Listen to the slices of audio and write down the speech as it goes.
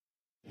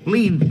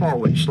Lean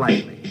forward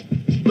slightly.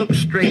 Look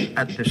straight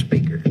at the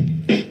speaker.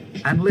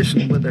 And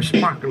listen with a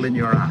sparkle in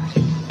your eye,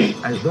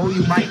 as though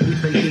you might be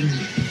thinking,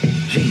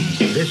 gee,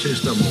 this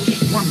is the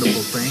most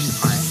wonderful thing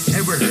I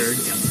ever heard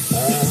in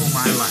all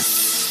my life.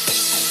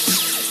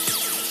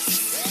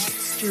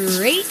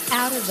 Straight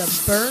out of the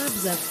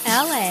burbs of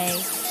L.A.,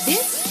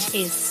 this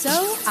is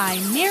So I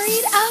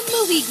Married a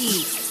Movie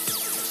Geek.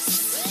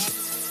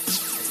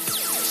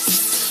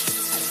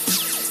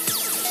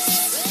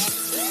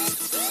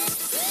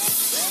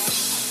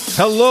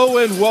 Hello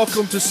and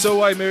welcome to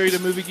So I Married a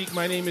Movie Geek.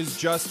 My name is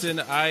Justin.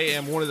 I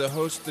am one of the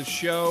hosts of the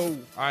show.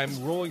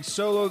 I'm rolling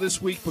solo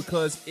this week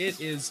because it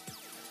is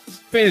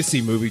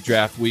Fantasy Movie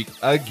Draft Week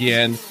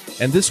again.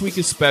 And this week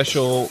is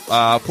special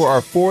for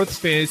our fourth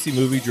Fantasy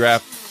Movie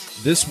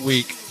Draft this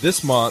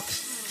month,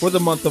 for the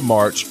month of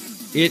March.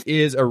 It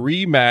is a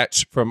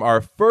rematch from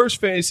our first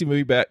Fantasy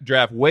Movie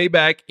Draft way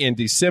back in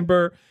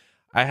December.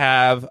 I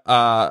have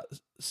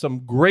some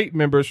great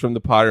members from the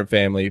Potter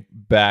family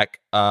back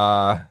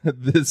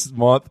this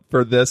month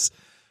for this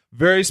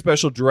very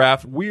special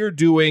draft. We are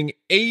doing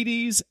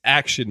 80s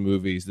action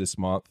movies this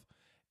month.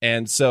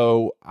 And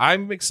so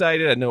I'm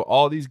excited. I know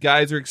all these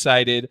guys are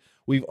excited.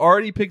 We've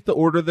already picked the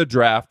order of the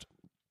draft.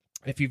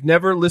 If you've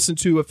never listened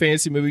to a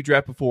fantasy movie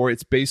draft before,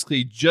 it's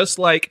basically just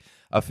like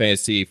a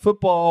fantasy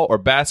football or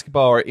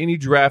basketball or any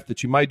draft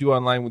that you might do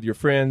online with your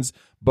friends,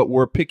 but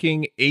we're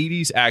picking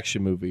 80s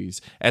action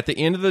movies. At the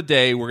end of the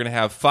day, we're going to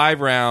have 5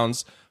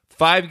 rounds,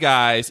 5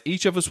 guys.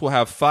 Each of us will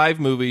have 5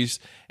 movies,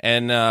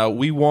 and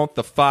we want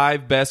the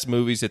 5 best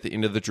movies at the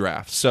end of the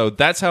draft. So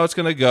that's how it's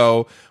going to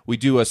go. We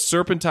do a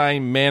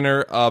serpentine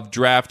manner of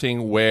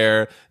drafting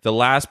where the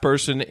last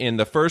person in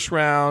the first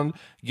round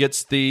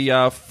gets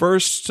the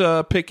first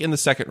pick in the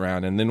second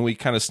round, and then we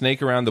kind of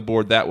snake around the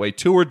board that way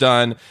till we're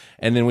done,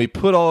 and then we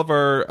put all of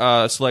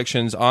our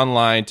selections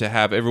online to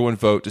have everyone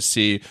vote to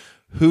see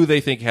who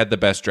they think had the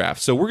best draft.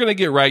 So we're going to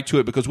get right to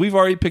it because we've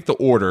already picked the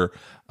order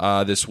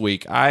this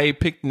week. I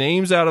picked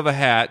names out of a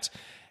hat,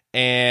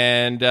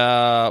 and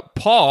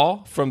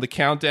Paul from the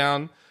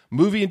Countdown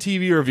Movie and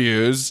TV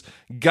Reviews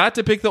got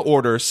to pick the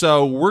order.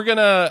 So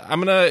I'm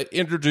gonna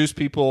introduce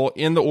people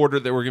in the order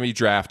that we're going to be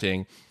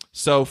drafting.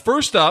 So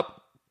first up,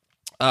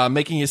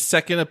 making his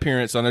second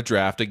appearance on a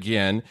draft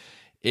again,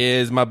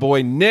 is my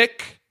boy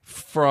Nick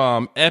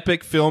from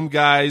Epic Film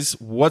Guys.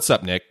 What's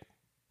up, Nick?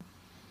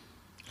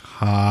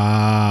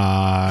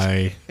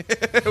 Hi.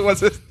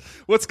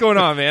 What's going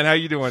on, man? How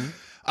you doing?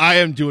 I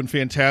am doing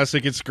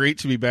fantastic. It's great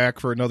to be back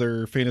for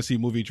another fantasy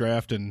movie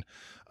draft, and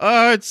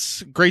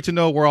it's great to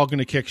know we're all going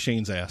to kick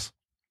Shane's ass.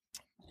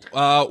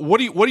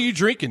 What are you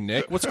drinking,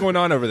 Nick? What's going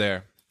on over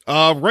there?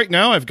 Right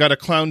now, I've got a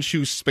Clown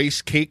Shoe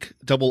Space Cake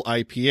Double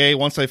IPA.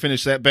 Once I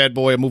finish that bad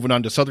boy, I'm moving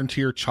on to Southern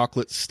Tier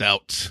Chocolate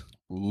Stout.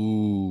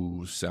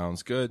 Ooh,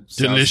 sounds good.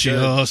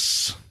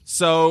 Delicious.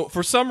 So,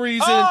 for some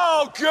reason...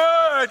 Oh,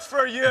 good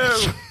for you!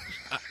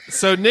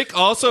 So Nick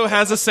also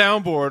has a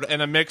soundboard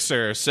and a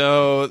mixer,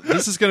 so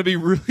this is going to be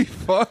really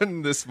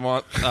fun this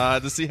month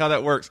to see how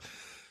that works.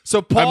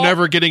 So Paul, I'm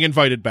never getting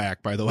invited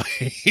back, by the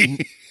way,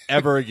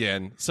 ever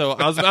again. So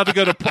I was about to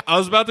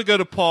go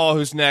to Paul,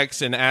 who's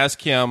next, and ask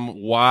him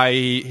why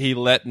he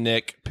let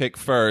Nick pick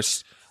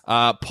first.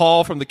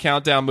 Paul from the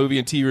Countdown Movie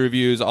and TV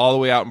Reviews, all the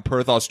way out in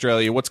Perth,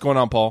 Australia. What's going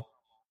on, Paul?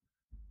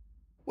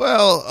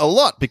 Well, a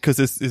lot, because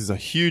this is a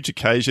huge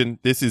occasion.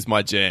 This is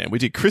my jam. We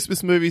did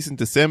Christmas movies in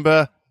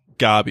December.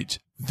 Garbage.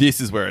 This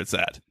is where it's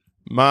at.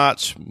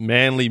 March,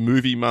 manly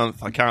movie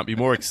month. I can't be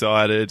more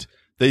excited.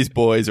 These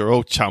boys are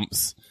all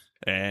chumps,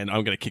 and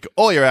I'm going to kick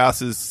all your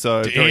asses,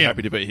 so very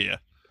happy to be here.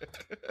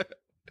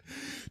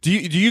 Do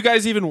you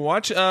guys even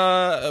watch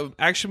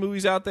action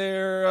movies out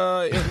there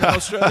in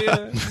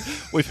Australia?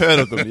 We've heard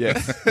of them,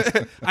 yes.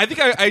 I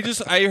think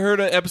I heard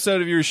an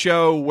episode of your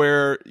show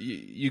where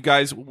you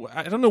guys,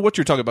 I don't know what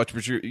you're talking about,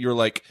 but you're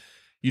like,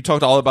 you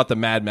talked all about the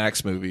Mad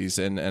Max movies,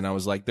 and I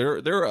was like, there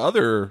are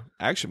other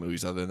action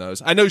movies other than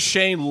those. I know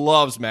Shane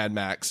loves Mad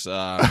Max. He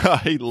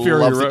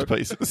loves it to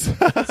pieces.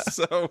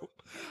 So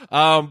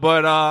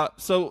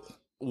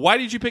why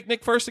did you pick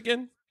Nick first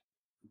again?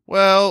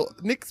 Well,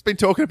 Nick's been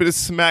talking a bit of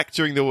smack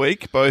during the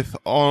week, both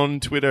on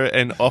Twitter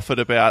and off it,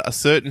 about a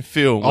certain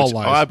film, which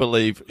I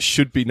believe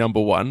should be number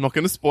 1. I'm not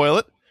going to spoil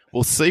it.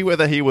 We'll see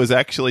whether he was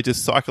actually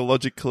just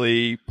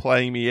psychologically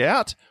playing me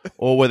out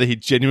or whether he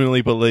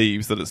genuinely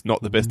believes that it's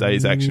not the best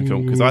 80s action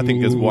film, because I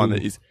think there's one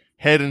that is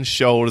head and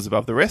shoulders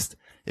above the rest.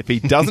 If he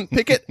doesn't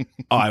pick it,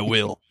 I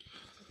will.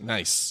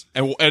 Nice.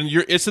 And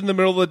it's in the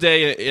middle of the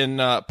day in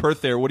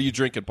Perth there. What are you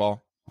drinking,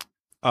 Paul?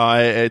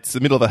 It's the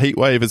middle of a heat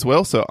wave as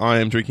well, so I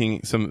am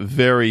drinking some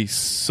very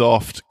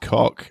soft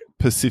cock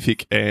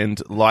Pacific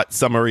and light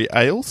summery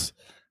ales,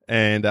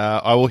 and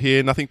I will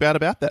hear nothing bad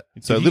about that.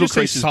 So Little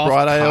Creatures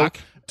Bright Ale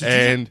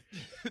and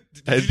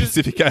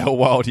Pacific Ale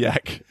Wild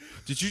Yak.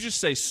 Did you just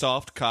say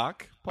soft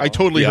cock, Paul? I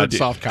totally heard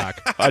soft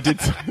cock. I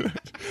did.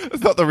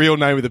 It's not the real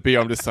name of the beer.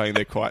 I'm just saying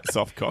they're quite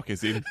soft cock,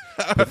 as in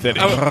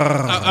pathetic.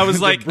 I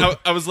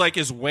was like,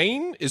 is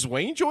Wayne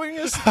joining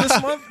us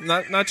this month?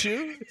 Not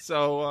you.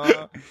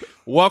 So,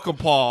 welcome,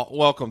 Paul.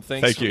 Welcome.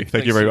 Thank you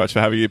very much for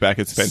having you back.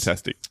 It's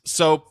fantastic.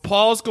 So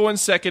Paul's going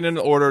second in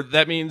order.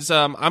 That means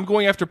I'm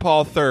going after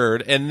Paul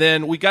third, and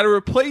then we got a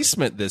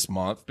replacement this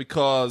month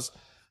because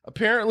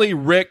apparently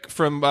Rick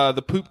from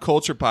the Poop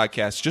Culture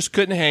podcast just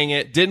couldn't hang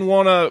it. Didn't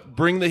want to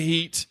bring the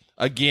heat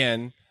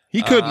again.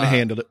 He couldn't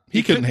handle it.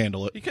 He couldn't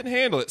handle it. He couldn't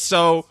handle it.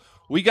 So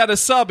we got a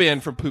sub in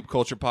from Poop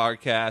Culture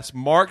Podcast.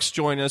 Mark's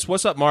joining us.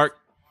 What's up, Mark?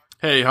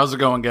 Hey, how's it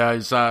going,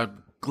 guys?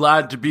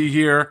 Glad to be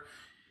here.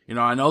 You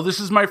know, I know this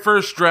is my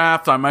first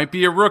draft. I might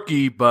be a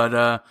rookie, but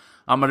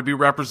I'm going to be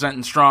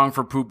representing strong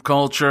for Poop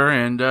Culture,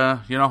 and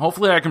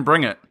hopefully I can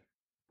bring it.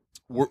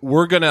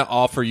 We're going to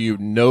offer you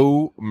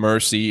no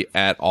mercy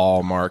at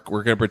all, Mark.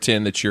 We're going to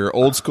pretend that you're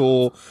old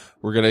school.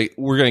 We're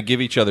gonna give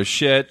each other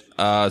shit.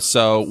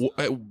 So,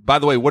 by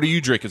the way, what are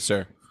you drinking,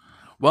 sir?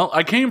 Well,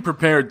 I came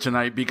prepared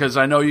tonight because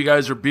I know you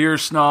guys are beer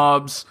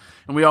snobs,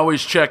 and we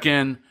always check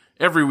in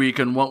every week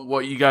on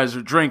what you guys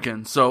are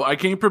drinking. So I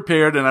came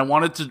prepared, and I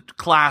wanted to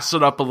class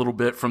it up a little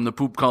bit from the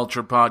Poop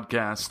Culture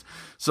podcast.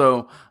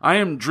 So I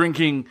am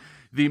drinking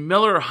the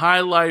Miller High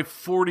Life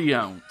 40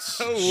 ounce.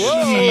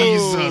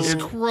 Jesus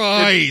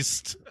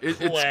Christ!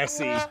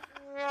 Classy.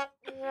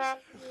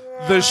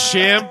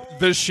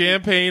 The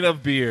champagne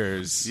of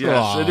beers.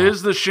 Yes, It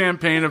is the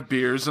champagne of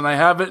beers, and I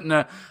have it in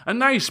a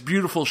nice,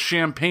 beautiful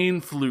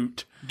champagne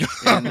flute.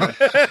 And,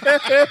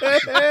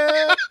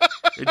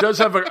 it does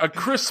have a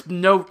crisp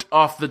note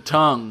off the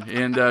tongue,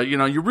 and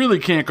you really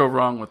can't go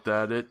wrong with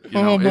that.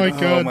 Oh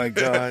my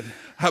God!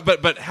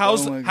 But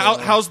how's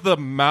the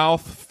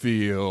mouth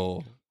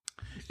feel?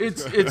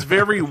 It's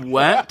very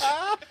wet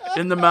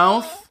in the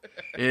mouth,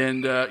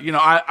 and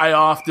I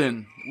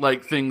often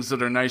like things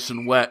that are nice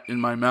and wet in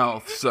my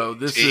mouth. So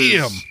this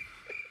is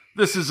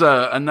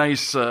a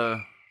nice.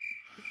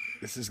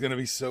 This is gonna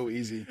be so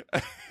easy.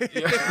 I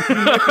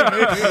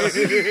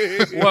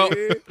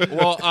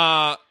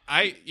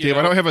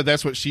don't have a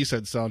 "That's What She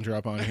Said" sound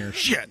drop on here.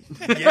 Shit.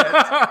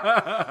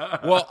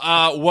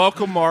 Well,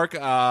 welcome, Mark.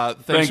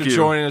 Thanks for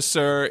joining us,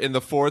 sir, in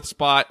the fourth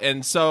spot.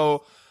 And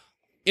so,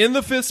 in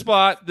the fifth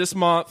spot this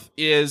month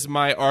is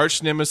my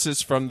arch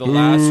nemesis from the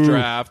last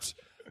draft.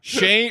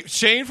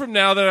 Shane from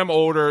Now That I'm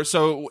Older.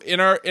 So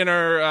in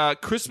our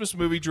Christmas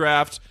movie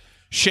draft,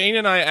 Shane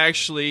and I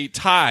actually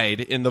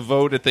tied in the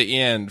vote at the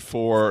end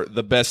for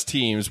the best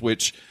teams,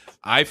 which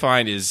I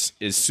find is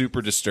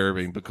super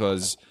disturbing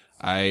because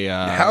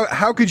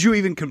how could you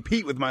even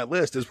compete with my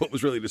list is what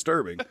was really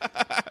disturbing.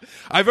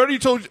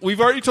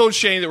 We've already told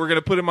Shane that we're going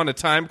to put him on a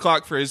time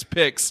clock for his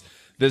picks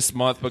this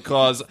month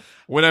because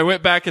when I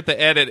went back at the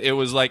edit, it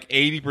was like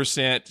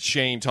 80%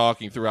 Shane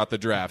talking throughout the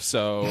draft.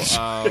 So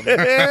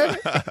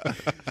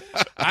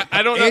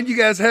I don't know. And you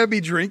guys have me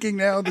drinking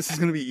now. This is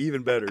going to be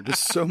even better.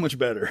 Just so much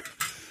better.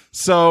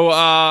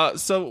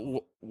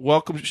 So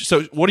welcome.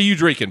 So what are you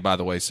drinking, by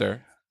the way,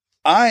 sir?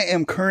 I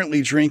am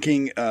currently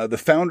drinking the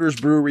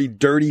Founders Brewery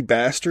Dirty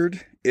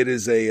Bastard. It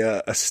is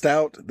a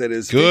stout that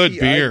is good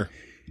beer.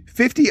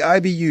 50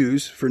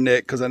 IBUs for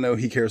Nick, because I know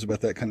he cares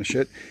about that kind of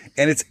shit.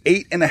 And it's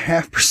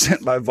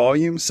 8.5% by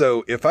volume.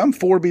 So if I'm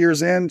 4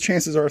 beers in,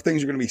 chances are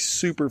things are going to be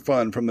super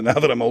fun from the Now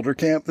That I'm Older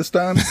camp this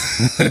time.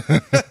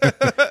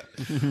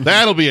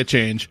 That'll be a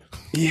change.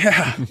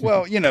 Yeah.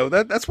 Well,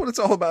 that's what it's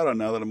all about on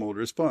Now That I'm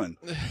Older. It's fun.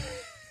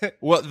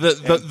 Well,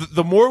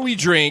 the more we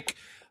drink,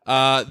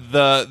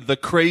 the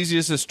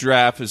craziest this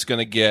draft is going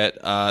to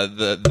get.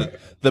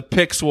 The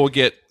picks will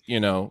get,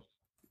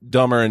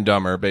 dumber and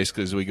dumber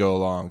basically as we go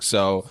along.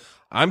 So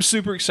I'm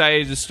super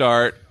excited to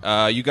start.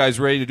 You guys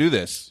ready to do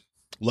this?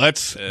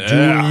 Let's do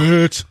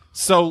it.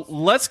 So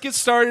let's get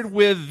started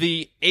with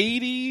the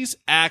 80s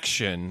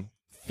action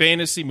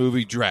fantasy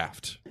movie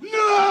draft.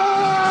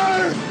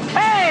 No!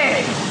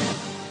 Hey!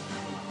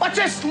 What's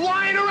this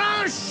lying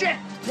around shit?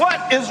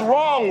 What is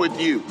wrong with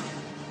you?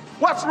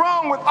 What's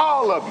wrong with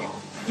all of you?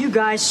 You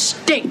guys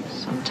stink.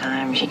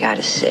 Sometimes you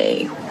gotta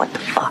say, what the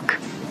fuck?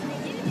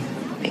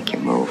 Make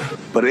your move.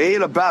 But it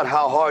ain't about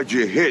how hard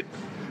you hit.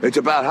 It's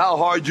about how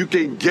hard you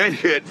can get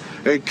hit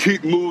and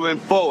keep moving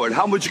forward.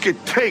 How much you can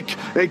take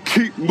and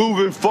keep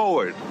moving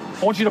forward.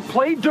 I want you to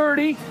play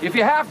dirty if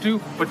you have to,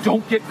 but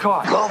don't get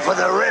caught. Go for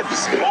the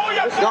ribs.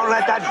 Don't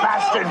let that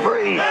bastard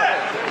breathe.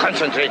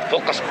 Concentrate,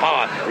 focus,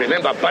 power.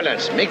 Remember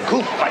balance. Make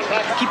cool fight.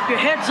 Keep your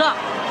heads up.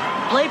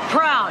 Play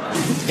proud.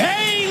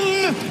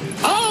 Game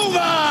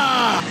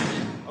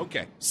over!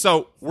 Okay,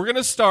 so we're going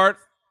to start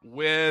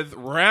with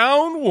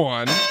round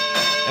one.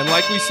 And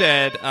like we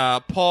said,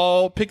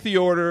 Paul picked the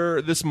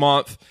order this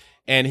month,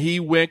 and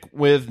he went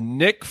with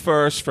Nick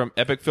first from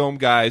Epic Film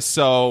Guys.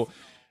 So,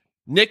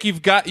 Nick,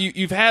 you've had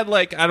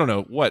 8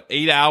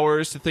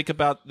 hours to think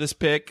about this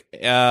pick.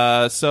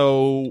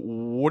 So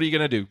what are you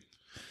gonna do?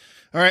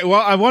 All right.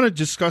 Well, I want to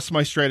discuss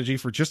my strategy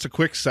for just a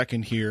quick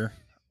second here.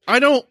 I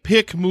don't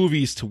pick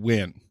movies to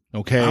win.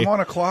 Okay. I'm on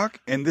a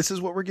clock, and this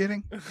is what we're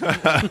getting.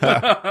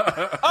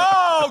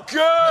 Oh,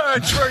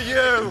 good for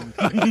you.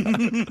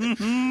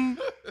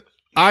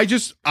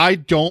 I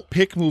don't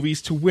pick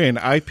movies to win.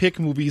 I pick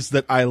movies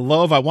that I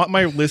love. I want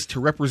my list to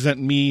represent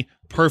me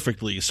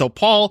perfectly. So,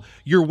 Paul,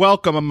 you're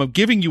welcome. I'm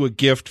giving you a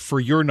gift for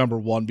your number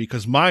one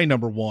because my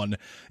number one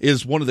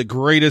is one of the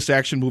greatest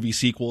action movie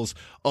sequels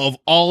of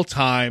all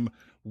time,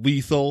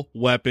 Lethal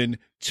Weapon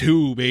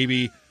 2,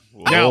 baby.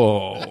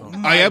 Now,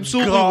 I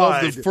absolutely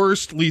love the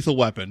first Lethal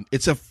Weapon.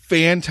 It's a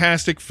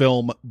fantastic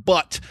film,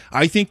 but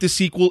I think the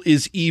sequel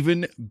is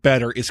even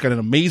better. It's got an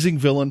amazing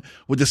villain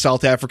with the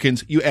South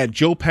Africans. You add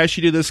Joe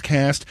Pesci to this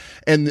cast,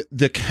 and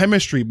the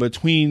chemistry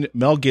between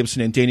Mel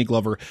Gibson and Danny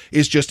Glover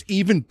is just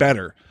even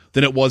better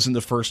than it was in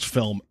the first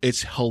film.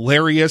 It's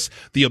hilarious.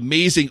 The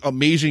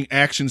amazing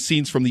action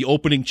scenes from the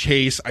opening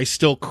chase. I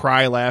still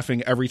cry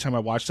laughing every time I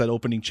watch that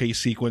opening chase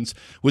sequence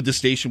with the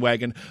station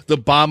wagon, the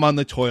bomb on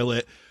the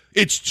toilet.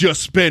 It's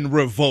just been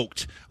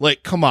revoked.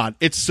 Like, come on.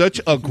 It's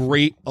such a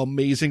great,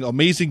 amazing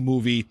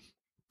movie.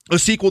 A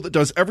sequel that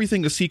does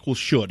everything a sequel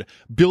should.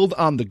 Build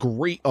on the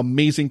great,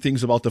 amazing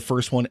things about the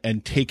first one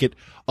and take it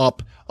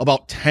up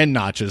about 10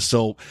 notches.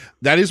 So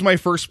that is my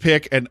first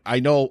pick. And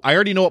I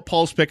already know what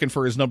Paul's picking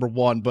for his number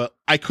one, but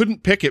I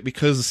couldn't pick it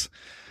because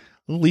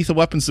Lethal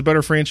Weapon's the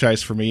better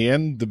franchise for me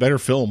and the better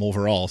film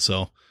overall.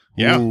 So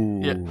yeah.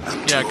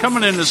 Yeah,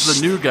 coming in as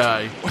the new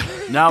guy,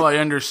 now I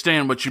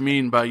understand what you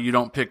mean by you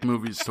don't pick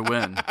movies to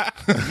win.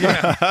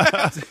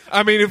 Yeah.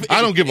 I mean, if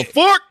I don't give a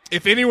fuck.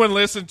 If anyone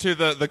listened to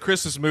the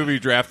Christmas movie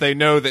draft, they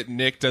know that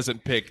Nick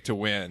doesn't pick to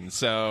win.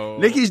 So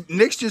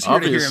Nick's just here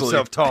to hear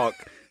himself talk.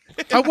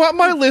 I want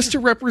my list to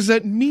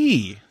represent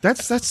me.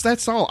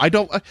 That's all. I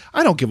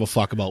don't give a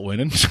fuck about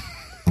winning.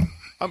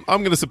 I'm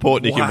going to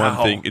support Nick in one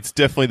thing. It's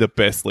definitely the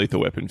best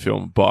Lethal Weapon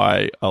film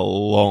by a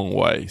long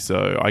way.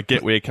 So I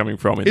get where you're coming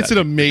from. It's an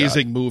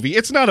amazing movie.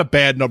 It's not a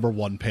bad number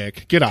one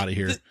pick. Get out of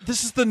here.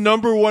 This is the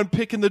number one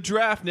pick in the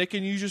draft, Nick,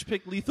 and you just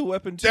picked Lethal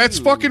Weapon 2. That's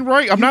fucking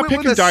right. I'm not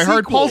picking Die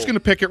Hard. Paul's going to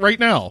pick it right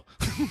now.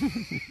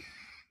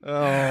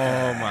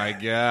 Oh, my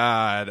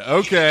God.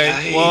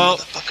 Okay. Well,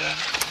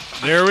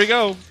 there we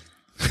go.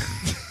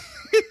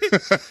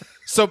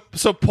 So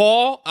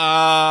Paul,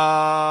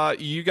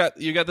 you got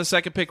the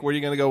second pick. Where are you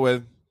going to go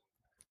with?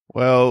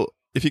 Well,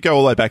 if you go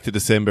all the way back to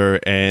December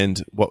and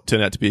what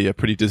turned out to be a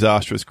pretty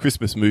disastrous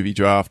Christmas movie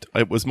draft,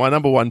 it was my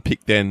number one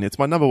pick then. It's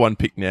my number one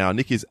pick now.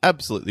 Nick is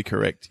absolutely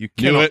correct. You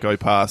cannot go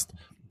past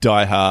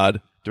Die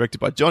Hard, directed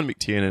by John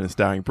McTiernan and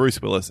starring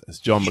Bruce Willis as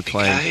John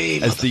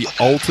McClane, as the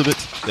ultimate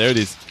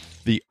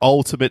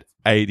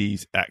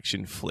 80s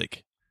action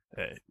flick.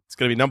 It's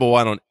going to be number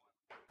one on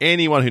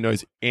anyone who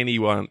knows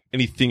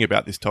anything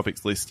about this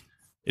topics list.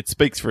 It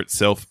speaks for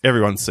itself.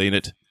 Everyone's seen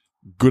it.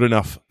 Good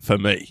enough for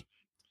me.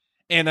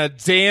 And a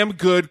damn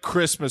good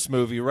Christmas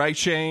movie, right,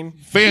 Shane?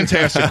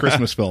 Fantastic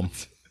Christmas film.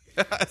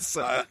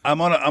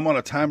 I'm on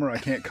a timer. I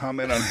can't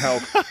comment on how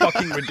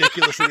fucking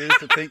ridiculous it is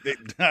to think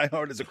that Die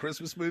Hard is a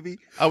Christmas movie.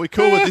 Are we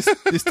cool with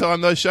this time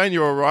though, Shane?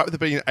 You're all right with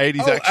it being an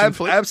 80s action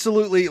flick?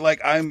 Absolutely.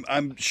 Like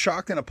I'm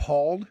shocked and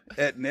appalled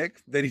at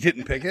Nick that he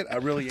didn't pick it. I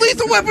really am.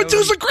 Lethal Weapon 2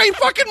 is a great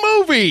fucking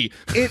movie.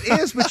 It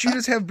is, but you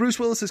just have Bruce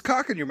Willis's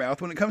cock in your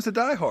mouth when it comes to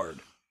Die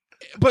Hard.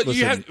 But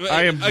listen,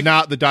 I am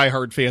not the Die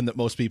Hard fan that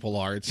most people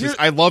are. It's just,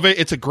 I love it.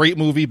 It's a great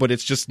movie, but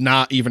it's just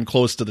not even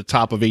close to the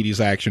top of 80s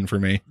action for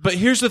me. But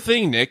here's the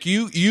thing, Nick.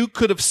 You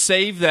could have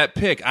saved that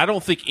pick. I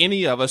don't think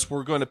any of us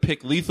were going to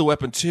pick Lethal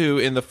Weapon 2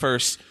 in the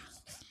first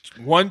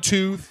 1,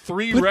 2,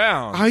 3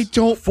 rounds. I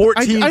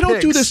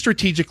don't do this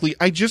strategically.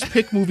 I just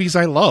pick movies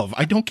I love.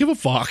 I don't give a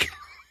fuck.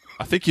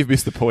 I think you've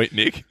missed the point,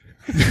 Nick.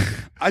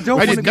 I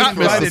did not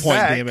miss the point,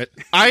 damn it.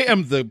 I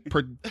am the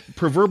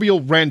proverbial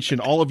wrench in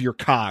all of your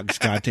cogs,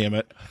 god damn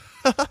it.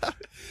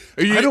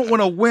 I don't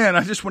want to win.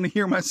 I just want to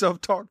hear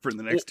myself talk for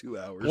the next 2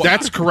 hours.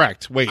 That's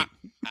correct. Wait.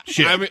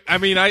 Shit. I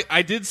mean,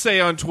 I did say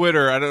on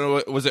Twitter, I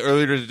don't know, was it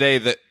earlier today,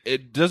 that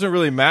it doesn't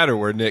really matter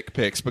where Nick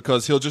picks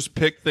because he'll just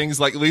pick things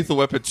like Lethal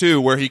Weapon 2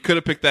 where he could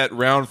have picked that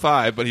round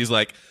 5, but he's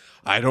like,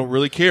 I don't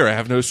really care. I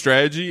have no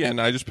strategy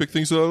and I just pick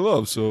things that I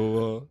love.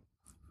 So,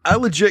 I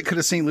legit could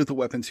have seen Lethal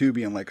Weapon 2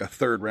 being like a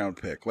 3rd round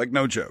pick. Like,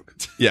 no joke.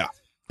 Yeah.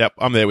 Yep.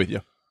 I'm there with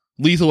you.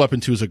 Lethal Weapon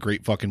 2 is a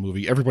great fucking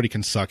movie. Everybody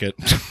can suck it.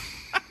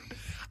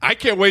 I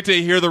can't wait to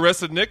hear the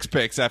rest of Nick's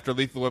picks after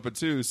Lethal Weapon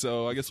 2,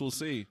 so I guess we'll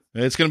see.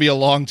 It's going to be a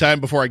long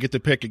time before I get to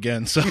pick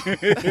again, so there's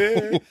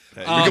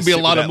going to be a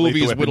lot of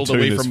movies whittled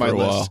away from my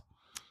list.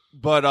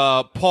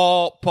 But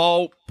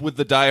Paul with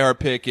the Die Hard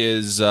pick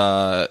is,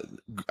 I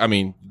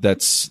mean,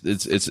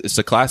 it's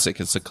a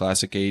classic. It's a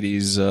classic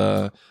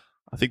 80s.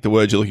 I think the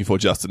word you're looking for,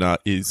 Justin,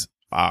 is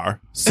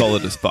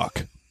solid as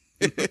fuck.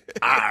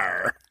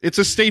 It's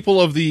a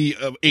staple of the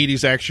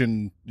 80s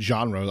action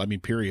genre. I mean,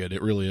 period.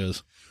 It really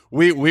is.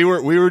 We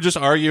were just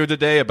arguing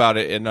today about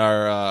it in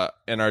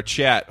our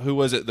chat. Who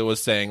was it that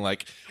was saying,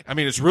 like, I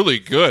mean, it's really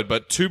good,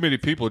 but too many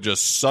people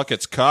just suck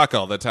its cock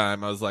all the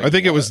time. I was like, I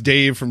think it was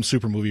Dave from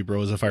Super Movie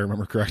Bros, if I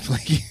remember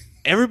correctly.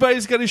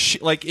 everybody's got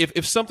to like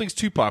if something's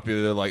too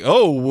popular, they're like,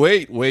 oh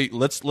wait,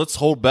 let's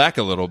hold back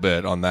a little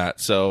bit on that.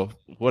 So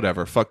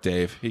whatever, fuck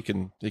Dave, he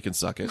can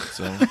suck it.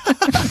 So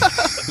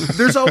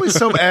there's always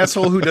some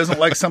asshole who doesn't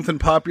like something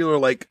popular,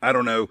 like I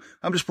don't know,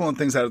 I'm just pulling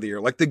things out of the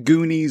air, like The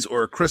Goonies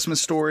or A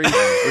Christmas Story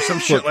or some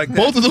shit like that.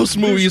 Both of those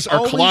movies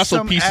are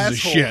colossal pieces of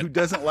shit. Who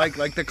doesn't like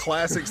the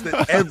classics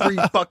that every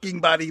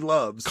fucking body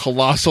loves?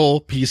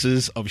 Colossal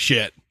pieces of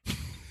shit.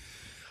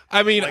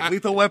 I mean, like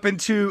Lethal Weapon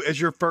 2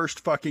 as your first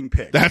fucking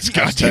pick. That's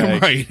goddamn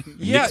right.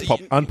 Yeah,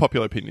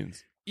 unpopular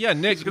opinions. Yeah,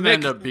 Nick. He's gonna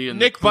end up being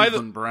Nick. The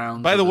Cleveland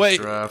Browns. By the way,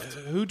 draft.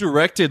 Who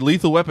directed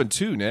Lethal Weapon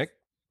 2? Nick,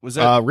 was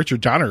that Richard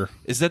Donner?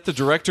 Is that the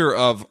director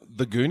of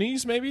The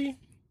Goonies? Maybe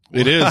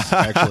it is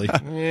actually.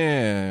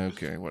 Yeah.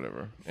 Okay.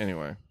 Whatever.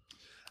 Anyway.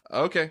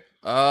 Okay.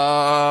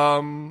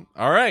 All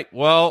right.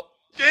 Well.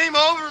 Game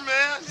over,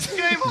 man. It's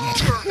game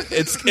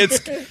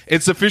over.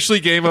 It's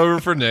officially game over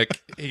for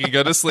Nick. He can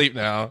go to sleep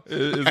now.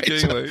 It's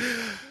getting late.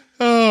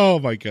 Oh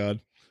my god!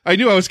 I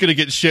knew I was going to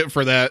get shit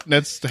for that.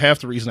 That's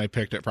half the reason I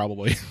picked it,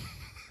 probably.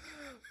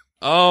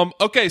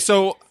 Okay,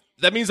 so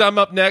that means I'm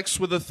up next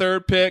with a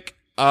third pick.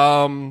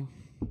 I'm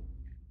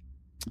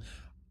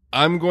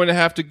going to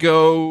have to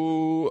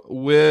go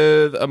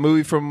with a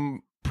movie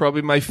from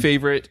probably my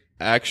favorite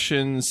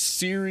action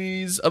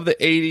series of the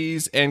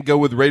 80s and go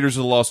with Raiders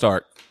of the Lost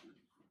Ark.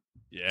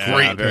 Yeah,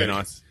 great, very pick.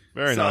 nice.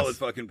 Very Solid nice.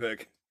 fucking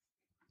pick.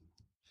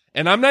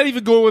 And I'm not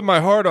even going with my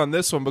heart on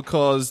this one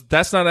because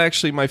that's not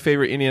actually my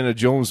favorite Indiana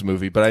Jones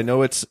movie, but I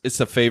know it's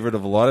a favorite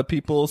of a lot of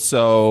people.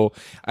 So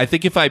I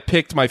think if I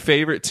picked my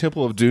favorite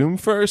Temple of Doom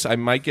first, I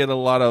might get a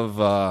lot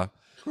of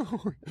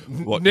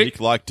Nick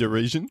like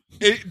derision.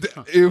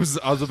 It was.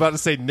 I was about to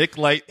say Nick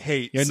Light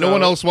hate. Yeah, no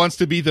one else wants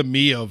to be the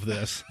me of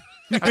this.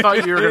 I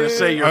thought you were going to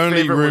say your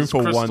only favorite room was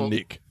for Crystal. one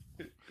Nick.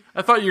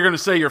 I thought you were going to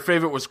say your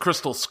favorite was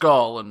Crystal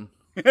Skull, and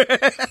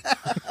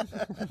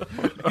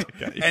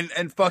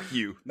and fuck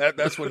you.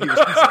 That's what he was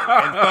going to say.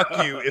 And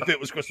fuck you if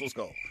it was Crystal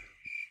Skull.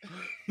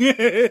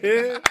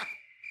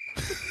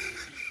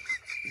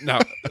 No.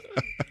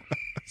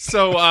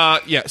 So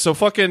so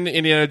fucking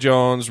Indiana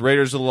Jones,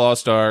 Raiders of the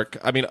Lost Ark.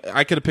 I mean,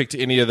 I could have picked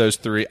any of those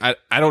three. I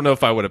don't know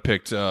if I would have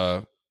picked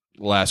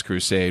Last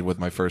Crusade with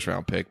my first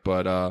round pick,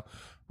 but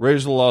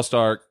Raiders of the Lost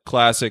Ark,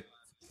 classic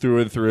through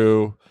and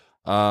through.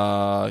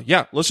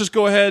 Let's just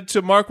go ahead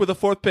to Mark with a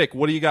fourth pick.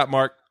 What do you got,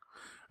 Mark?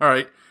 All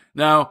right.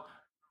 Now,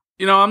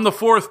 I'm the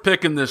fourth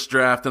pick in this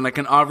draft, and I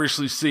can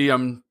obviously see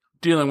I'm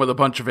dealing with a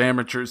bunch of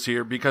amateurs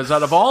here because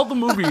out of all the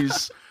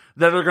movies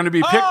that are going to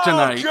be picked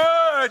tonight,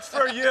 good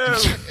for you.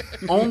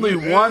 only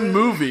one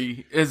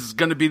movie is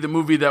going to be the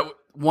movie that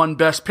won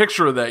Best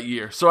Picture of that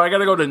year. So I got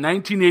to go to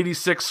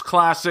 1986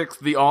 classic,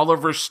 the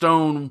Oliver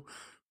Stone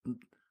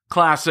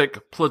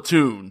classic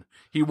Platoon.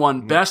 He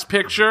won Best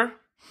Picture.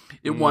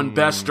 It won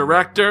Best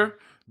Director,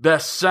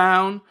 Best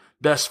Sound,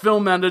 Best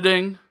Film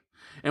Editing,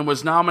 and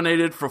was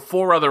nominated for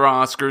 4 other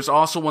Oscars.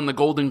 Also won the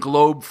Golden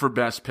Globe for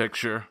Best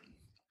Picture.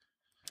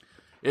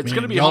 It's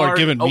going to be y'all hard. are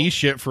giving me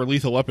shit for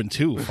Lethal Weapon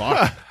 2.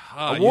 Fuck.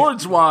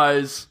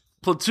 Awards-wise,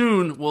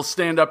 Platoon will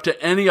stand up to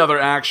any other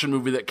action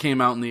movie that came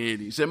out in the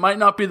 80s. It might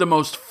not be the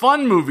most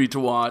fun movie to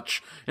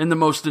watch and the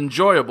most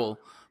enjoyable,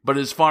 but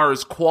as far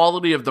as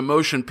quality of the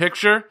motion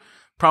picture,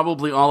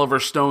 probably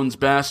Oliver Stone's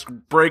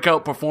best.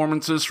 Breakout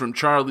performances from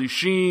Charlie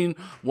Sheen,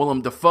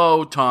 Willem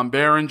Dafoe, Tom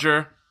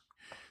Berenger.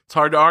 It's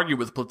hard to argue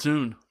with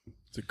Platoon.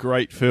 It's a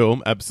great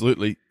film,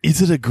 absolutely.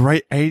 Is it a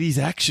great 80s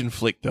action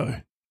flick,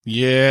 though?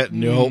 Yeah,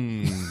 nope.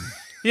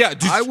 Yeah,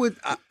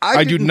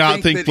 I do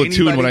not think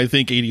Platoon anybody, when I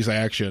think 80s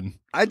action.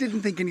 I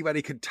didn't think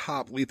anybody could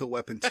top Lethal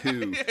Weapon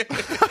 2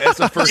 as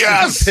a first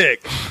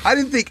pick. I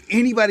didn't think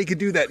anybody could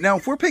do that. Now,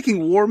 if we're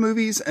picking war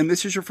movies and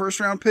this is your first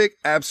round pick,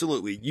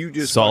 absolutely. You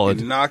just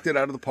fucking knocked it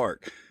out of the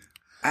park.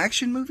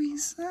 Action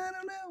movies? I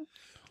don't know.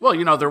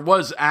 Well, there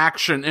was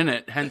action in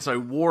it, hence a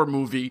war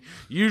movie.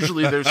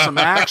 Usually there's some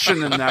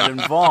action in that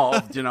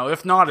involved.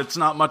 If not, it's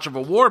not much of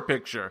a war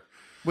picture.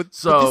 Would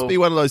this be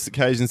one of those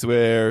occasions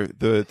where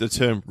the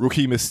term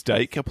rookie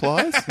mistake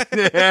applies?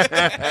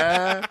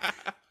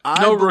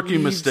 No rookie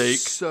mistake.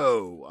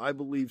 I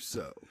believe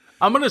so.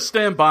 I'm going to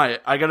stand by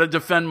it. I got to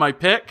defend my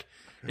pick.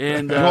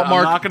 And Mark,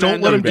 I'm not going to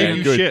don't let him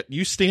give you shit.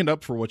 You stand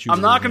up for what you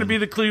I'm not going to be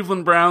the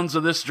Cleveland Browns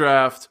of this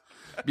draft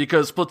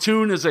because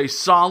Platoon is a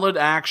solid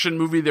action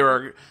movie. There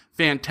are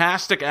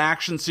fantastic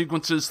action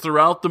sequences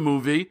throughout the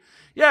movie.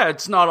 Yeah,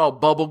 it's not all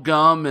bubble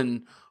gum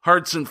and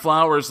hearts and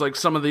flowers like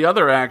some of the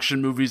other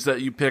action movies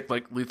that you pick,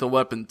 like Lethal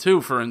Weapon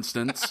 2, for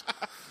instance.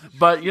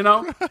 But,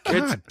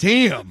 it's...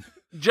 damn.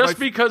 Just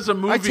because a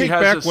movie I take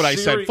has back what I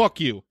said. Fuck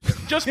you.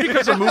 Just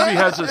because a movie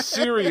has a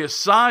serious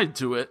side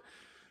to it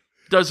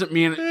doesn't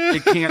mean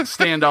it can't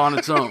stand on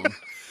its own.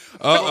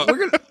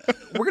 We're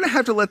gonna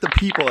have to let the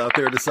people out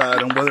there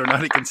decide on whether or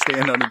not it can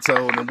stand on its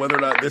own and whether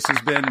or not this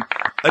has been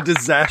a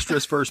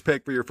disastrous first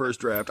pick for your first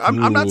draft.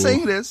 I'm not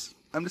saying it is.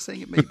 I'm just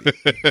saying it may be.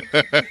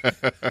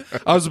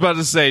 I was about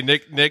to say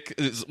Nick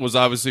was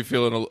obviously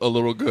feeling a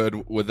little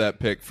good with that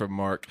pick from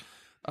Mark.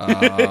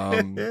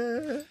 I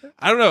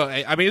don't know.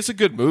 I mean, it's a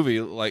good movie.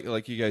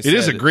 Like you guys said. It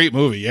is a great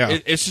movie. Yeah.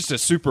 It's just a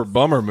super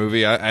bummer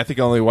movie. I think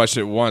I only watched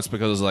it once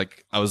because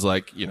I was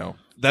like,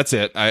 that's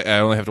it. I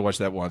only have to watch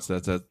that once.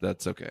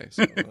 That's okay.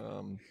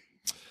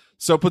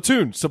 So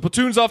Platoon. So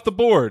Platoon's off the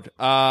board.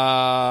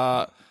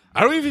 I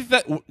don't even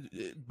think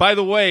that. By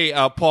the way,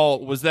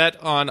 Paul, was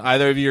that on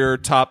either of your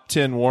top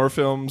 10 war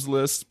films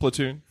list?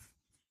 Platoon.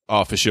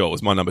 Oh, for sure. It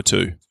was my number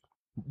 2.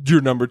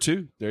 Your number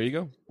 2. There you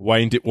go.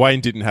 Wayne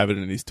didn't have it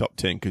in his top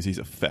 10 because he's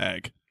a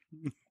fag.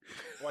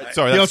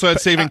 Sorry, he also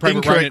had Saving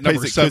Private Ryan at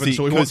number 7,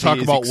 so we won't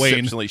talk about Wayne.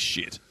 Exceptionally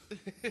shit.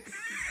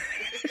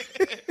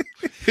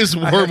 His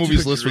war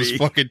movies list was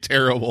fucking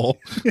terrible.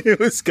 It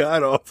was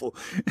god awful.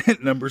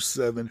 At number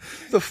 7,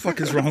 the fuck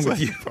is wrong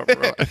with you?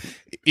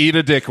 Eat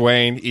a dick,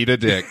 Wayne. Eat a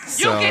dick.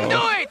 You can do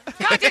it.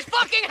 Cut his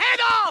fucking head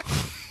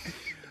off.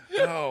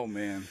 Oh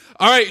man!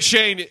 All right,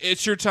 Shane,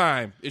 it's your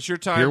time. It's your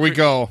time. Here we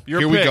go.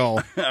 Here we go.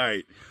 All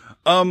right.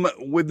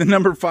 With the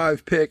number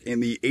 5 pick in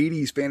the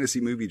 80s fantasy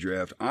movie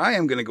draft, I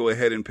am going to go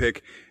ahead and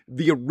pick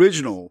the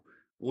original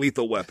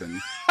Lethal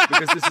Weapon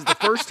because this is the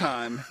first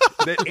time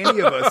that any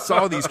of us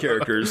saw these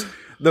characters.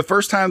 The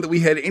first time that we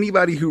had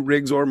anybody who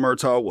Riggs or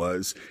Murtaugh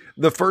was.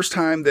 The first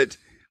time that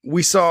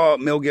we saw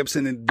Mel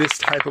Gibson in this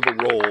type of a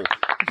role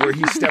where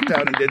he stepped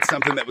out and did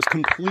something that was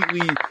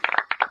completely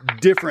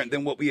different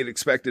than what we had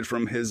expected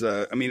from his,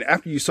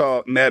 after you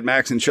saw Mad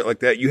Max and shit like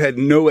that, you had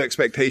no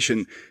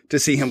expectation to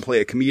see him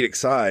play a comedic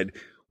side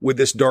with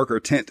this darker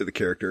tint to the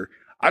character.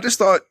 I just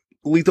thought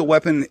Lethal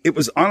Weapon, it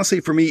was honestly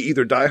for me,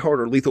 either Die Hard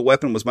or Lethal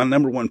Weapon was my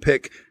number 1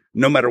 pick,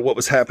 no matter what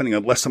was happening,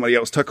 unless somebody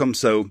else took them.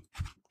 So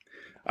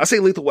I say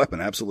Lethal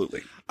Weapon,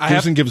 absolutely.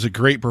 Gibson gives a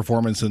great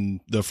performance in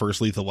the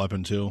first Lethal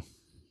Weapon too.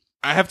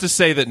 I have to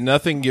say that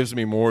nothing gives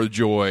me more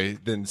joy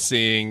than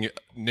seeing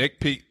Nick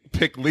pick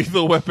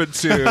Lethal Weapon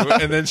 2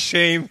 and then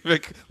Shane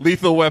pick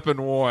Lethal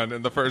Weapon 1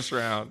 in the first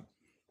round.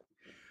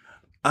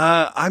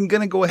 I'm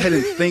going to go ahead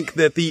and think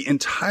that the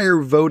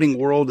entire voting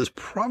world is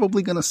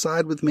probably going to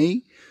side with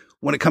me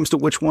when it comes to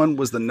which one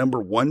was the number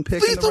 1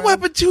 pick. Lethal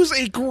Weapon 2 is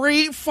a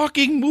great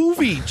fucking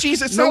movie.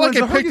 Jeez, it's not like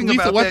I picked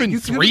Lethal Weapon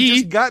 3. You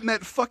just gotten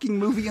that fucking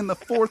movie in the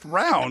 4th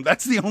round.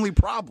 That's the only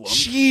problem.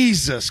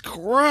 Jesus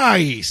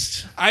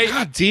Christ.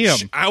 God damn.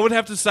 I would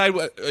have to side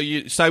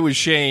with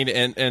Shane,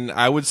 and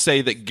I would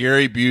say that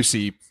Gary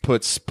Busey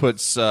puts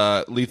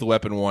Lethal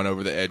Weapon 1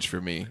 over the edge for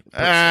me.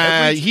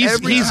 He's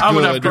good.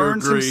 He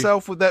burns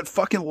himself with that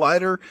fucking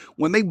lighter.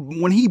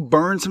 When he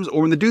burns him,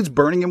 or when the dude's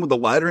burning him with a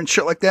lighter and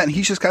shit like that, and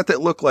he's just got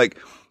that look like,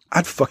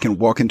 I'd fucking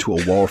walk into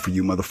a wall for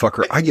you,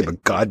 motherfucker. I give a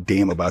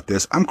goddamn about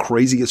this. I'm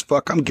crazy as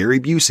fuck. I'm Gary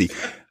Busey.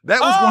 That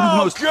was one of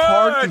the most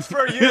hard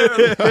for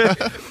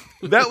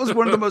you. That was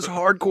one of the most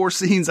hardcore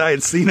scenes I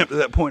had seen up to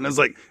that point. I was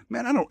like,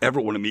 man, I don't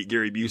ever want to meet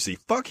Gary Busey.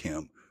 Fuck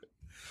him.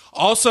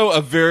 Also,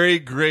 a very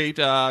great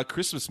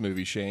Christmas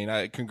movie,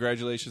 Shane.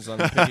 Congratulations on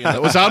picking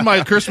that. Was on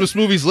my Christmas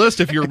movies list,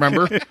 if you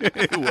remember.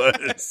 It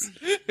was.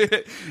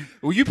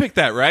 Well, you picked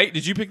that, right?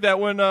 Did you pick that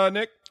one,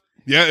 Nick?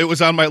 Yeah, it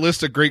was on my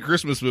list of great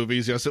Christmas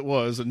movies. Yes, it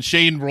was. And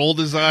Shane rolled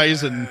his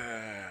eyes and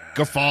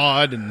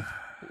guffawed. And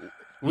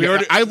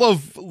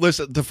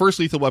the first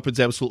Lethal Weapon's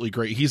absolutely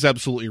great. He's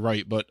absolutely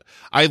right, but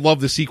I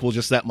love the sequel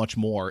just that much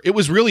more. It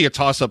was really a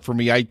toss-up for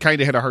me. I kind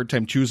of had a hard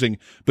time choosing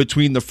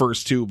between the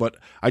first two, but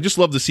I just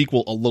love the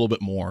sequel a little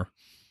bit more.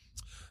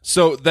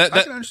 So I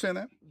can understand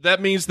that.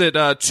 That means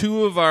that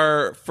 2 of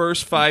our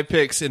first 5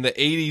 picks in the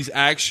 80s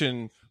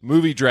action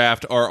movie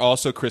draft are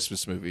also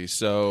Christmas movies.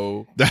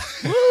 So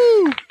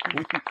woo!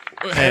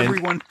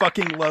 Everyone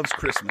fucking loves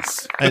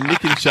Christmas. And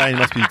Nick and Shane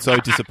must be so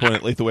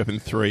disappointed Lethal Weapon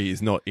 3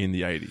 is not in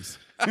the 80s.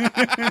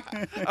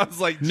 I was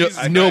like,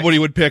 nobody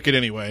would pick it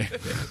anyway.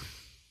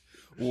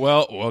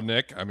 Well,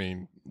 Nick, I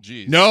mean,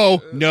 geez. No.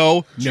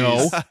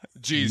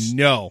 Jeez.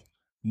 No.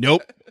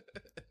 Nope.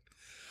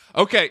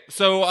 Okay,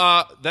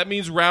 so that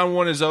means round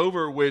 1 is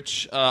over,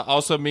 which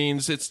also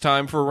means it's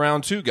time for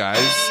round 2, guys.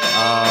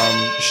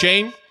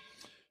 Shane,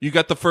 you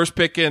got the first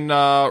pick in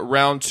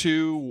round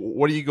 2.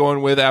 What are you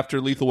going with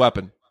after Lethal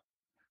Weapon?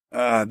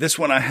 This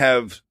one I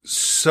have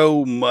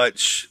so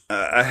much.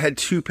 I had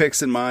 2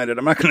 picks in mind, and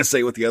I'm not going to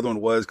say what the other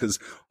one was because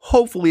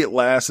hopefully it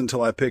lasts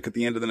until I pick at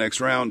the end of the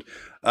next round.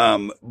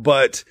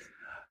 But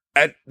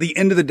at the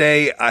end of the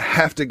day, I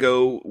have to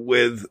go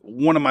with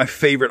one of my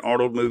favorite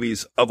Arnold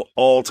movies of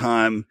all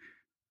time.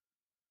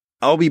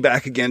 I'll be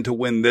back again to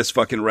win this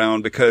fucking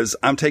round because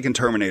I'm taking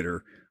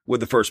Terminator with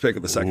the first pick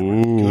of the second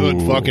round.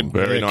 Good fucking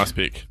very pick. Nice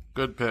pick.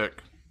 Good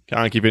pick.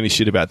 Can't give any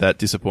shit about that.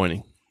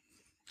 Disappointing.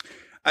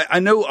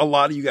 I know a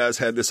lot of you guys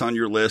had this on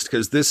your list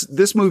because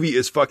this movie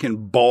is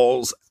fucking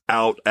balls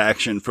out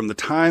action from the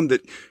time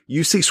that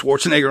you see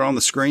Schwarzenegger on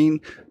the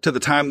screen to the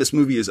time this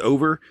movie is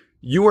over.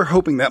 you are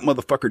hoping that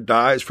motherfucker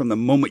dies from the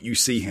moment you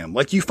see him.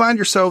 Like, you find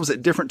yourselves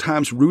at different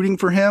times rooting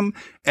for him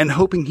and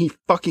hoping he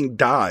fucking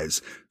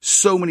dies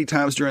so many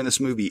times during this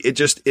movie.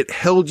 It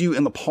held you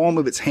in the palm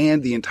of its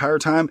hand the entire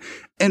time.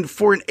 And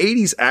for an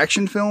 80s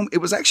action film, it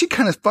was actually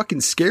kind of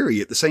fucking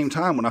scary at the same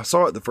time. When I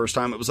saw it the first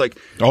time, it was like,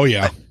 oh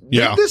yeah.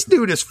 Yeah. This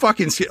dude is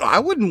fucking scary. I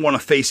wouldn't want to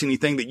face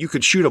anything that you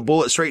could shoot a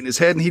bullet straight in his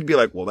head and he'd be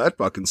like, well, that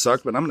fucking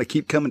sucked, but I'm going to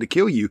keep coming to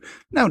kill you.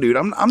 No, dude,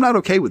 I'm not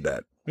okay with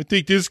that. I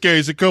think this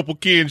guy's a couple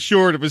cans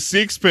short of a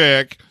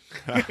 6-pack.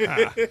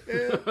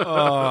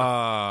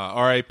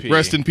 R.I.P.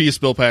 Rest in peace,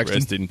 Bill Paxton.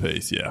 Rest in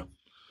peace, yeah.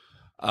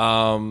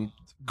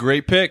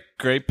 Great pick,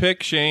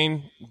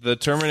 Shane. The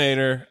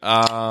Terminator.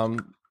 So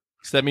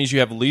that means you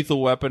have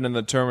Lethal Weapon and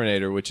the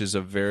Terminator, which is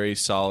a very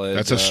solid.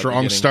 That's a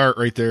strong beginning. Start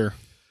right there.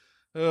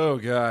 Oh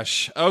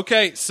gosh.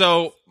 Okay,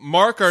 so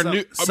Mark,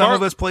 some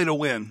of us play to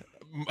win.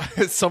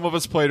 Some of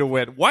us play to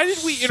win. Why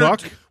did we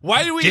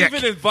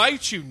even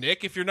invite you,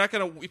 Nick? If you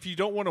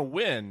don't want to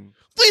win.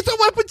 Lethal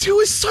Weapon 2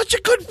 is such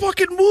a good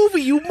fucking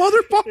movie, you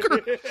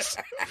motherfucker.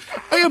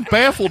 I am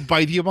baffled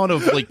by the amount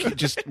of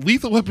just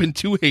Lethal Weapon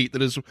 2 hate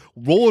that is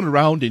rolling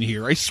around in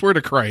here. I swear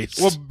to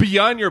Christ. Well,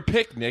 beyond your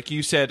pick, Nick,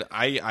 you said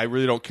I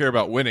really don't care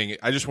about winning.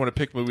 I just want to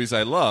pick movies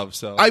I love.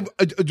 So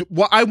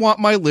I want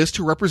my list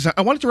to represent.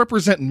 I want it to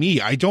represent me.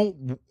 I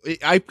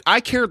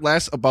care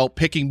less about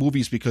picking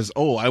movies because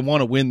I want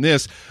to win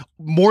this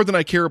more than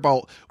I care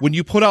about when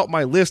you put out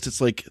my list.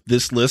 It's like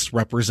this list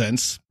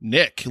represents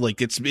Nick.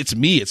 Like it's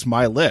me. It's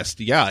my list.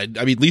 Yeah,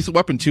 I mean, Lethal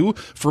Weapon 2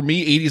 for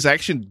me, 80s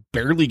action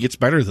barely gets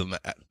better than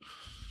that.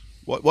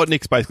 What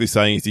Nick's basically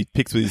saying is he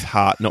picks with his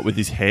heart, not with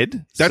his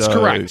head. That's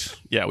correct.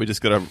 Yeah, we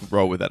just got to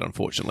roll with that,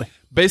 unfortunately.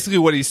 Basically,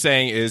 what he's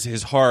saying is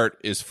his heart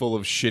is full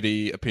of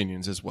shitty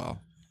opinions as well.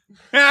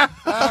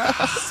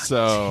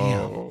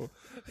 So.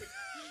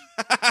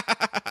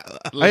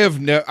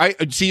 I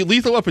see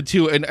Lethal Weapon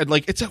 2 and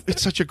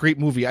it's such a great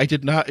movie. I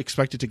did not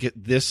expect it to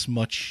get this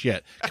much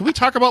shit. Can we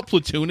talk about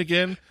Platoon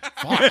again?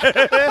 Fuck.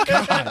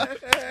 God.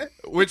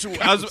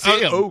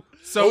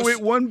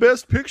 It won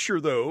Best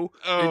Picture though.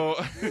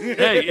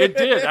 Hey, it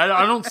did.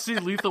 I don't see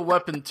Lethal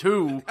Weapon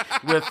 2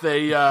 with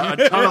a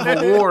ton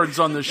of awards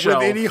on the shelf.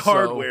 With any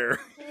hardware.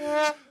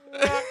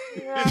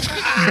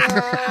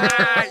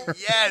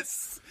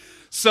 Yes.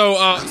 So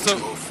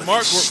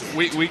Mark,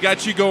 we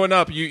got you going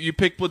up. You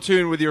picked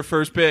Platoon with your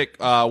first pick.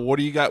 What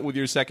do you got with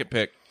your second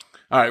pick?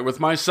 All right, with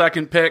my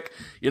second pick,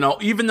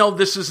 even though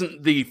this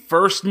isn't the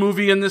first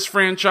movie in this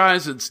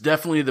franchise, it's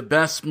definitely the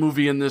best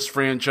movie in this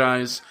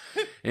franchise.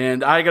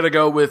 And I got to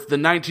go with the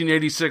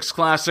 1986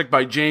 classic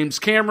by James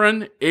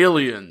Cameron,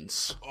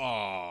 Aliens.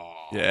 Oh.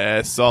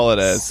 Yeah, solid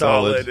as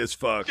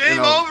fuck. Game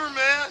over,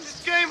 man.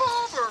 It's game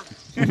over.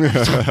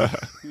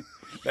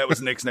 That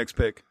was Nick's next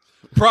pick.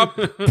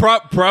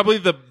 Probably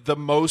the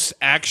most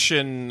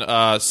action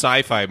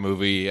sci-fi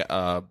movie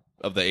of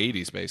the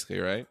 80s, basically,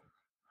 right?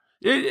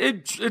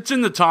 It's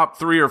in the top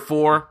 3 or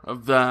 4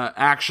 of the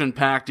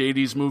action-packed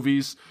 80s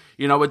movies.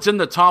 It's in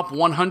the top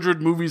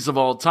 100 movies of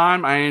all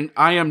time.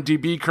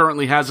 IMDb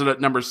currently has it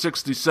at number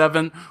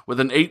 67 with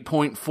an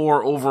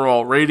 8.4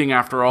 overall rating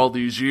after all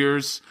these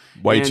years.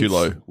 Way too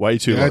low. Way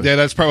too low. Yeah,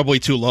 that's probably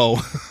too low.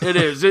 It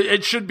is.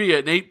 It should be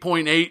an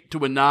 8.8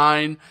 to a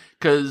 9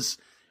 because...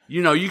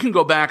 you can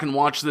go back and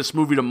watch this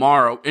movie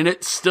tomorrow, and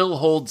it still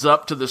holds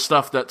up to the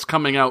stuff that's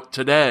coming out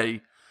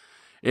today.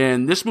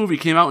 And this movie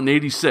came out in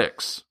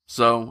 86.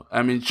 So,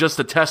 I mean, it's just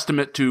a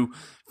testament to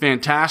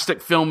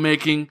fantastic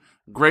filmmaking,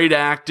 great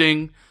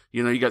acting.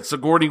 You got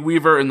Sigourney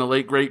Weaver and the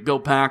late, great Bill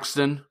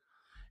Paxton.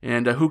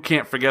 And who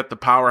can't forget the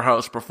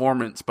powerhouse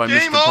performance by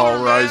Mr.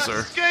 Paul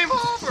Reiser. Game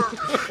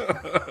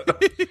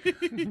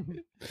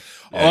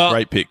over!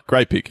 Great pick.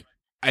 Great pick.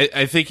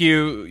 I think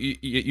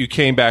you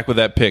came back with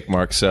that pick,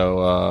 Mark.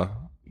 So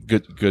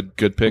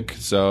good pick.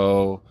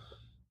 So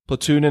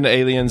Platoon and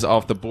Aliens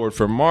off the board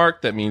for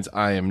Mark. That means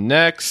I am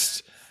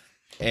next,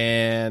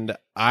 and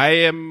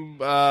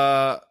I'm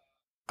a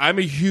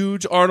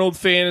huge Arnold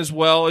fan as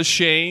well as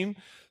Shane.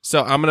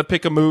 So I'm gonna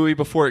pick a movie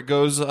before it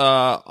goes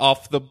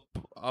off the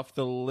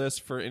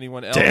list for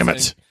anyone else. Damn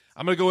it!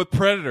 I'm gonna go with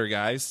Predator,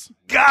 guys.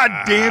 God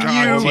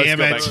damn you!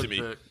 Damn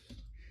it!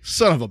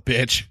 Son of a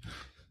bitch!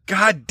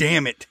 God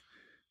damn it!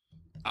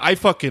 I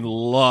fucking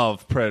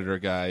love Predator,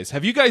 guys.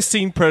 Have you guys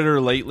seen Predator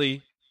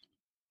lately?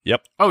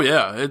 Yep. Oh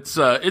yeah,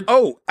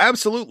 Oh,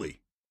 absolutely.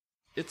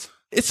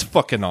 It's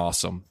fucking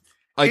awesome.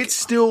 It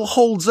still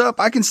holds up.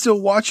 I can still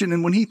watch it,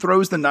 and when he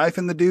throws the knife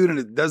in the dude and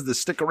it does the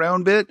stick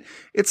around bit,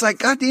 it's like,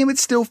 God damn,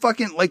 it's still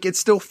fucking it's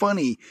still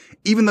funny,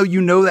 even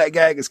though that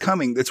gag is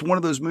coming. It's one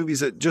of those movies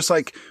that, just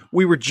like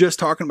we were just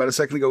talking about a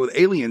second ago with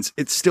Aliens,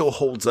 it still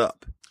holds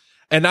up.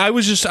 And I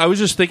was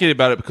just thinking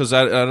about it because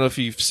I don't know if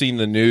you've seen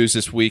the news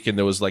this week, and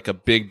there was a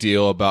big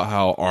deal about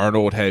how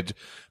Arnold had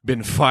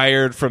been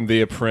fired from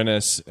The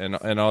Apprentice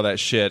and all that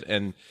shit.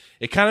 And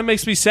it kind of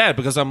makes me sad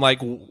because I'm like,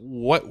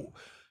 what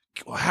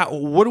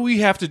do we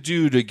have to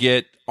do to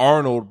get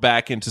Arnold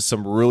back into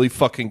some really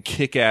fucking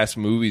kick-ass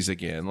movies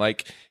again?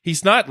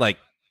 He's not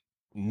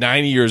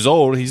 90 years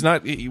old.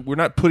 We're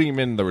not putting him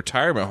in the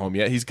retirement home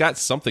yet. He's got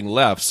something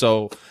left.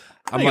 So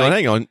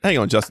hang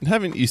on, Justin.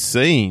 Haven't you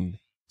seen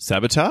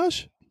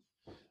Sabotage?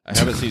 I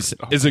haven't seen.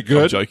 Is it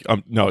good? I'm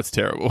joking. No, it's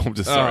terrible. I'm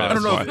just sorry. I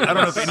don't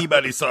know if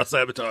anybody saw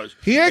Sabotage.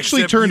 He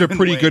actually turned a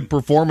pretty good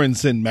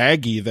performance in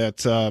Maggie,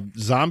 that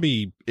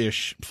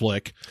zombie-ish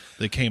flick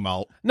that came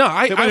out. No,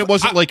 it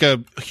wasn't like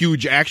a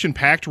huge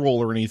action-packed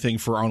role or anything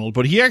for Arnold,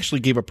 but he actually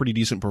gave a pretty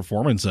decent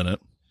performance in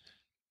it.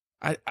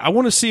 I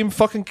want to see him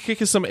fucking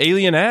kicking some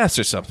alien ass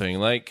or something.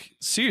 Like,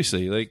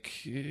 seriously, like,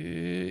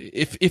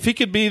 if he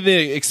could be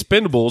the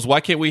Expendables,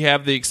 why can't we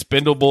have the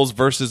Expendables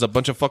versus a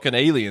bunch of fucking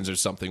aliens or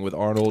something with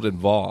Arnold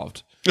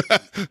involved?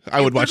 I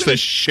would watch the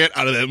shit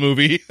out of that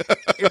movie.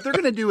 If they're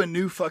going to do a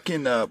new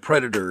fucking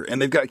Predator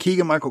and they've got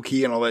Keegan-Michael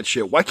Key and all that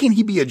shit, why can't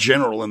he be a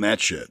general in that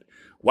shit?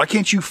 Why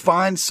can't you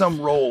find some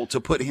role to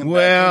put him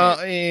back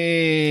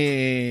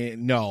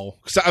in? No.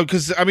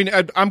 Because, I mean,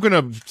 I'm going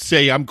to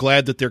say I'm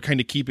glad that they're kind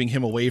of keeping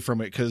him away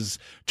from it, because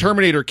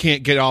Terminator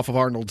can't get off of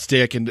Arnold's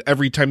dick, and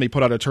every time they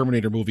put out a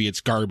Terminator movie, it's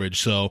garbage,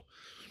 so.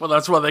 Well,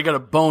 that's why they got to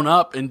bone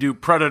up and do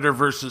Predator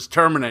versus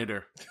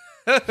Terminator.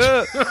 I'd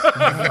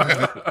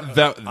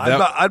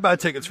buy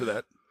tickets for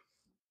that.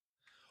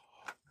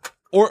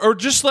 Or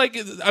just like,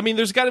 I mean,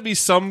 there's got to be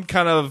some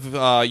kind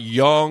of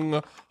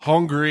young,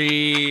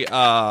 hungry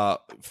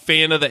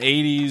fan of the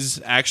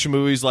 80s action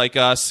movies like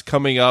us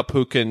coming up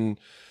who can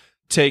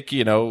take,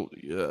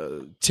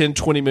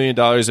 $10-20 million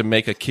and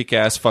make a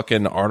kick-ass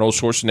fucking Arnold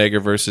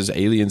Schwarzenegger versus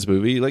Aliens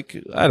movie.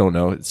 Like, I don't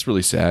know. It's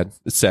really sad.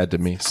 It's sad to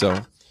me.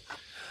 So,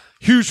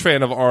 huge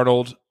fan of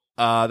Arnold.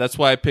 That's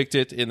why I picked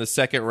it in the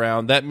second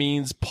round. That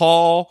means,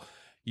 Paul,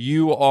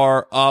 you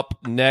are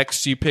up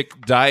next. You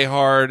picked Die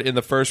Hard in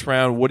the first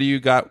round. What do you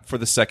got for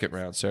the second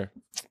round, sir?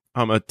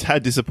 I'm a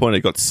tad disappointed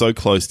it got so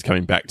close to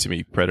coming back to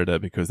me, Predator,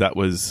 because that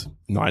was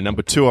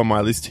number 2 on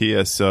my list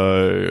here.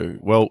 So,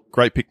 well,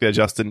 great pick there,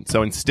 Justin.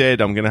 So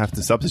instead, I'm going to have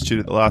to substitute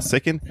at the last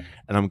second,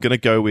 and I'm going to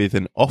go with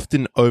an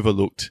often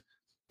overlooked,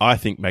 I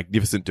think,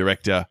 magnificent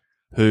director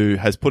who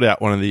has put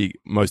out one of the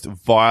most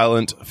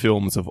violent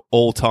films of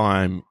all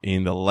time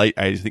in the late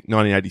 80s, I think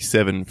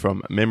 1987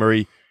 from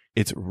memory.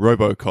 It's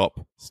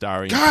RoboCop,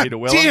 starring Peter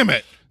Weller. God damn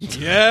it!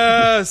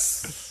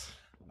 Yes!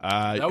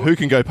 Who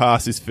can go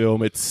past this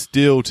film? It's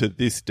still to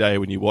this day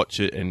when you watch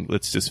it, and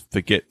let's just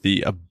forget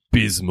the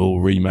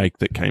abysmal remake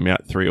that came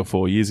out 3 or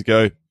 4 years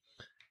ago.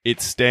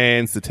 It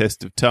stands the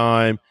test of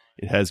time.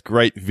 It has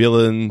great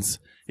villains.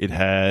 It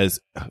has,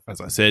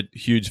 as I said,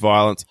 huge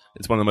violence.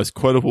 It's one of the most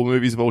quotable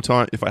movies of all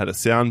time. If I had a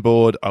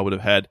soundboard, I would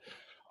have had,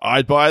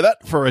 I'd buy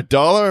that for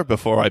 $1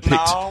 before I picked.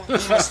 Now we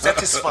must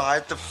satisfy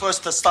the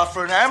first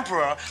suffering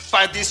emperor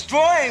by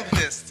destroying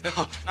this.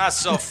 Not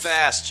so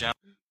fast, John.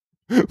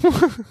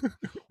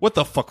 What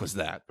the fuck was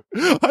that?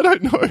 I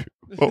don't know.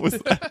 What was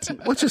that?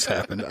 What just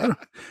happened?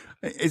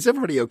 Is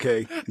everybody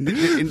okay?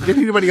 Did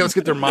anybody else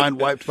get their mind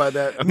wiped by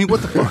that? I mean,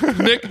 what the fuck?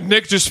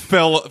 Nick just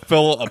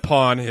fell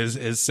upon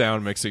his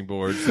sound mixing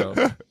board. So,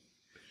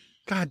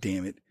 God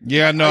damn it!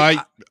 Yeah, no,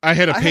 I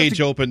had a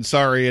page open.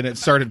 Sorry, and it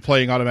started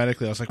playing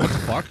automatically. I was like, what the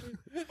fuck?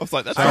 I was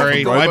like, that's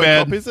sorry, my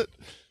bad. Is it?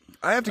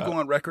 I have to go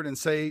on record and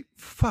say,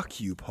 fuck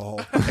you,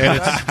 Paul.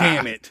 God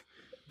damn it!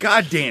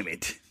 God damn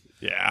it!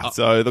 Yeah,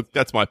 so look,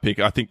 that's my pick.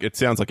 I think it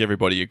sounds like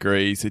everybody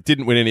agrees. It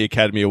didn't win any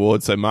Academy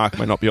Awards, so Mark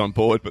may not be on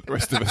board, but the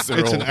rest of us are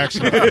it's all... an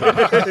excellent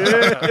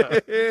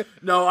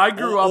No, I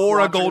grew up or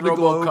a watching Golden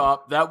Globe.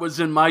 RoboCop. That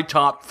was in my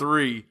top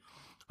 3.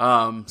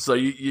 So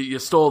you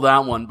stole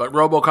that one. But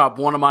RoboCop,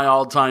 one of my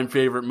all-time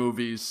favorite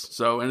movies.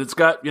 So, and it's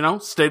got,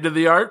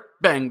 state-of-the-art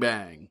bang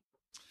bang.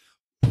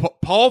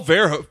 Paul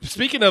Verhoeven,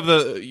 speaking of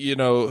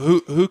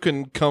the, who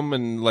can come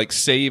and like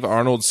save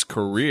Arnold's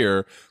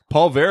career,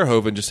 Paul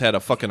Verhoeven just had a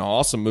fucking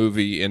awesome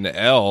movie in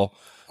L.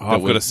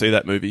 I've got to see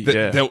that movie.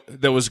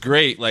 That was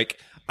great. Like,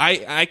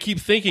 I keep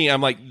thinking,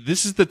 I'm like,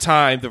 this is the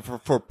time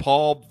for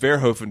Paul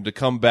Verhoeven to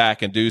come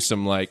back and do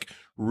some like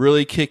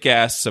really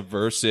kick-ass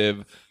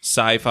subversive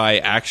sci-fi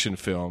action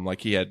film.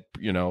 Like he had,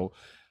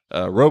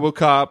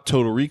 RoboCop,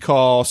 Total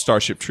Recall,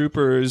 Starship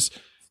Troopers.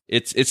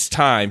 It's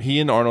time.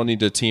 He and Arnold need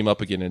to team up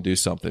again and do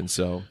something.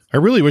 So I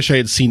really wish I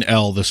had seen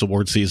Elle this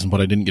award season,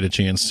 but I didn't get a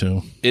chance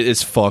to. It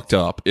is fucked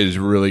up. It is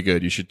really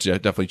good. You should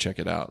definitely check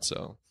it out.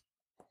 So,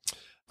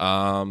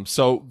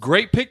 so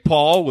great pick,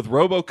 Paul, with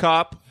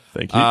RoboCop.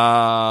 Thank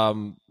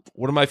you.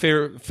 One of my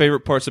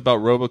favorite parts about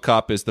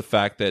RoboCop is the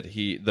fact that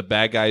the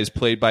bad guy is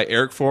played by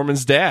Eric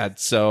Foreman's dad.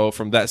 So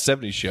from That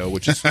 70s Show,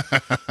 which is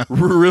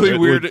really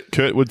weird.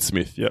 Kurtwood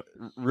Smith. Yep.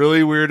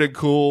 Really weird and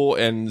cool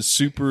and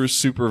super,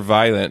 super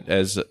violent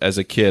as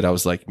a kid. I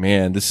was like,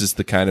 man, this is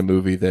the kind of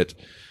movie that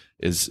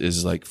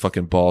is like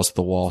fucking balls to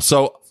the wall.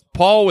 So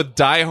Paul with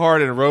Die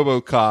Hard and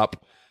RoboCop,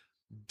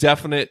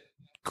 definite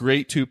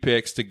great 2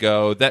 picks to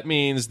go. That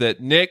means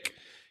that Nick,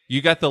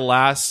 you got the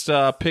last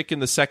pick in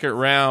the second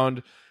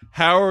round.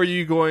 How are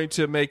you going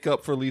to make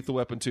up for Lethal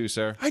Weapon 2,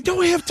 sir? I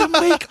don't have to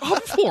make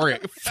up for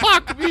it.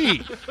 Fuck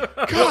me.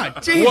 God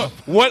damn.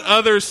 What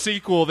other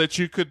sequel that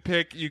you could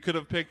pick? You could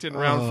have picked in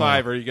round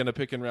 5. Are you going to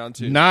pick in round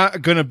 2?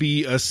 Not going to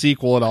be a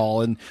sequel at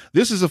all. And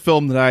this is a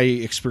film that I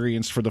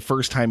experienced for the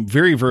first time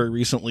very, very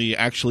recently,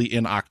 actually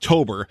in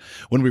October,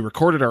 when we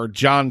recorded our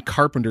John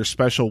Carpenter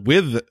special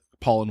with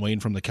Paul and Wayne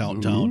from the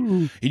Countdown.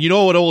 Ooh. And you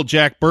know what old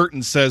Jack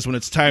Burton says when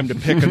it's time to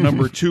pick a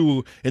number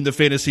 2 in the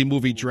fantasy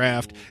movie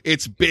draft?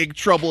 It's Big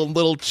Trouble in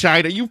Little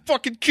China. You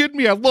fucking kidding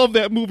me? I love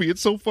that movie. It's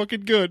so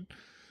fucking good.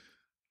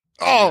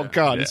 Oh,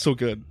 God, it's so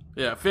good.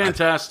 Yeah,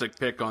 fantastic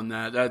pick on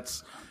that.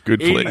 That's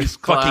good flick. I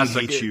fucking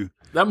hate you.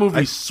 That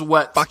movie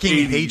sweats. Fucking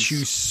 80s. hate you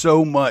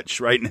so much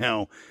right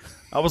now.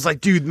 I was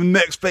like, dude, the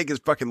next pick is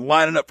fucking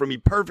lining up for me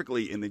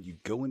perfectly, and then you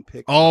go and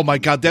pick. Oh my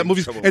God, that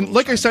movie! And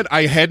like I said,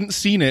 I hadn't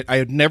seen it. I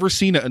had never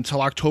seen it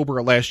until October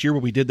of last year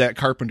when we did that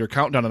Carpenter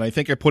countdown, and I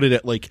think I put it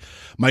at like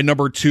my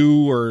number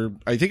 2, or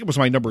I think it was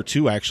my number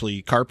 2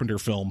 actually Carpenter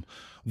film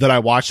that I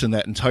watched in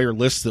that entire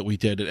list that we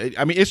did.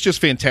 I mean, it's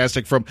just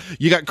fantastic. From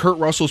you got Kurt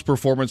Russell's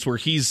performance where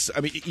he is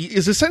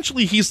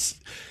essentially he's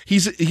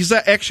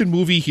that action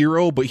movie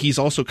hero, but he's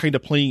also kind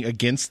of playing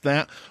against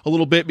that a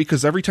little bit,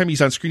 because every time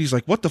he's on screen, he's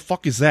like, what the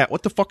fuck is that?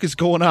 What the fuck is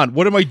going on?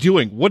 What am I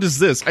doing? What is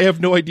this? I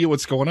have no idea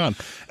what's going on.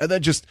 And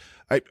then just,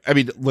 I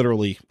mean,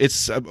 literally,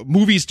 it's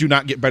movies do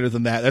not get better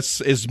than that.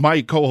 That's, as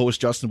my co-host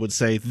Justin would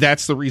say,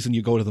 that's the reason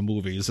you go to the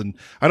movies. And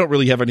I don't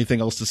really have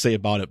anything else to say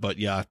about it, but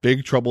yeah,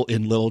 Big Trouble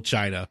in Little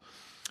China.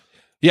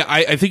 Yeah,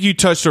 I think you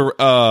touched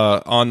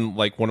on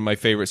like one of my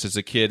favorites as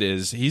a kid.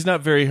 Is he's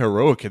not very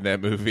heroic in that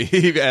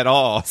movie at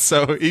all.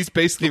 So he's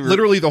basically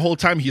literally the whole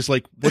time he's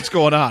like, "What's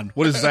going on?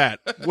 What is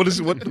that? What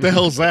the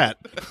hell is that?"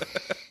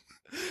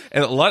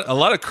 And a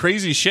lot of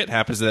crazy shit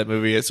happens in that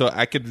movie. So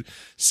I could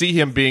see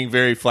him being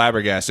very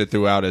flabbergasted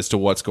throughout as to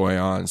what's going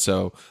on.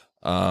 So,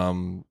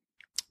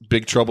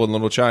 Big Trouble in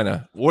Little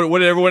China. What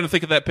did everyone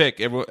think of that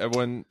pick?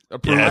 Everyone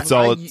approved? Yeah,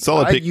 solid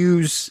pick.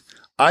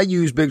 I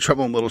use Big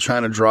Trouble in Little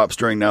China drops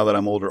during Now That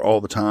I'm Older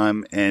all the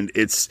time. And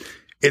it's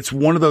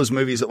one of those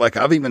movies that, like,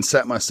 I've even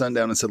sat my son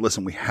down and said,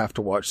 listen, we have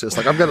to watch this.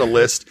 Like, I've got a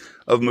list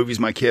of movies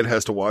my kid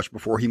has to watch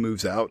before he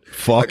moves out.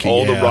 Fuck, like,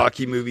 all the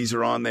Rocky movies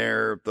are on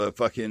there.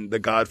 The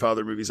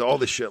Godfather movies, all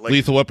this shit. Like,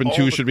 Lethal Weapon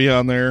 2 should be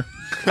on there.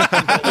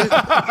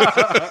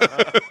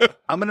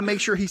 I'm going to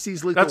make sure he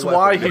sees Lethal Weapon. That's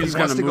why if he's he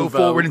wants going to go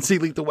forward and see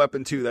Lethal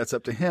Weapon 2. That's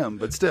up to him.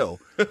 But still.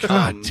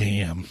 God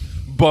damn.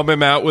 Bum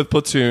him out with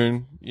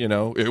Platoon. You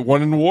know, it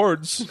won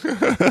awards.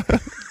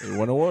 It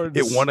won awards.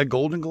 It won a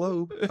Golden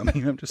Globe. I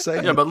mean, I'm just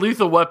saying. Yeah, but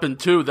Lethal Weapon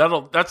 2,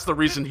 that's the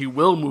reason he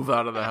will move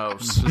out of the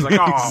house. He's like,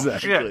 oh,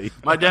 exactly. Shit.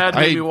 My dad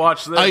made me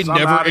watch this. I I'm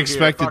never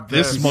expected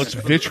this much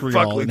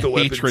vitriol and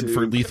hatred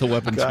for Lethal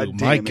Weapon 2.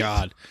 My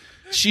God.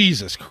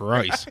 Jesus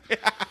Christ.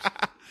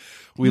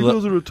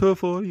 Those are a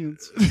tough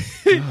audience.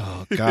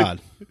 Oh,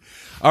 God.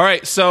 All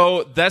right,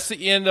 so that's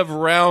the end of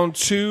round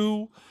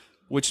 2.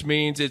 Which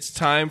means it's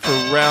time for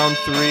round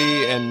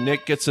 3, and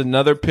Nick gets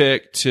another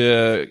pick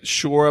to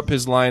shore up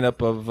his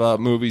lineup of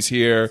movies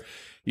here.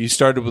 You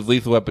started with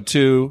Lethal Weapon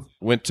 2,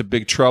 went to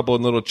Big Trouble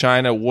in Little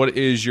China. What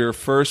is your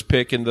first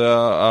pick in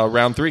the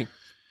round 3?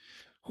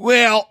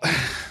 Well,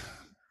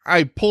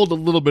 I pulled a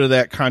little bit of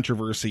that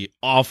controversy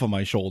off of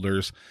my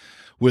shoulders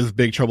with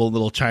Big Trouble in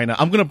Little China.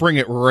 I'm going to bring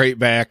it right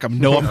back. I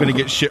know I'm going to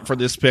get shit for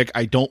this pick.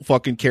 I don't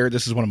fucking care.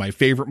 This is one of my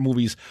favorite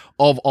movies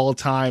of all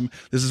time.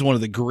 This is one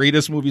of the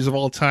greatest movies of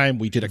all time.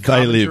 We did a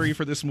commentary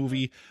for this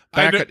movie.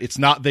 It's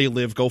not They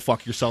Live. Go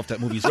fuck yourself. That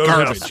movie's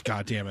garbage.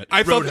 God damn it.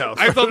 I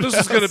thought this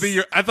was going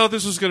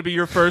to be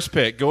your first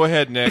pick. Go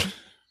ahead, Nick.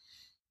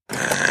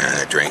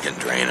 Drinking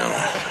Drano.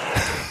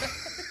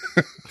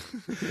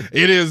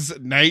 It is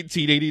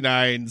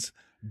 1989's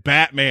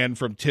Batman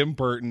from Tim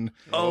Burton.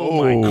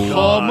 Oh my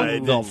God.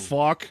 Come the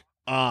fuck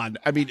on.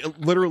 I mean,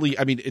 literally,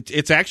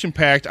 it's action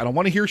packed. I don't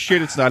want to hear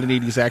shit. It's not an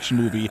 80s action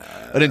movie.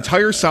 An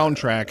entire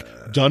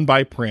soundtrack done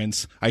by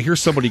Prince. I hear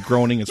somebody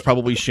groaning. It's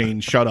probably Shane.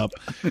 Shut up.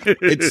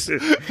 This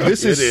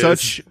is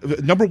such,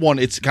 number one,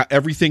 it's got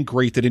everything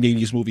great that an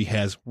 80s movie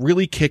has.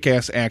 Really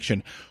kick-ass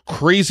action,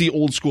 crazy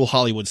old school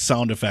Hollywood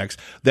sound effects,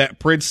 that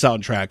Prince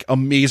soundtrack,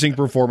 amazing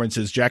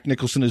performances, Jack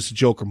Nicholson as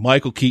Joker,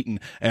 Michael Keaton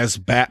as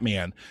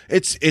Batman.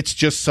 It's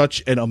just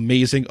such an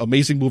amazing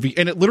movie.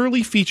 And it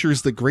literally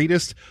features the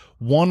greatest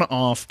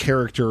one-off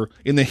character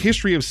in the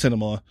history of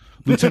cinema,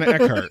 Lieutenant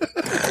Eckhart.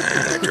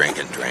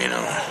 Drinking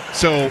Drano.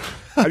 So,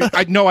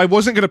 I know I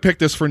wasn't going to pick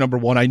this for number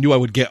 1. I knew I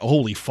would get,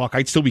 holy fuck,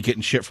 I'd still be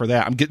getting shit for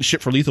that. I'm getting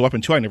shit for Lethal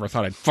Weapon 2. I never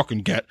thought I'd fucking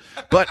get.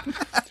 But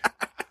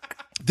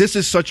this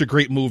is such a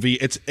great movie.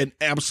 It's an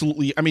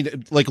absolutely,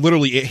 like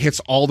literally it hits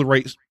all the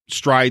right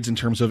strides in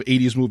terms of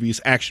 80s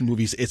movies, action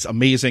movies. It's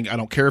amazing. I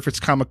don't care if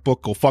it's comic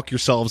book. Go fuck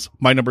yourselves.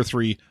 My number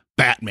 3,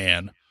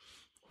 Batman.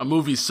 A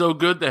movie so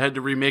good they had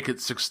to remake it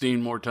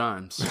 16 more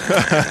times.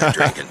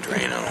 Drinking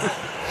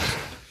Drano.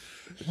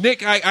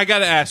 Nick, I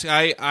gotta ask.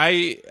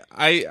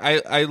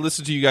 I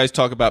listen to you guys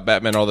talk about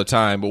Batman all the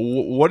time. But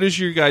what is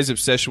your guys'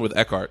 obsession with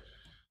Eckhart?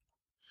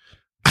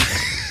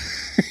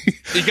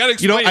 You gotta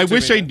explain. I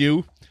wish I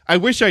knew. I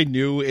wish I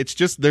knew. It's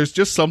just there's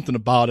just something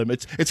about him.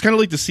 It's kind of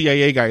like the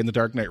CIA guy in The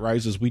Dark Knight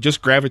Rises. We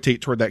just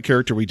gravitate toward that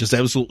character. We just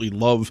absolutely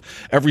love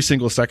every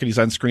single second he's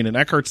on screen. And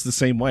Eckhart's the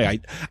same way.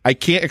 I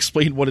can't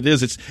explain what it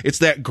is. It's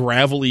that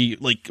gravelly,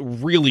 like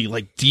really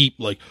like deep,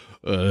 like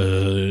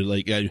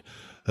they're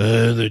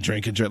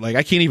drinking. Like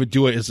I can't even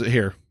do it. Is it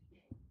here?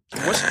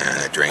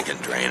 Drinking.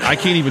 I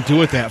can't even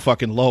do it that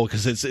fucking low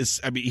because it's.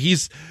 I mean,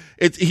 he's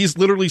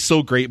literally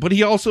so great, but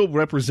he also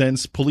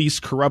represents police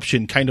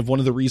corruption. Kind of one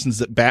of the reasons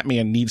that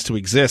Batman needs to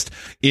exist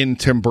in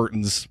Tim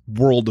Burton's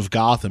world of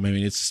Gotham. I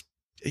mean, it's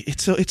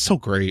so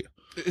great.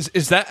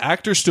 Is that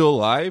actor still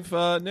alive,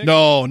 Nick?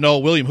 No.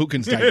 William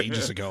Hookins died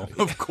ages ago.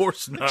 Of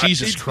course not.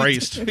 Jesus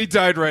Christ. He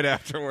died right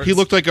afterwards. He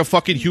looked like a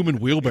fucking human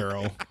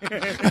wheelbarrow.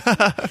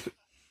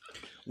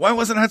 Why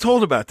wasn't I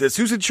told about this?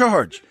 Who's in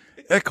charge?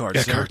 Eckhart,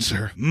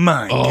 sir.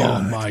 My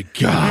God. Oh, my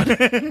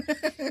God.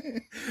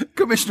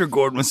 Commissioner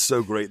Gordon was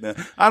so great. Now,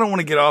 I don't want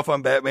to get off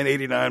on Batman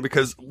 89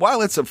 because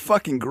while it's a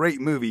fucking great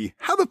movie,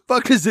 how the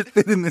fuck does it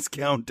fit in this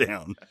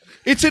countdown?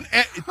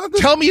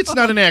 Tell me it's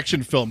not an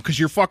action film because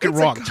you're fucking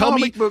wrong. Tell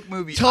me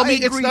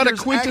it's not a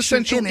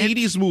quintessential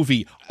 80s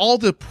movie. All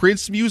the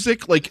Prince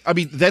music, like, I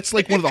mean, that's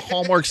like one of the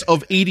hallmarks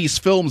of 80s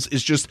films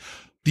is just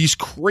these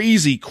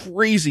crazy,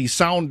 crazy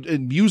sound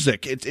and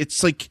music.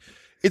 It's like...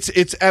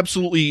 It's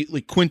absolutely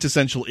like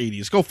quintessential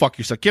 80s. Go fuck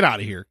yourself. Get out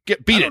of here.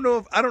 Beat it.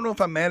 I don't know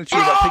if I'm mad at you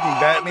about picking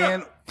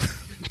Batman.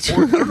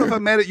 Or, I don't know if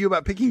I'm mad at you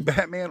about picking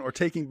Batman or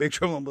taking Big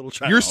Trouble in Little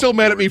China. You're still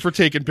mad at me for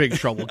taking Big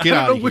Trouble. Get out of here.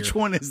 I don't know which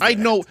one is that. I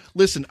know.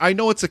 Listen, I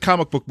know it's a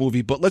comic book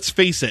movie, but let's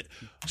face it.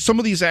 Some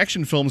of these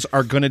action films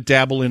are going to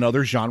dabble in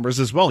other genres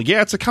as well.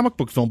 Yeah, it's a comic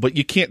book film, but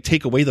you can't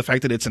take away the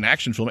fact that it's an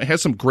action film. It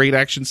has some great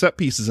action set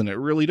pieces in it. It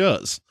really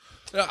does.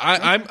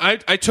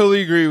 I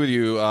totally agree with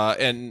you,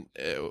 and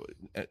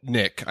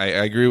Nick. I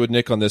agree with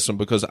Nick on this one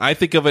because I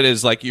think of it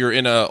as like you're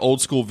in an old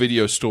school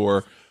video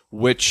store.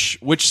 Which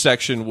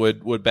section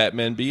would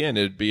Batman be in?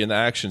 It'd be in the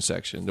action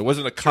section. There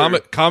wasn't a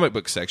comic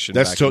book section.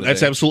 That's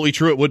absolutely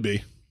true. It would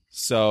be.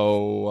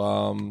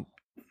 So,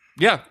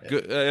 yeah,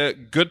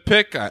 good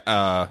pick.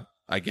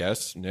 I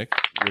guess Nick.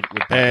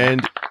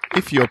 And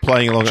if you're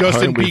playing along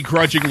Justin at home,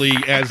 begrudgingly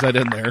adds that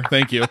in there.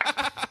 Thank you.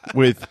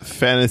 With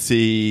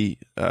fantasy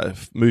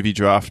movie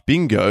draft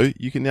bingo,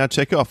 you can now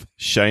check off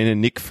Shane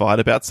and Nick fight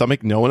about something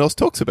no one else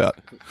talks about.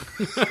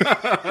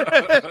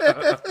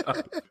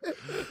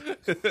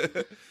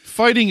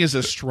 Fighting is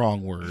a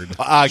strong word.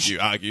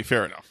 Argue.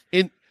 Fair enough.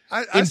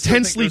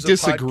 Intensely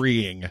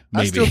disagreeing. Maybe.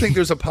 I still think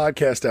there's a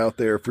podcast out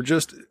there for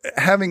just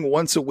having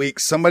once a week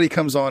somebody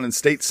comes on and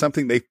states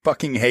something they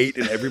fucking hate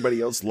and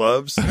everybody else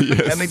loves,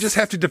 yes. And they just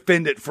have to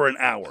defend it for an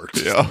hour.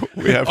 Yeah,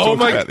 we have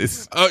talked about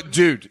this.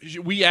 Dude,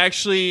 we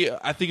actually,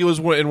 I think it was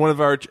in one of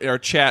our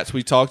chats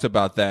we talked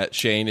about that.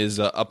 Shane is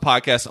a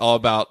podcast all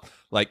about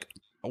like.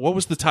 What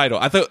was the title?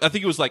 I think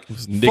it was like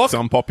Nick's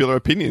Unpopular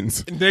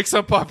Opinions. Nick's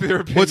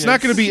Unpopular Opinions. Well, it's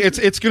not going to be.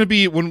 It's going to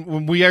be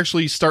when we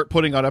actually start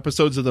putting out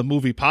episodes of the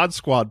Movie Pod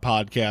Squad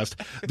podcast.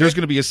 There's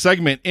going to be a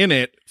segment in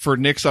it for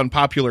Nick's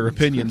Unpopular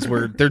Opinions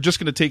where they're just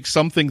going to take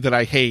something that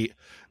I hate,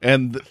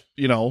 and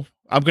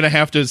I'm going to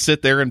have to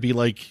sit there and be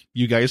like,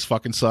 "You guys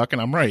fucking suck," and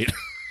I'm right.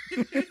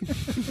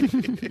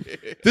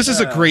 This is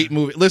a great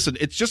movie. Listen,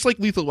 it's just like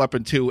Lethal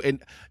Weapon 2,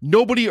 and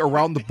nobody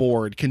around the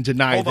board can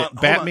deny that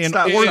Batman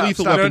or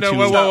Lethal Weapon 2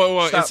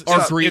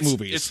 are great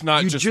movies. It's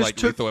not just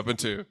like Lethal Weapon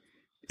 2.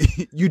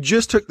 You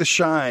just took The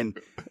Shine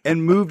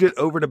and moved it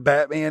over to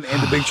Batman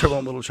and The Big Trouble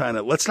in Little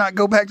China. Let's not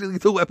go back to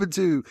Lethal Weapon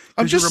 2.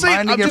 I'm just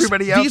reminding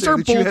everybody out there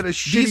that you had a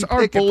shitty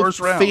pick at first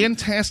round.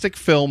 Fantastic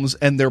films,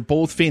 and they're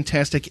both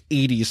fantastic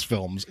 80s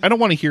films. I don't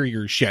want to hear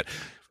your shit.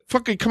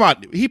 Fucking come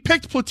on. He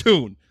picked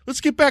Platoon. Let's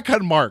get back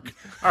on Mark.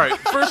 All right.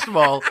 First of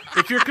all,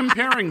 if you're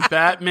comparing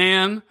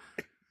Batman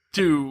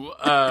to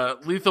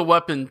Lethal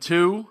Weapon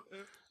 2,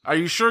 are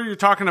you sure you're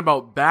talking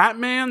about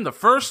Batman, the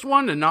first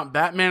one, and not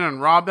Batman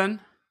and Robin?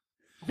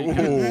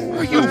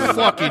 Are you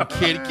fucking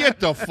kidding? Get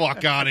the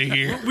fuck out of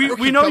here.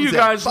 We know you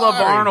guys love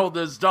Arnold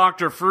as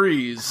Dr.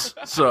 Freeze,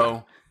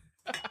 so...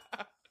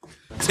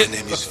 My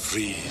name is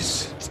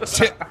Freeze.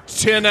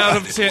 10 out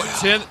of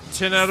 10.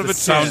 10 out of a 10.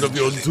 Sound of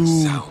your doom.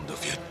 Sound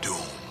of your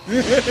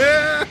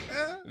doom.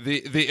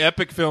 The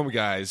epic film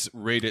guys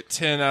rate it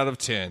 10 out of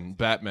 10.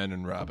 Batman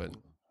and Robin.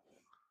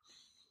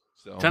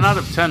 So. 10 out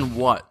of 10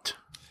 what?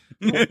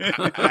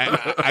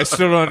 I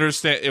still don't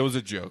understand. It was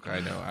a joke.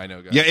 I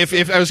know. Guys. Yeah, if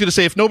I was going to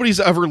say, if nobody's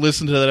ever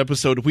listened to that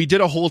episode, we did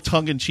a whole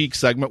tongue-in-cheek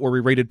segment where we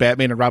rated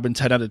Batman and Robin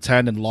 10 out of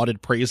 10 and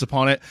lauded praise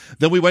upon it.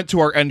 Then we went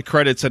to our end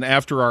credits, and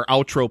after our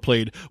outro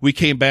played, we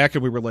came back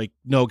and we were like,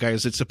 no,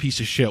 guys, it's a piece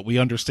of shit. We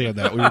understand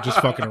that. We were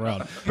just fucking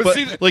around. But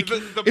see, like,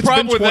 the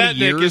problem with that,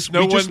 Nick, is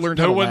no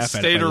one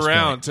stayed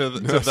around to the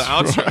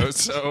outro,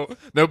 so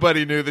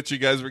nobody knew that you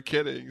guys were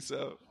kidding.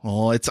 So,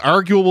 well, it's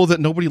arguable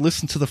that nobody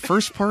listened to the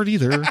first part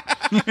either.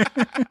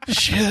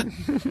 Shit.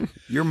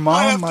 Your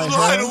mom might have to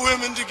lie to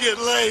women to get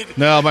laid.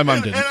 No, my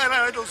mom didn't. And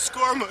I don't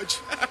score much.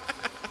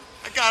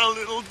 I got a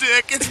little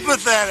dick. It's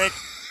pathetic.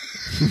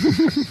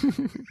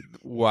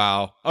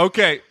 Wow.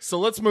 Okay, so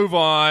let's move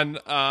on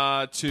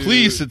to...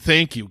 Please and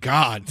thank you,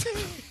 God.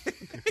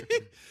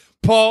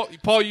 Paul,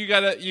 you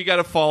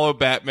gotta follow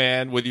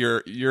Batman with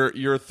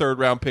your third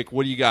round pick.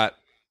 What do you got?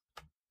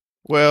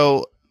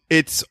 Well,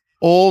 it's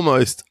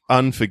almost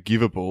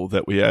unforgivable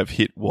that we have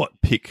hit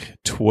pick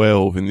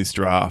 12 in this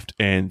draft,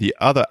 and the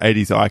other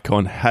 80s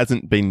icon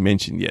hasn't been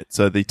mentioned yet.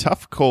 So the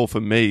tough call for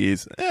me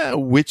is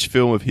which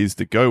film of his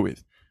to go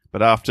with.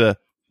 But after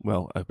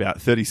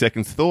about 30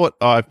 seconds thought,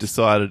 I've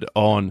decided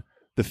on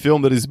the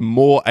film that is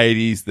more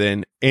 80s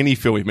than any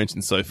film we've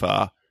mentioned so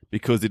far,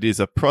 because it is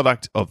a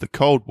product of the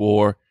Cold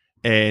War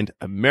and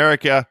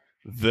America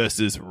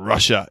versus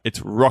Russia.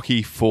 It's Rocky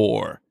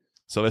IV.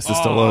 Sylvester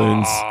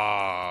Stallone's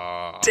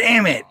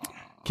damn it,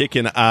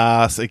 kicking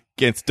ass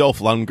against Dolph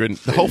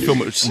Lundgren. The whole film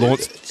which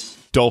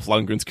launched Dolph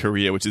Lundgren's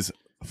career, which is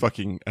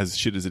fucking as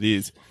shit as it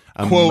is.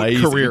 Quote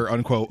Amazing. career,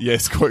 unquote.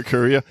 Yes, quote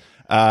career.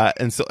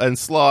 And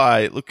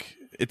Sly, look,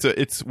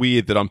 it's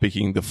weird that I'm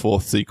picking the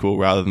fourth sequel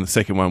rather than the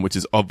second one, which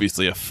is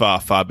obviously a far,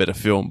 far better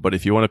film. But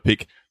if you want to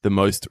pick the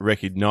most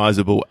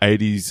recognizable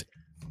 80s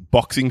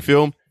boxing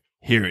film,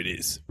 here it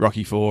is.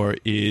 Rocky IV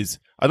is,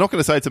 I'm not going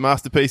to say it's a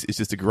masterpiece, it's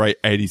just a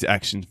great 80s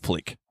action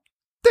flick.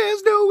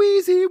 There's no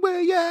easy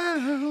way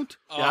out.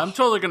 Yeah, I'm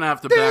totally going to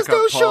have to back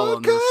up Paul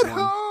on this one.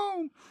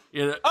 Home.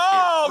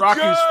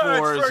 Rocky's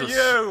good IV for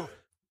you.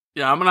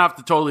 Yeah, I'm going to have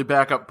to totally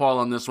back up Paul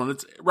on this one.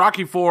 It's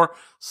Rocky IV,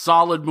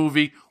 solid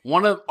movie.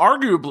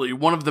 Arguably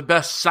one of the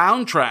best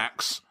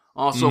soundtracks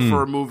also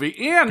for a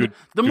movie. And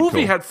the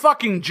movie had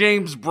fucking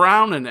James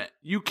Brown in it.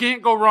 You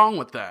can't go wrong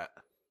with that.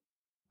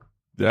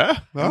 Yeah.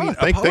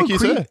 Thank you,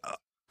 sir.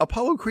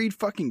 Apollo Creed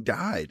fucking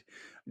died.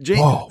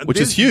 Which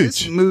is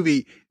huge.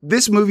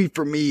 This movie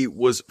for me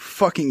was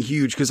fucking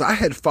huge because I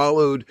had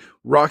followed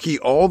Rocky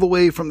all the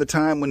way from the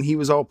time when he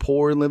was all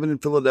poor and living in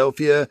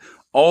Philadelphia,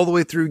 all the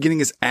way through getting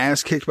his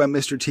ass kicked by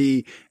Mr.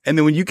 T. And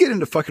then when you get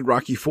into fucking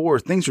Rocky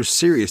IV, things are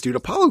serious, dude.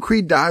 Apollo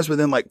Creed dies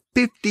within like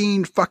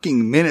 15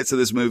 fucking minutes of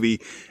this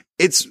movie.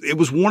 It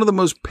was one of the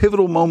most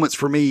pivotal moments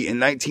for me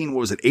in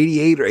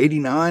 88 or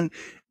 89?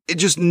 It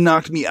just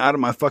knocked me out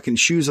of my fucking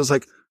shoes. I was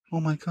like,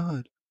 oh my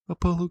God,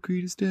 Apollo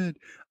Creed is dead.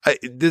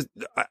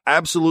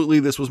 Absolutely,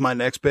 this was my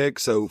next pick.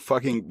 So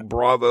fucking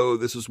bravo.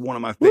 This is one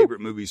of my favorite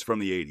movies from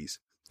the 80s.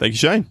 Thank you,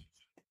 Shane.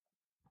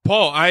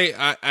 Paul,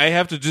 I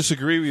have to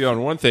disagree with you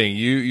on one thing.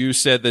 You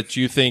said that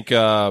you think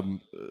the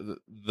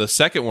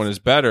second one is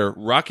better.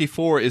 Rocky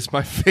IV is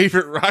my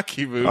favorite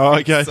Rocky movie. Oh,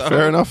 okay. So,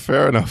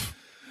 fair enough.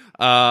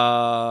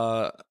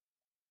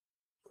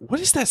 What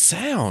is that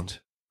sound?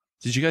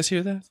 Did you guys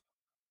hear that?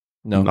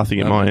 No. Nothing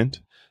at my end.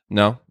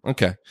 No?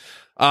 Okay.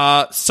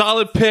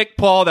 Solid pick,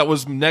 Paul. That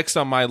was next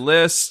on my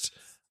list.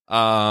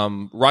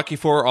 Rocky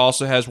IV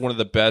also has one of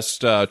the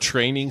best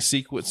training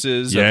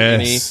sequences of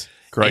any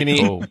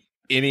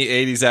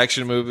 80s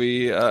action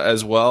movie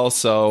as well.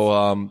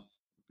 So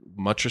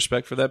much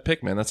respect for that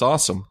pick, man. That's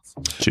awesome.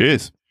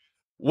 Cheers.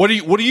 What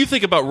do you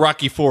think about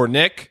Rocky IV,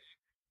 Nick?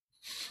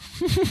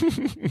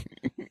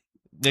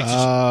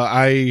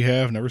 I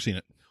have never seen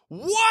it.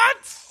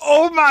 What?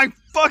 Oh my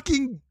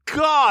fucking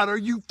God! Are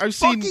you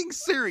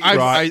serious?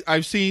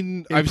 I've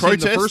seen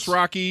the first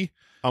Rocky.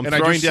 I'm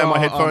throwing down my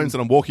headphones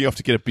and I'm walking off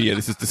to get a beer.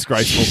 This is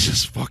disgraceful.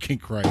 Jesus fucking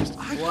Christ!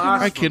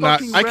 I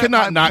cannot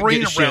not brain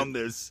get around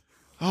shit. this.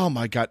 Oh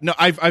my God! No,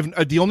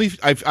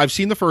 I've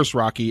seen the first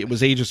Rocky. It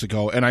was ages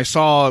ago, and I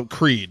saw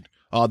Creed,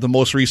 the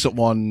most recent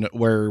one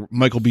where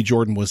Michael B.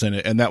 Jordan was in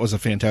it, and that was a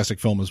fantastic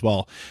film as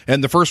well.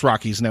 And the first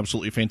Rocky is an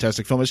absolutely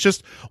fantastic film. It's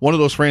just one of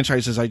those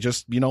franchises I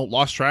just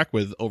lost track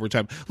with over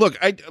time. Look,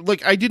 I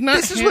did not.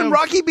 This is when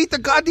Rocky beat the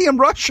goddamn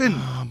Russian.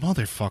 Oh,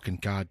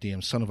 motherfucking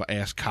goddamn son of an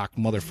ass cock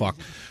motherfucker.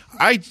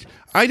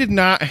 I did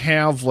not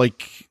have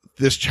like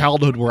this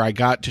childhood where I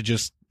got to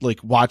just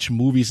like watch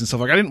movies and stuff.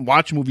 Like I didn't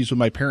watch movies with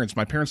my parents.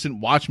 My parents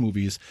didn't watch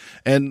movies.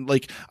 And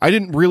like I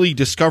didn't really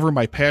discover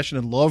my passion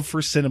and love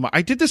for cinema.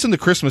 I did this in the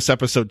Christmas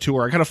episode too,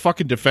 where I gotta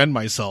fucking defend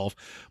myself.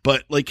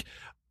 But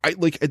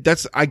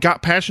I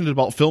got passionate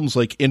about films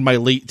like in my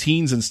late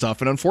teens and stuff.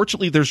 And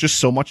unfortunately there's just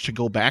so much to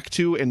go back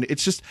to. And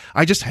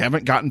I just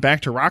haven't gotten back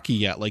to Rocky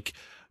yet. Like,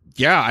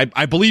 yeah,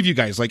 I believe you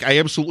guys. Like I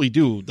absolutely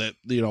do that.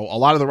 A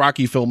lot of the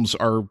Rocky films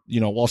are,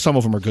 well, some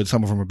of them are good.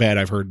 Some of them are bad.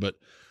 I've heard, but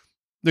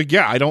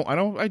yeah,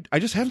 I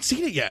just haven't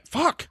seen it yet.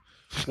 Fuck.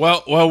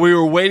 Well, we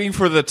were waiting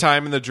for the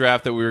time in the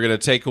draft that we were going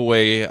to take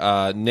away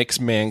Nick's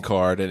man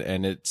card,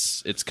 and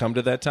it's come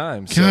to that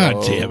time. So,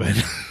 God damn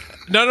it.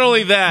 Not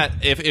only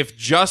that, if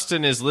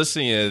Justin is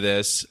listening to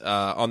this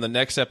on the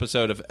next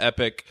episode of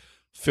Epic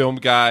Film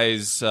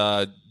Guys,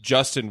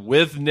 Justin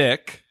with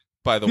Nick,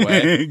 by the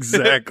way.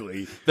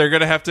 Exactly. They're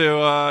going to have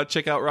to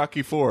check out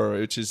Rocky IV,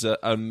 which is an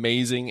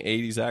amazing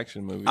 80s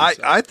action movie.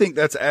 I think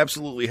that's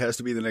absolutely has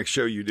to be the next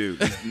show you do.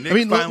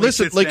 Nick listen,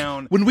 sits like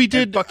down when we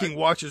did and fucking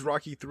watches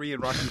Rocky 3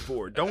 and Rocky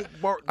 4. Don't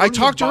I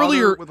talked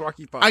earlier with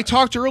Rocky 5. I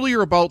talked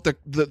earlier about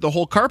the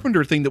whole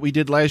Carpenter thing that we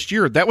did last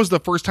year. That was the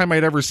first time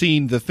I'd ever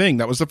seen The Thing.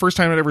 That was the first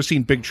time I'd ever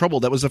seen Big Trouble.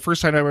 That was the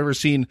first time I've ever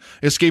seen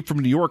Escape from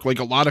New York. Like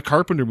a lot of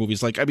Carpenter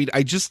movies. Like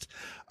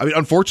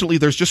unfortunately,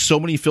 there's just so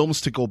many films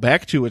to go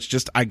back to. It's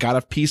just I gotta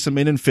piece them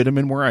in and fit them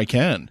in where I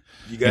can.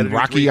 You got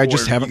Rocky, I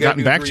just haven't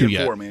gotten back to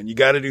yet. Man, you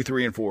got to do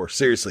 3 and 4.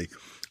 Seriously.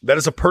 That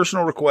is a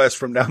personal request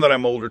from Now That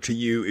I'm Older to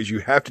you, is you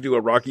have to do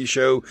a Rocky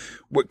show,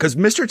 because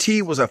Mr.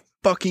 T was a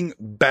fucking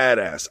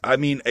badass. I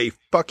mean, a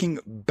fucking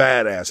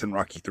badass in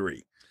Rocky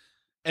 3.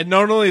 And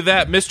not only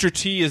that, Mr.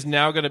 T is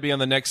now going to be on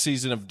the next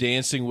season of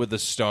Dancing with the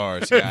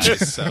Stars,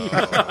 guys. So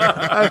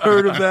I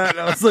heard of that, and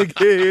I was like,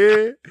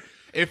 hey.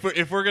 If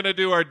we're going to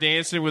do our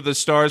Dancing with the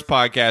Stars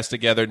podcast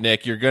together,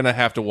 Nick, you're going to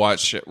have to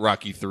watch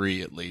Rocky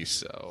 3 at least.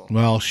 So,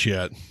 well,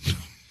 shit.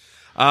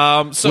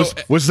 So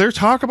was there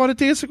talk about a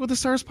Dancing with the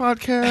Stars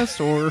podcast,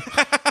 or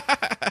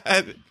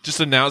just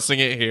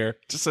announcing it here?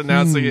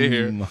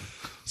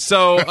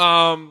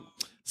 So,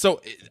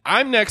 so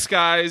I'm next,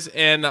 guys,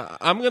 and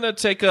I'm going to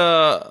take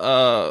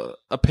a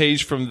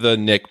page from the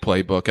Nick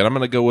playbook, and I'm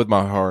going to go with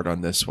my heart on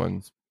this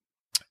one.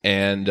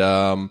 And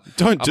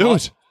don't do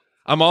it.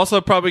 I'm also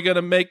probably going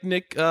to make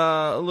Nick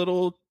a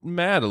little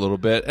mad a little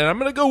bit, and I'm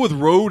going to go with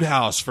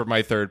Roadhouse for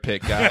my third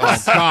pick,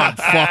 guys. Oh, God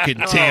fucking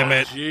damn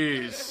it.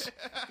 Jeez.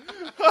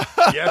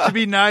 You have to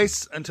be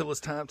nice until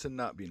it's time to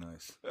not be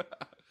nice.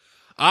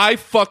 I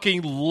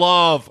fucking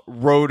love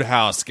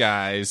Roadhouse,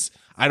 guys.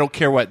 I don't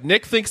care what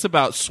Nick thinks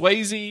about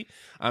Swayze.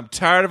 I'm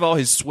tired of all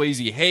his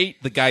Swayze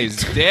hate. The guy is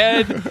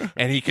dead,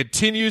 and he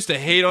continues to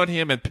hate on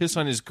him and piss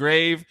on his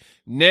grave.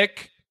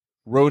 Nick,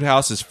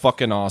 Roadhouse is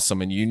fucking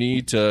awesome, and you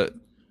need to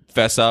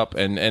fess up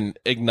and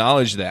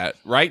acknowledge that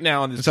right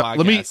now on this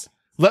podcast.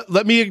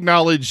 Let me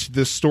acknowledge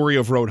the story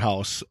of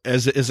Roadhouse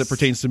as it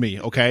pertains to me,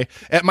 okay?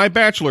 At my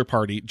bachelor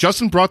party,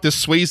 Justin brought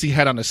this Swayze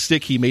head on a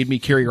stick he made me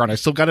carry around. I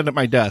still got it at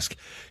my desk.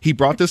 He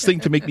brought this thing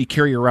to make me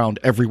carry around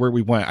everywhere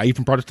we went. I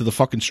even brought it to the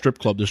fucking strip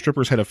club. The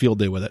strippers had a field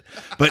day with it.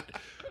 But,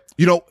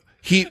 you know,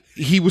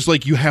 he was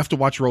like, you have to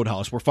watch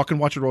Roadhouse. We're fucking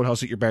watching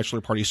Roadhouse at your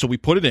bachelor party. So we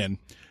put it in.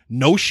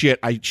 No shit,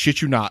 I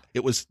shit you not.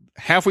 It was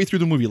halfway through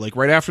the movie, like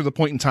right after the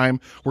point in time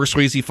where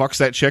Swayze fucks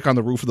that chick on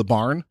the roof of the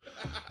barn.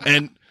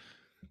 And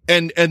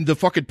the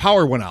fucking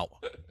power went out.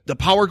 The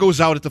power goes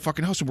out at the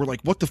fucking house, and we're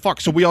like, what the fuck?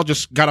 So we all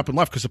just got up and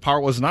left because the power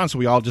wasn't on, so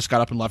we all just got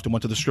up and left and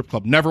went to the strip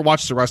club. Never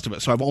watched the rest of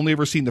it, so I've only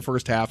ever seen the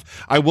first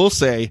half. I will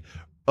say,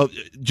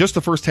 just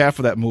the first half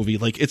of that movie,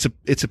 like, it's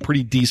a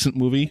pretty decent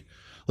movie,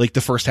 like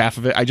the first half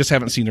of it. I just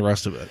haven't seen the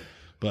rest of it.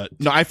 But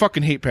no, I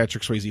fucking hate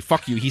Patrick Swayze.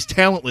 Fuck you. He's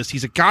talentless.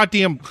 He's a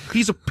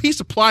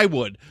piece of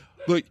plywood.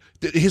 Like,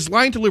 his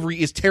line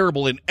delivery is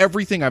terrible in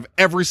everything I've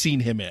ever seen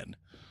him in.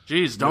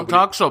 Jeez, don't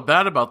talk so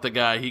bad about the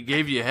guy. He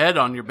gave you head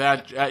on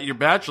at your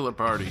bachelor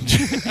party.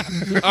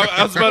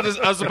 I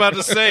was about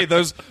to say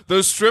those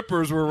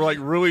strippers were like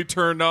really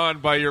turned on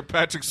by your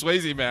Patrick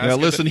Swayze mask. Yeah,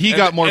 listen, he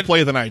got more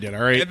play than I did.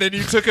 All right, and then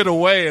you took it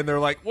away, and they're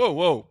like,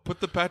 "Whoa,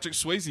 put the Patrick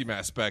Swayze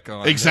mask back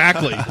on."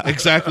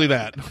 Exactly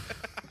that.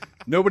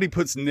 Nobody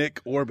puts Nick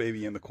or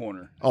Baby in the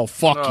corner. Oh,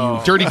 fuck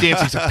you. Dirty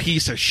Dancing's a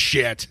piece of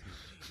shit.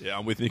 Yeah,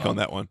 I'm with Nick on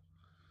that one.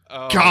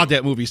 God,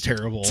 that movie's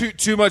terrible.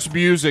 Too much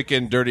music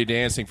in Dirty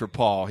Dancing for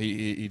Paul.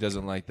 He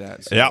doesn't like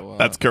that. So, yeah,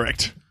 that's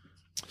correct.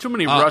 Too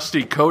many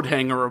rusty coat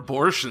hanger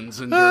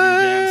abortions in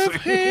Dirty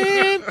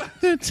Dancing.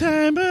 The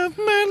time of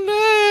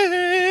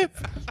my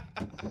life.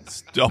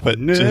 Stop it.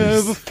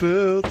 Never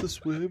felt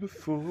this way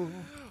before.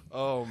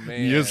 Oh,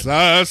 man. Yes,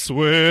 I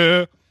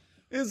swear.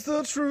 It's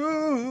the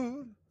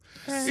truth.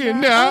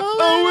 And I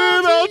owe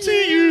it all to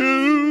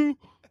you.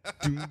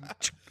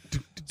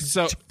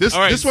 So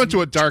this went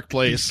to a dark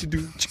place.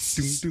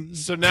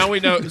 So now we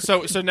know.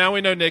 So now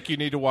we know, Nick. You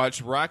need to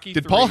watch Rocky.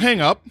 Did 3. Paul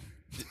hang up?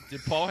 Did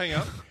Paul hang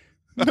up?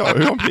 No,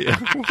 I'm here.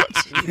 What?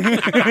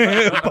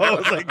 Paul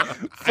was like,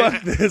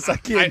 "Fuck this! I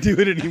can't do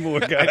it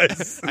anymore,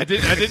 guys." I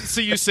didn't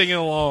see you singing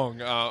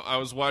along. I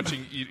was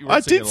watching. You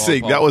I did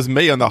sing. Paul. That was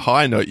me on the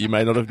high note. You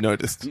may not have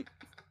noticed.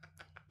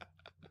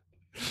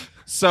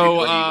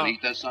 So. You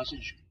eat that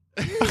sausage?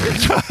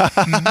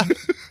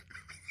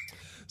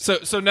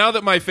 So now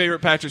that my favorite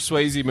Patrick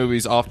Swayze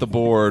movie's off the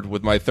board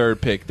with my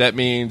third pick, that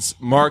means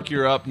Mark,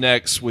 you're up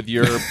next with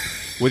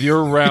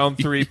your round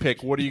 3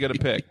 pick. What are you going to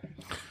pick?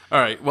 All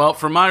right. Well,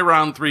 for my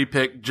round 3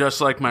 pick, just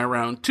like my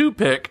round 2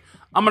 pick,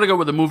 I'm going to go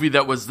with a movie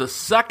that was the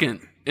second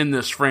in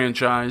this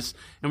franchise,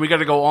 and we got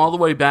to go all the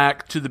way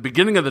back to the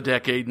beginning of the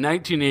decade,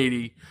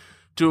 1980,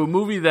 to a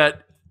movie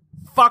that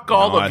fuck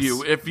all of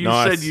you if you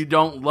said you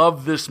don't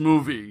love this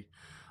movie.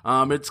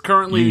 It's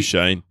currently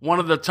one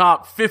of the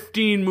top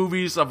 15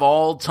 movies of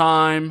all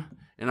time,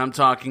 and I'm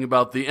talking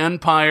about The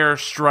Empire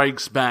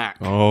Strikes Back.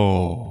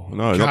 Oh,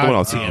 no, not the one I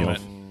was thinking of.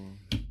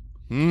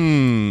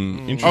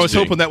 Interesting. I was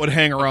hoping that would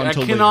hang around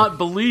until later. I cannot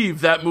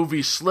believe that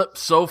movie slipped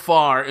so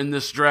far in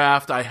this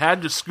draft. I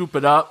had to scoop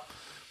it up,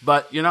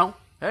 but,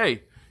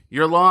 hey,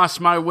 your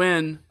loss, my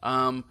win.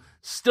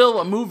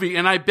 Still a movie,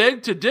 and I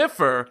beg to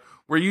differ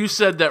where you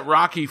said that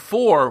Rocky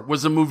IV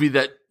was a movie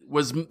that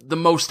was the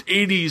most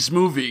 80s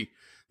movie.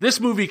 This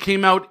movie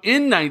came out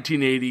in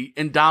 1980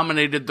 and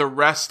dominated the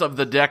rest of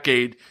the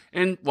decade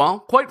and, well,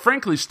 quite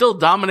frankly, still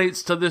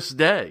dominates to this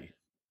day.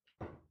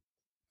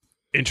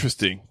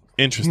 Interesting.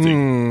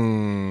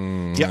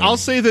 Yeah, I'll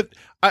say that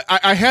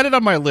I had it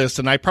on my list,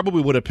 and I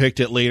probably would have picked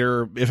it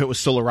later if it was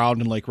still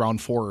around in like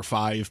round 4 or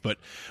 5. But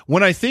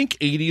when I think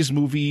 80s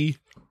movie,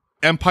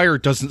 Empire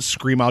doesn't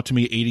scream out to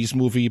me 80s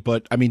movie,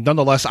 but I mean,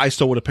 nonetheless, I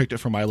still would have picked it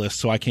from my list,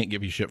 so I can't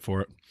give you shit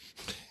for it.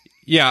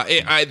 Yeah,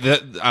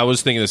 I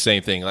was thinking the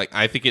same thing. Like,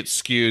 I think it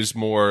skews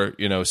more,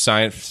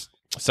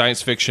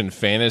 science fiction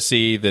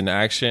fantasy than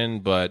action,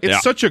 but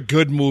it's such a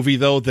good movie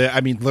though that,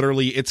 I mean,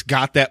 literally it's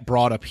got that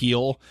broad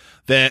appeal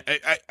that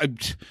I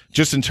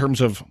just in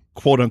terms of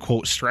quote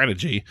unquote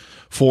strategy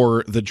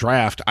for the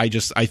draft, I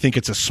think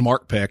it's a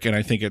smart pick, and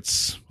I think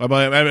I'm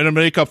going to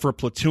make up for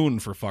Platoon,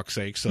 for fuck's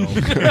sake. So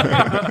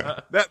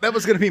that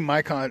was going to be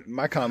my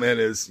comment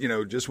is,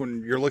 just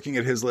when you're looking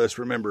at his list,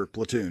 remember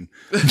Platoon.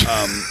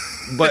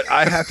 But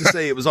I have to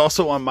say it was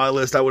also on my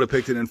list. I would have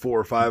picked it in 4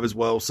 or 5 as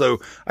well. So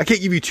I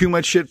can't give you too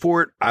much shit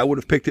for it. I would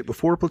have picked it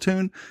before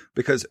Platoon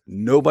because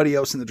nobody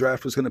else in the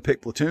draft was going to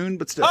pick Platoon,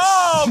 but still.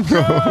 Oh,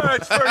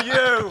 good for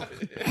you.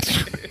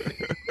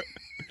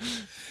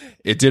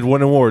 It did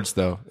win awards,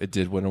 though. It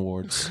did win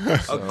awards.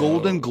 A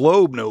Golden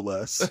Globe, no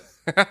less.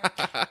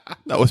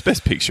 That was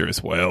Best Picture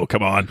as well.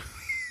 Come on.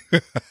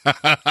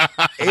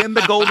 And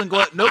the Golden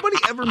Globe. Nobody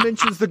ever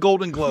mentions the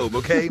Golden Globe,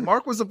 okay?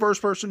 Mark was the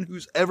first person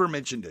who's ever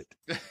mentioned it.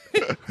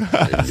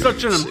 It's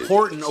such an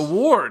important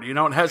award. It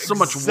has so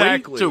much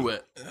weight to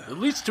it. At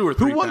least 2 or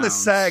 3 Who won pounds. the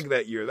SAG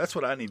that year? That's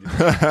what I need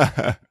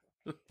to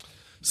know.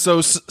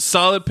 So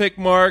solid pick,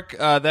 Mark.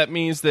 That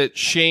means that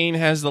Shane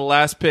has the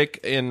last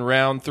pick in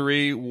round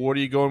 3. What are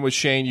you going with,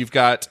 Shane? You've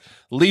got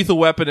Lethal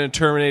Weapon and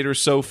Terminator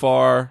so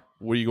far.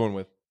 What are you going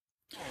with?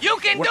 You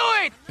can do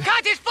it!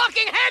 Cut his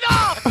fucking head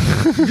off!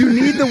 You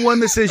need the one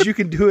that says you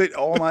can do it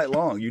all night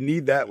long. You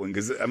need that one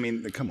because, I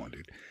mean, come on,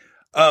 dude.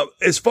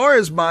 As far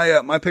as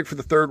my pick for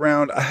the 3rd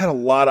round, I had a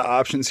lot of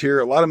options here,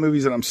 a lot of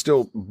movies that I'm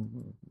still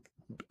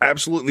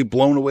absolutely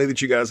blown away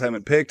that you guys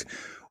haven't picked.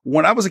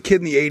 When I was a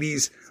kid in the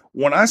 80s,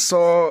 when I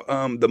saw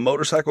the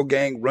motorcycle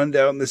gang run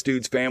down this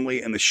dude's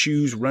family and the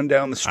shoes run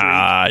down the street.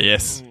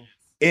 Yes.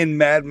 In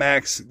Mad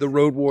Max, The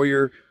Road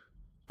Warrior,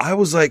 I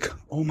was like,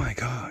 oh my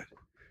God,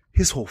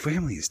 his whole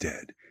family is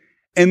dead.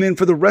 And then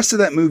for the rest of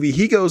that movie,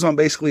 he goes on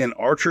basically an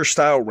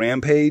Archer-style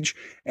rampage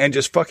and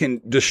just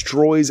fucking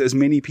destroys as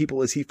many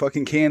people as he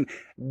fucking can.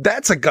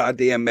 That's a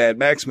goddamn Mad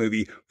Max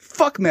movie.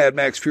 Fuck Mad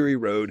Max Fury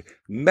Road.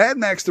 Mad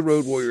Max The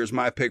Road Warrior is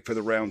my pick for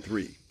the round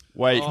 3.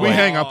 Wait, we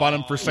hang up on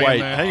him for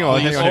saying that. Hang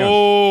on.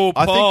 Oh,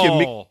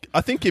 Paul. I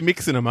think you're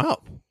mixing them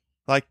up.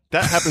 Like,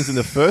 that happens in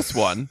the first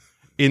one.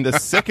 In the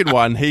second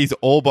one, he's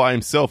all by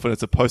himself and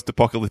it's a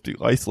post-apocalyptic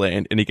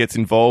wasteland and he gets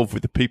involved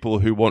with the people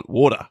who want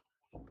water.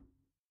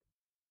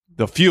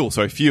 Fuel.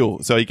 So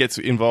he gets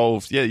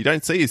involved. Yeah, you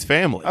don't see his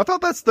family. I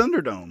thought that's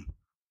Thunderdome.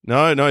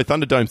 No,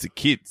 Thunderdome's the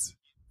kids.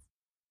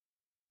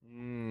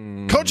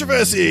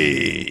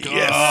 Controversy!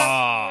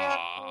 Yes!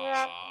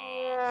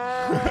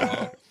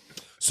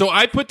 So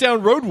I put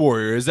down Road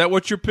Warrior. Is that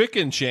what you're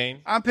picking,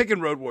 Shane? I'm picking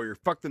Road Warrior.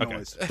 Fuck the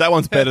noise. That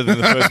one's better than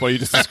the first one you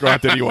just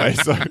described anyway.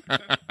 So,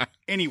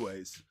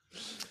 anyways.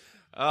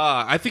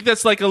 I think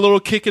that's like a little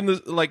kicking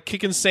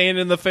sand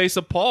in the face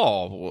of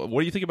Paul.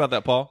 What do you think about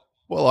that, Paul?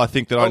 Well, I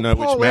think that I know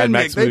which Mad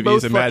Max movie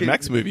is a Mad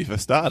Max movie for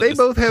starters.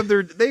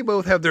 They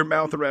both have their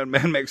mouth around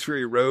Mad Max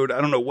Fury Road.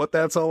 I don't know what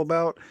that's all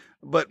about,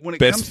 but when it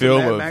comes to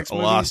Mad Max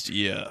movies, last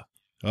year,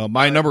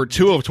 my number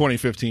 2 of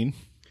 2015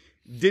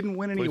 didn't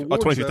win any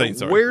awards. 2015,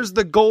 sorry. Where's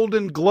the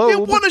Golden Globe?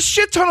 It won a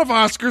shit ton of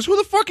Oscars. Who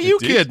the fuck are you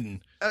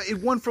kidding?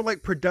 It won for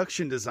like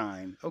production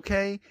design.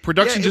 Okay,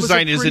 production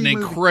design is an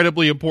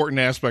incredibly important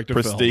aspect of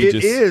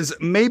prestigious. Film. It is.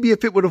 Maybe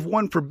if it would have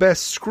won for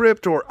best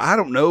script or I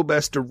don't know,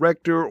 best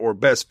director or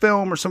best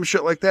film or some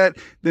shit like that,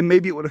 then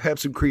maybe it would have had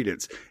some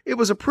credence. It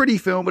was a pretty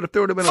film, but if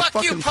there would have been a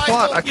fucking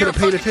plot, I could have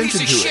paid attention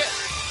to it.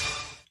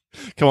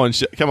 Come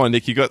on,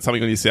 Nick. You got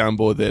something on your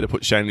soundboard there to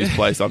put Shane in his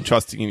place. I'm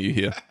trusting in you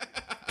here.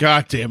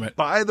 God damn it!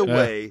 By the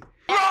way,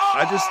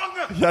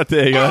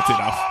 there you go. That's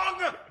enough.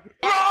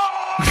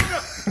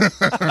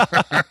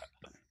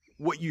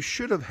 What you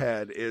should have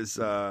had is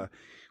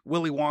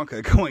Willy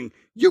Wonka going,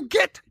 "You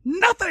get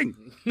nothing.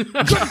 Good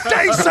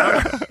day,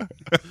 sir."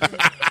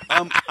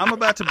 I'm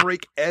about to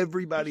break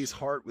everybody's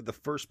heart with the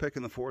first pick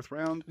in the 4th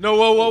round. No,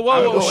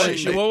 whoa,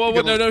 Shane. No,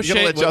 Shane. You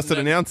gotta let Justin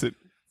announce it.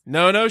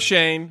 No,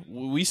 Shane.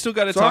 We still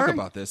got to talk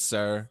about this,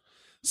 sir.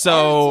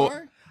 So,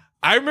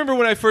 I remember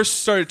when I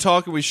first started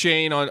talking with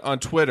Shane on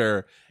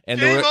Twitter, and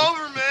Game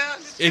over, man.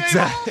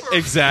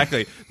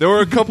 Exactly. There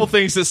were a couple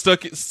things that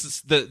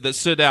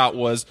stood out.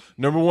 Was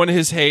number 1,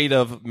 his hate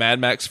of Mad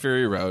Max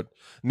Fury Road.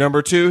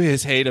 Number 2,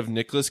 his hate of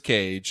Nicolas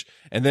Cage,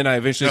 and then I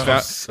eventually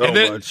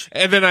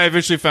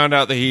found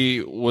out that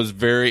he was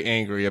very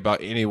angry about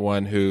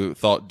anyone who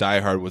thought Die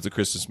Hard was a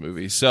Christmas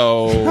movie.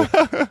 So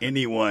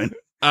anyone,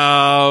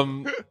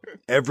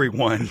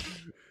 everyone.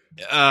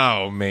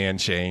 Oh man,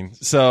 Shane.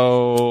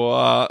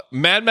 So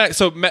Mad Max.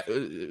 So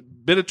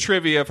bit of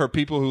trivia for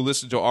people who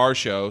listen to our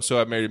show. So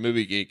I Married a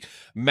Movie Geek.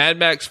 Mad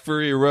Max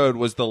Fury Road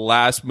was the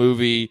last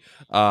movie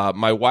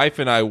my wife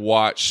and I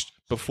watched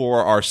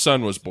before our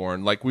son was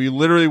born. Like we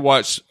literally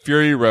watched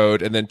Fury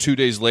Road, and then 2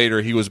 days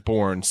later he was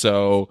born.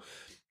 So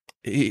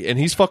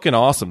he's fucking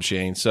awesome,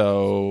 Shane.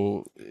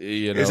 So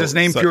is his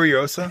name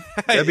Furiosa?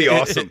 That'd be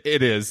awesome.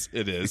 It is.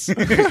 It's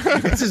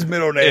his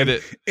middle name.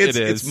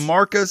 It's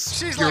Marcus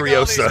She's Furiosa. like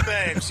all these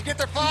babes. You get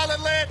their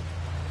pilot lit,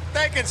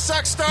 they can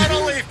start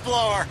a leaf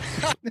blower.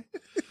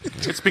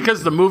 It's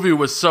because the movie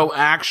was so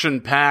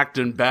action-packed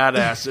and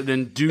badass, it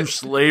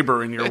induced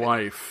labor in your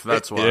wife.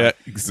 That's why. Yeah,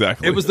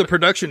 exactly. It was the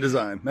production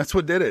design. That's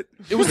what did it.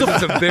 It was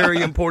a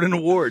very important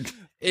award.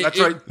 That's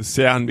right. The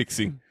sound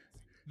mixing.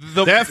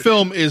 That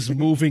film is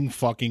moving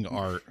fucking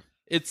art.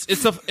 It's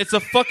a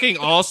fucking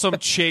awesome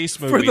chase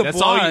movie. For the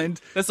blind.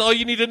 That's all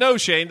you need to know,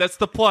 Shane. That's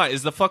the plot.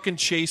 Is the fucking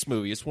chase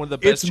movie. It's one of the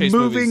best chase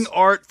movies. It's moving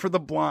art for the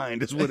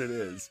blind is what it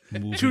is.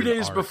 2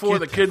 days before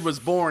the kid was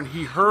born,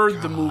 he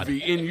heard the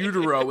movie in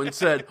utero and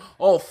said,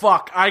 "Oh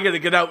fuck, I got to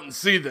get out and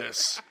see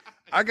this."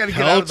 I got to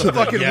get out of the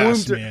fucking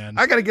womb.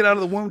 I got to get out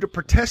of the womb to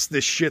protest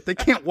this shit. They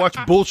can't watch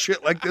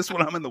bullshit like this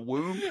when I'm in the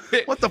womb.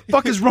 What the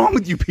fuck is wrong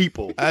with you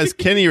people? As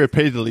Kenny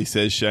repeatedly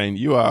says, Shane,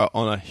 you are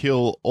on a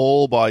hill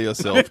all by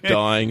yourself,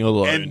 dying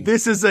alone. And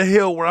this is a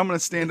hill where I'm going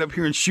to stand up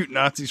here and shoot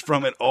Nazis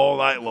from it all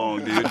night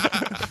long, dude.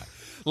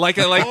 like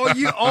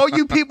all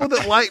you people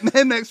that like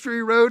Mad Max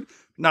Fury Road,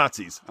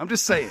 Nazis. I'm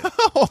just saying.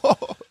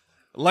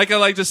 Like I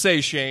like to say,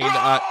 Shane.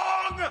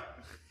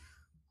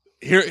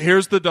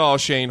 Here's the doll,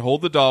 Shane.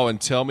 Hold the doll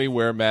and tell me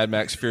where Mad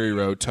Max Fury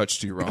Road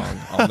touched you wrong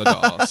on the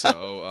doll.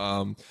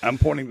 So I'm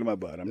pointing to my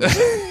butt. I'm just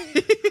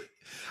saying.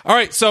 All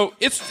right, so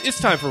it's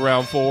time for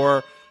round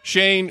 4.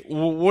 Shane,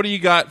 what do you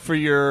got for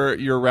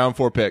your round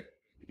 4 pick?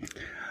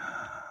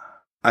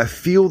 I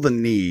feel the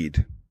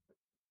need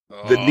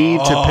to pick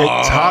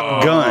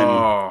Top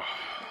Gun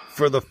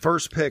for the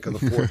first pick of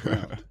the 4th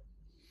round.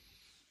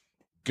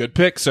 Good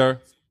pick,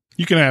 sir.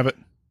 You can have it.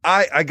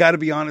 I got to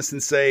be honest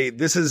and say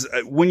this is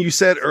when you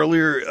said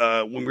earlier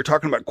when we were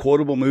talking about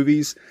quotable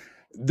movies,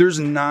 there's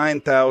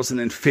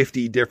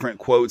 9,050 different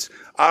quotes.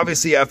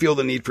 Obviously, I feel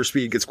the need for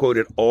speed gets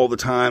quoted all the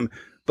time,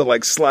 but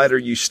like Slider,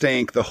 you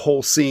stink, the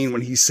whole scene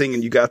when he's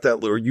singing, you got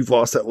that, or you've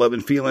lost that love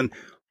and feeling.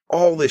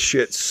 All this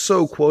shit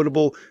so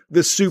quotable.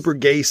 This super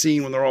gay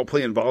scene when they're all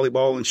playing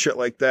volleyball and shit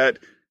like that.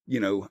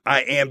 You know,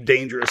 I Am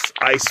Dangerous,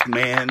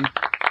 Iceman.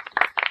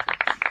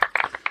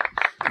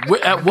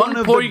 At one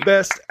of the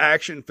best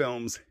action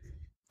films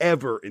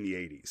ever in the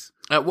 80s.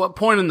 At what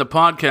point in the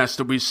podcast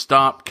did we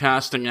stop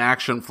casting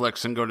action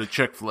flicks and go to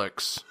chick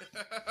flicks?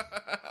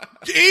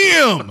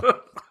 Damn!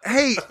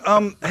 Hey,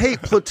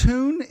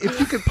 Platoon, if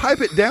you could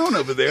pipe it down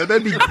over there,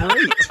 that'd be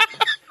great.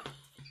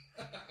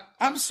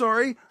 I'm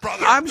sorry.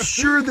 Brother. I'm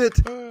sure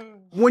that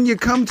when you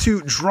come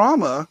to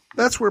drama,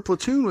 that's where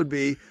Platoon would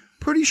be.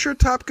 Pretty sure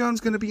Top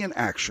Gun's going to be in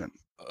action.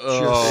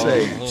 Just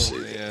saying.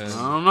 Yeah.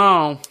 I don't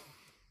know.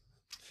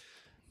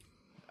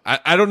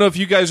 I don't know if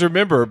you guys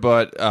remember,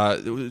 but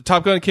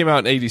Top Gun came out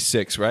in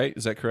 86, right?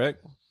 Is that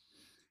correct?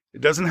 It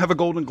doesn't have a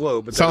Golden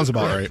Globe, but sounds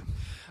about right.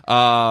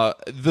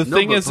 The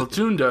thing is,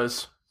 Platoon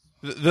does.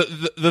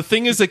 The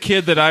thing is, a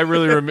kid that I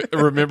really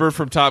remember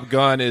from Top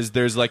Gun is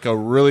there's like a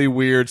really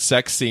weird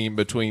sex scene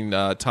between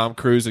Tom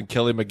Cruise and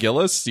Kelly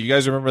McGillis. Do you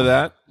guys remember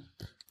that?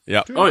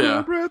 Yeah. Oh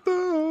yeah.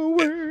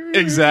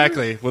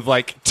 Exactly, with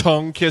like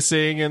tongue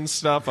kissing and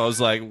stuff. I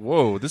was like,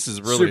 "Whoa, this is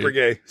really super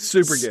gay,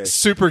 super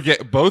gay."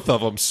 Both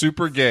of them,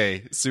 super gay.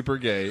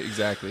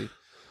 Exactly.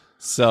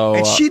 So,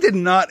 and she did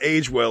not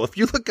age well. If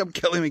you look up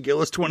Kelly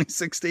McGillis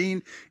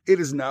 2016, it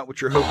is not what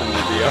you're hoping it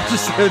would be. I'm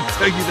just going to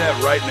tell you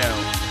that right now.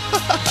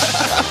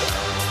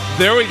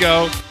 There we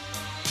go.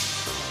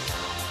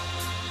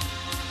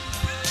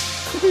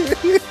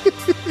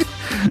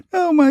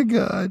 Oh my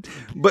God.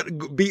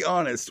 But be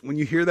honest, when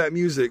you hear that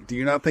music, do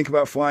you not think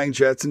about flying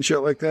jets and shit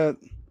like that?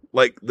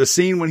 Like the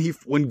scene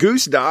when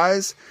Goose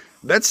dies,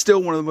 that's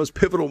still one of the most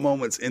pivotal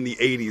moments in the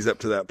 80s up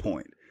to that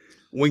point.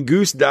 When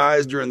Goose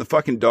dies during the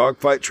fucking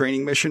dogfight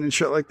training mission and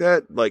shit like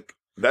that, like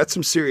that's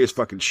some serious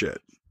fucking shit.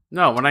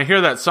 No, when I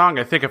hear that song,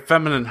 I think of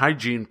feminine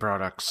hygiene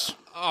products.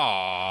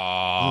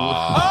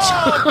 Oh,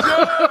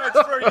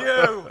 good for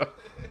you.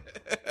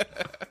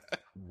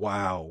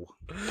 Wow.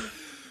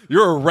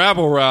 You're a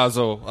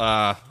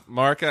rabble-rousel,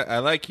 Mark. I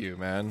like you,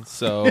 man.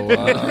 So,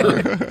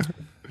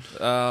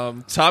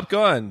 Top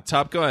Gun.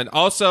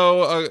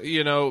 Also,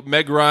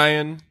 Meg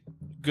Ryan,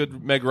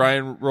 good Meg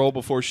Ryan role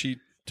before she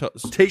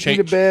take me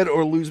to bed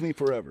or lose me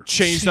forever.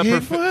 Changed up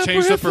her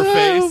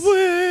face.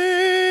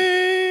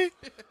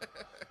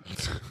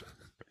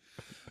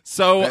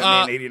 So,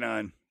 Batman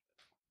 89.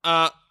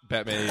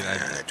 Batman 89.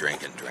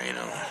 Drinking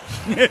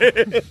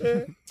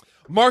Drano.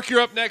 Mark,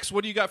 you're up next.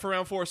 What do you got for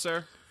round 4,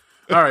 sir?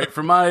 All right,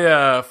 for my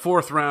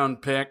 4th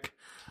round pick,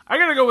 I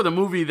got to go with a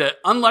movie that,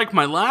 unlike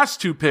my last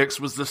 2 picks,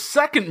 was the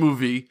second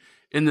movie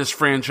in this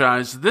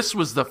franchise. This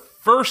was the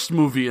first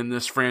movie in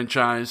this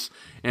franchise,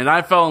 and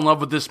I fell in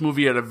love with this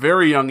movie at a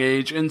very young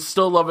age and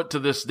still love it to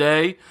this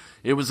day.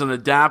 It was an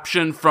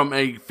adaptation from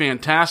a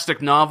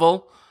fantastic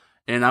novel,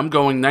 and I'm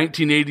going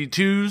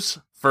 1982's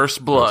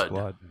First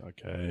Blood.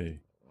 Okay.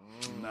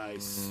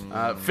 Nice.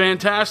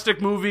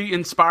 Fantastic movie,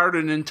 inspired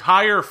an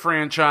entire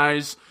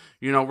franchise.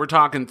 You know, we're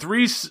talking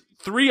three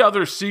 3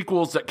 other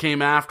sequels that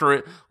came after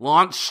it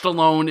launched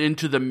Stallone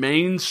into the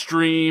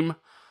mainstream.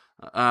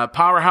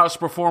 Powerhouse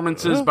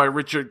performances by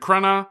Richard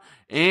Crenna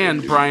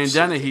and Brian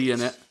Dennehy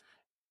in it.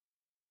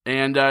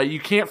 And you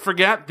can't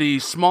forget the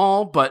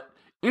small but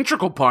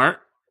integral part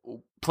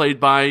played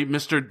by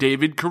Mr.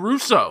 David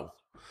Caruso.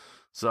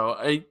 So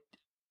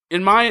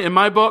in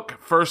my book,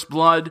 First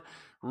Blood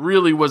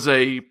really was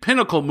a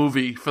pinnacle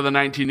movie for the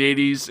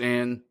 1980s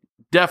and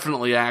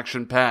definitely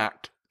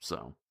action-packed.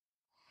 So...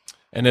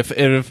 And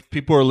if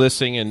people are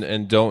listening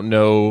and don't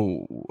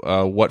know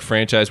what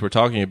franchise we're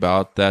talking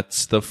about,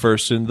 that's the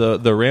first in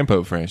the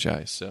Rambo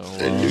franchise. So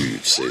I knew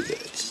you'd say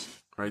that.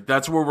 Right,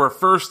 that's where we're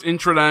first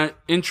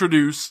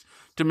introduced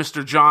to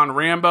Mr. John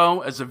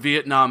Rambo as a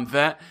Vietnam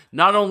vet.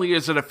 Not only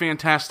is it a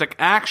fantastic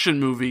action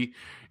movie,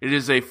 it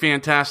is a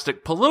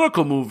fantastic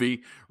political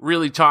movie,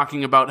 really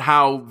talking about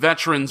how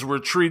veterans were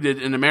treated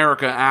in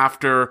America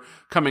after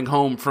coming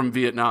home from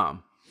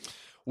Vietnam.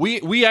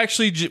 We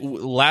actually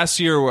last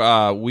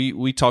year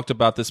we talked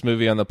about this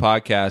movie on the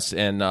podcast,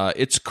 and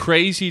it's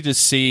crazy to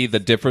see the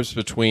difference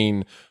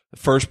between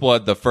First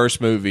Blood, the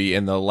first movie,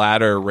 and the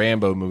latter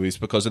Rambo movies.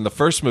 Because in the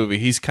first movie,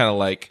 he's kind of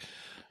like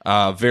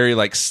very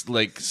like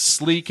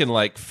sleek and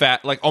like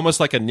fat, like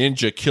almost like a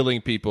ninja killing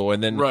people,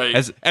 and then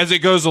as it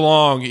goes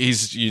along,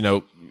 he's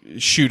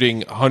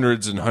shooting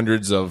hundreds and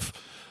hundreds of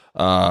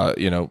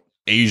random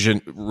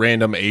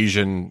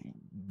Asian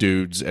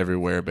dudes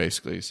everywhere,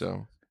 basically.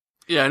 So.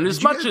 Yeah, and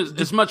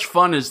as much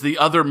fun as the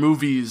other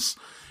movies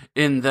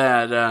in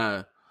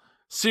that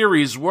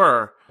series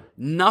were,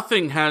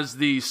 nothing has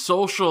the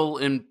social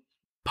and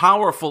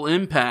powerful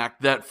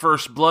impact that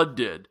First Blood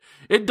did.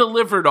 It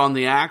delivered on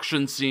the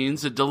action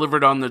scenes, it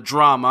delivered on the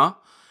drama,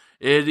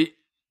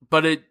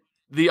 but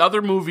the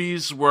other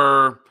movies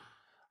were,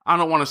 I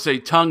don't want to say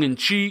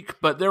tongue-in-cheek,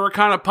 but they were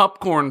kind of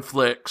popcorn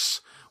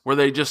flicks, where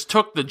they just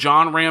took the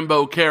John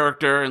Rambo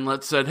character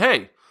and said,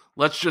 hey,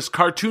 let's just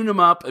cartoon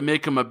him up and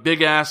make him a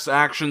big-ass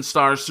action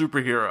star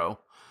superhero,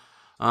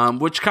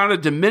 which kind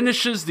of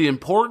diminishes the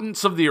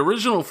importance of the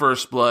original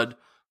First Blood,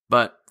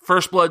 but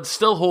First Blood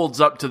still holds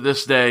up to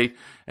this day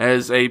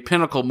as a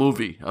pinnacle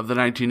movie of the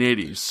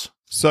 1980s.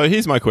 So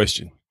here's my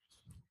question.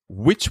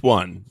 Which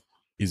one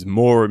is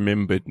more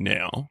remembered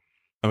now?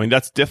 I mean,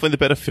 that's definitely the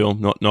better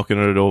film, not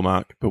knocking it at all,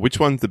 Mark, but which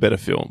one's the better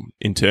film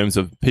in terms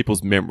of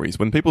people's memories?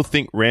 When people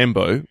think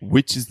Rambo,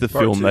 which is the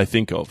film they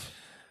think of?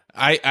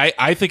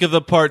 I think of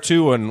the part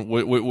 2 one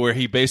where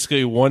he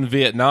basically won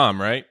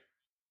Vietnam, right?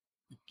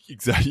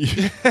 Exactly.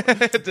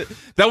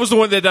 That was the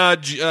one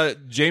that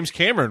James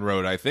Cameron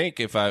wrote, I think,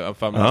 if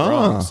I'm not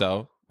wrong.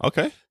 So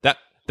okay, that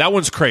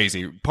one's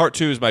crazy. Part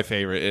 2 is my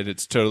favorite, and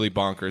it's totally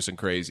bonkers and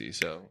crazy.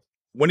 So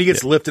when he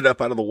gets lifted up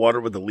out of the water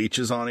with the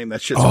leeches on him,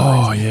 that shit's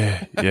amazing.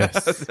 Yeah,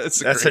 yes,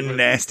 that's a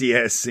nasty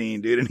ass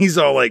scene, dude. And he's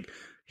all like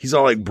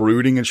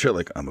brooding and shit,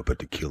 like I'm about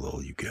to kill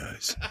all you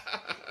guys.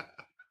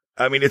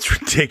 I mean, it's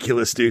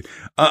ridiculous, dude.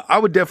 I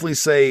would definitely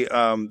say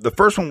the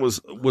first one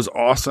was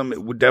awesome.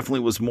 It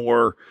definitely was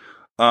more.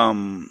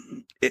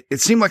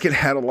 It seemed like it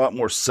had a lot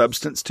more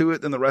substance to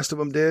it than the rest of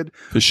them did.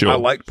 For sure. I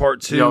liked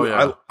part 2. Oh,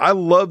 yeah. I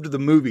loved the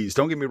movies.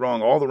 Don't get me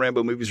wrong. All the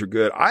Rambo movies are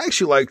good. I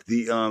actually liked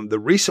the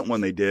recent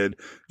one they did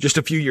just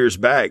a few years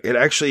back. It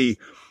actually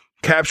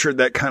captured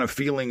that kind of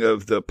feeling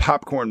of the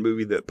popcorn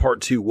movie that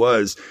part 2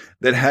 was,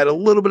 that had a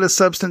little bit of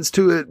substance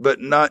to it,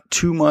 but not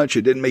too much.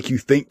 It didn't make you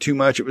think too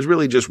much. It was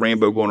really just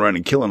Rambo going around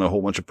and killing a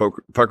whole bunch of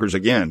fuckers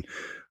again.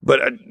 But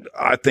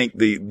I think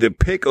the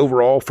pick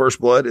overall, First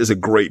Blood, is a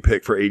great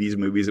pick for 80s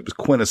movies. It was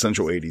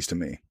quintessential 80s to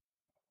me.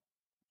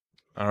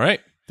 All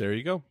right. There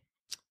you go.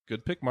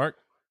 Good pick, Mark.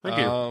 Thank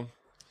you.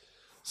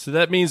 So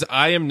that means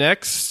I am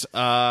next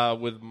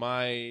with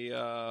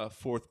my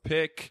fourth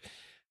pick.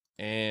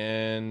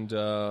 And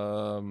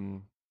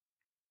I'm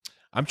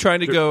trying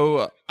to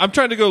go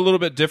a little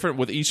bit different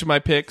with each of my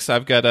picks.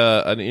 I've got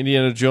an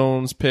Indiana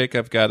Jones pick.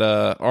 I've got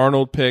a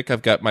Arnold pick.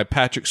 I've got my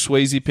Patrick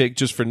Swayze pick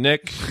just for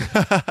Nick.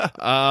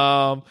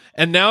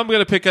 And now I'm going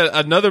to pick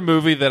another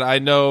movie that I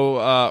know,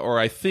 or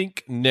I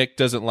think Nick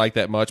doesn't like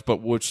that much,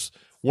 but which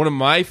one of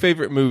my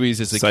favorite movies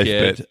as a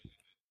kid.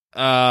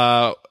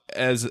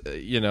 As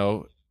you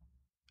know,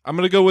 I'm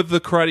going to go with The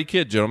Karate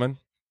Kid, gentlemen.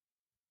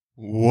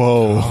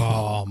 Whoa.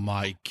 Oh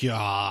my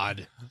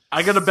God.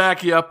 I got to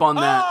back you up on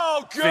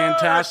that.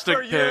 Fantastic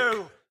pick.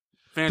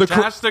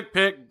 Fantastic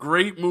pick.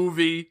 Great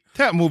movie.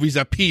 That movie's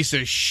a piece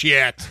of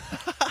shit.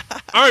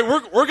 All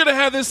right, we're going to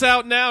have this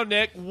out now,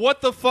 Nick.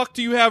 What the fuck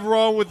do you have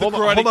wrong with The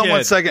Karate Kid?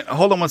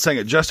 Hold on one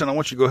second. Justin, I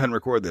want you to go ahead and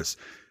record this.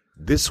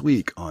 This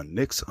week on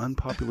Nick's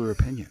Unpopular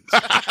Opinions.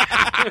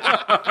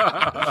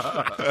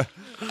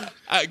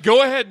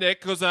 Go ahead, Nick,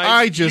 because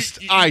I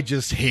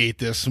just hate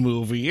this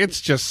movie.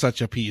 It's just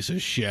such a piece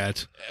of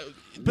shit.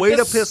 Way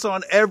to piss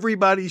on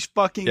everybody's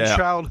fucking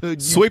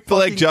childhood. Sweep the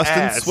leg, Justin.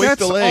 Ass. Sweep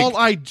the leg. That's all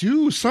I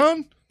do,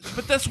 son.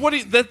 But that's what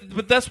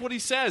he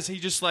says. He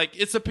just like,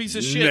 it's a piece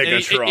of shit.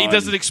 And he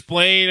doesn't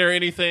explain or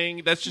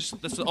anything.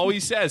 That's all he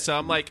says. So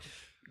I'm like,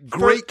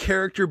 great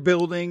character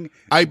building.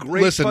 I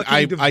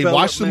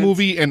watched the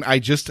movie and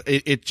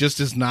it just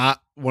is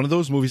not one of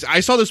those movies. I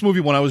saw this movie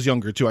when I was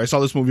younger too. I saw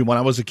this movie when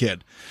I was a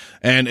kid,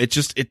 and it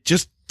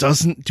just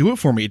doesn't do it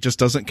for me. It just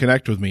doesn't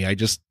connect with me. I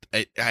just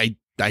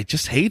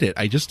hate it.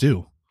 I just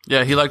do.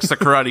 Yeah, he likes the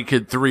Karate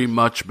Kid 3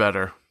 much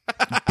better.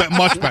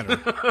 Much better.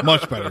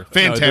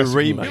 Fantastic. No, the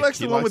remake. He likes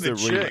the one with the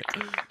chick.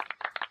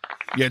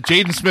 Yeah,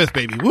 Jaden Smith,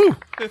 baby. Woo.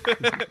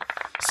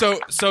 So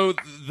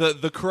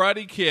the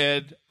Karate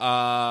Kid,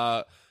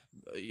 Daniel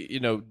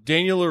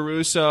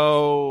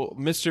LaRusso,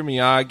 Mr.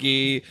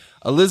 Miyagi,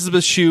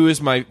 Elizabeth Shue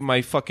is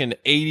my fucking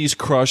 80s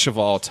crush of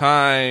all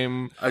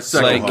time. I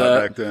second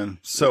that back then.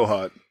 So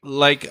hot.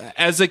 Like,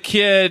 as a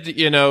kid,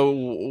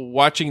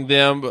 watching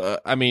them,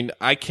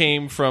 I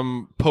came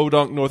from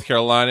Podunk, North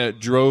Carolina,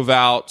 drove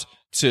out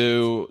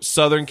to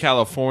Southern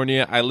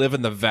California. I live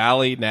in the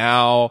Valley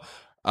now.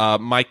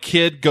 My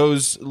kid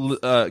goes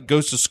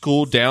to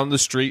school down the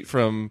street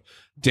from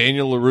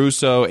Daniel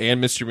LaRusso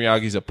and Mr.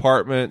 Miyagi's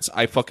apartments.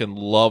 I fucking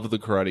love the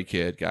Karate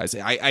Kid, guys.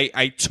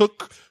 I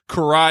took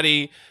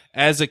karate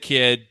as a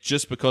kid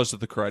just because of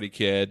the Karate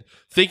Kid,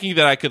 thinking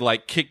that I could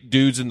like kick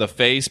dudes in the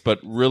face,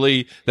 but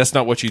really that's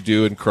not what you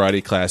do in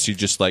karate class. You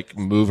just like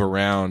move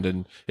around,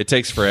 and it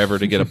takes forever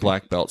to get a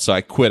black belt. So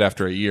I quit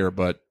after a year,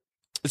 but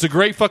it's a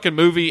great fucking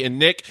movie. And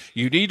Nick,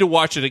 you need to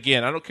watch it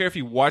again. I don't care if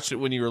you watched it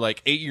when you were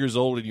like 8 years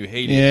old and you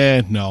hated it.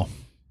 Yeah, no.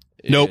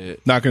 Nope,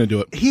 not going to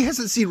do it. He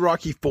hasn't seen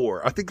Rocky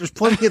 4. I think there's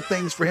plenty of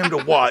things for him to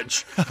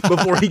watch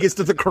before he gets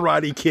to the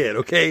Karate Kid,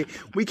 okay?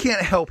 We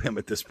can't help him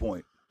at this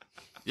point.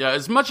 Yeah,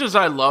 as much as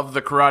I love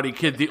the Karate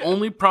Kid, the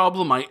only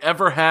problem I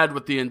ever had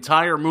with the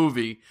entire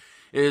movie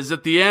is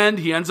at the end,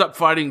 he ends up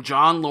fighting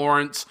John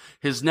Lawrence,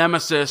 his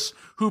nemesis,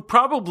 who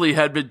probably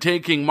had been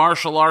taking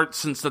martial arts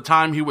since the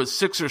time he was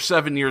 6 or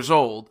 7 years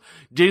old.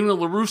 Daniel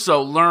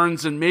LaRusso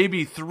learns in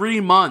maybe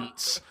 3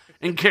 months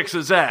and kicks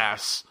his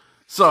ass.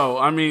 So,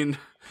 I mean...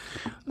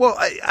 Well,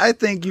 I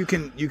think you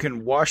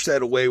can wash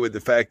that away with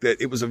the fact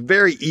that it was a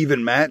very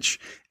even match,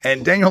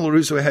 and Daniel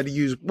LaRusso had to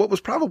use what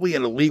was probably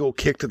an illegal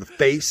kick to the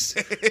face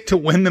to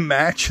win the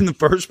match in the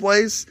first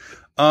place.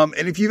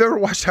 And if you've ever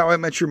watched How I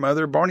Met Your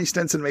Mother, Barney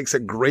Stinson makes a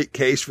great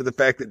case for the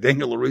fact that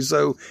Daniel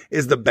LaRusso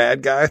is the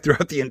bad guy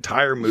throughout the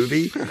entire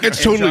movie.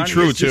 It's totally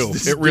true, too.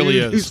 It really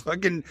is. He's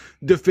fucking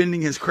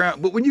defending his crown.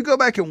 But when you go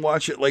back and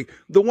watch it, like,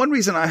 the one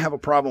reason I have a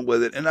problem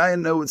with it, and I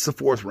know it's the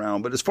 4th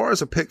round, but as far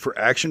as a pick for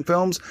action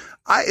films,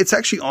 it's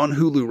actually on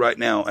Hulu right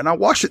now. And I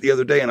watched it the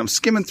other day, and I'm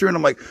skimming through, and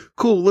I'm like,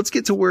 cool, let's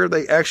get to where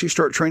they actually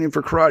start training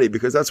for karate,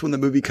 because that's when the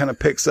movie kind of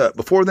picks up.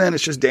 Before then,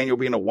 it's just Daniel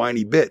being a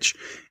whiny bitch.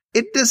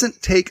 It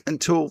doesn't take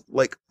until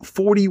like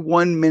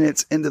 41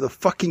 minutes into the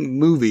fucking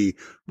movie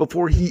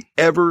before he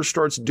ever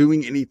starts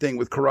doing anything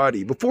with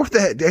karate. Before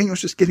that,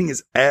 Daniel's just getting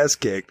his ass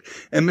kicked,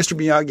 and Mr.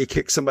 Miyagi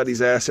kicks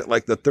somebody's ass at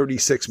like the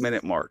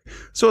 36-minute mark.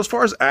 So as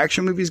far as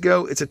action movies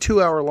go, it's a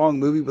 2-hour-long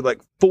movie with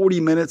like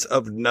 40 minutes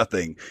of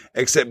nothing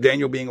except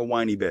Daniel being a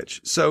whiny bitch.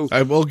 So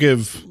I will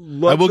give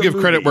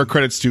credit where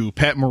credit's due.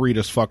 Pat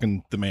Morita's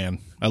fucking the man.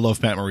 I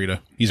love Pat Morita.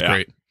 He's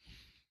great.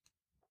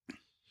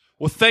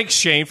 Well, thanks,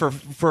 Shane, for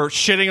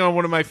shitting on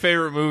one of my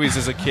favorite movies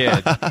as a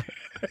kid.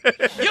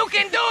 You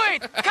can do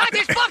it! Cut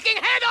his fucking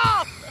head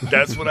off!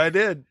 That's what I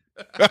did.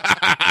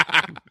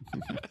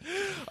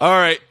 All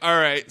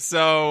right.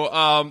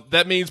 So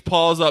that means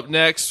Paul's up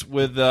next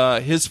with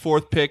his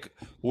 4th pick.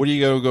 What are you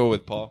going to go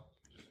with, Paul?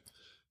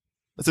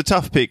 It's a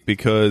tough pick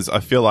because I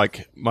feel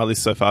like my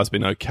list so far has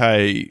been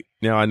okay.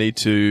 Now I need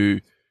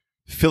to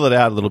fill it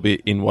out a little bit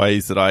in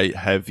ways that I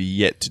have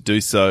yet to do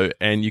so.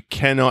 And you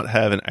cannot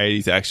have an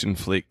 80s action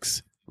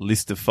flicks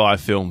list of 5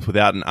 films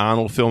without an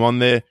Arnold film on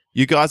there.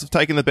 You guys have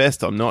taken the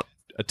best. I'm not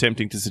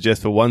attempting to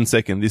suggest for 1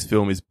 second this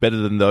film is better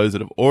than those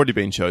that have already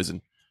been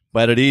chosen,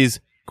 but it is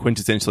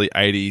quintessentially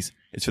 80s.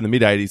 It's from the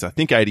mid 80s, I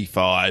think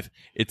 85.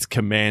 It's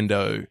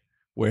Commando,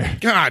 where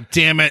God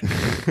damn it.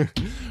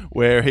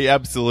 Where he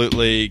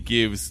absolutely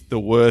gives the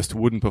worst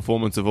wooden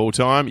performance of all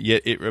time,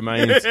 yet it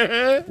remains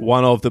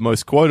one of the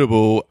most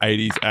quotable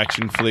 80s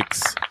action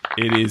flicks.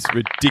 It is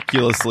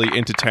ridiculously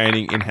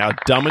entertaining in how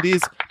dumb it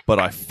is, but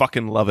I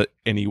fucking love it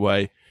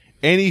anyway.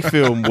 Any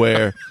film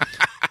where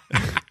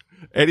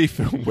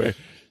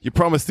you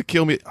promised to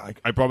kill me,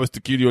 I promised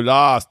to kill you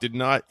last,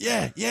 didn't I?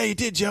 Yeah, you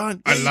did,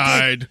 John.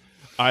 Yeah,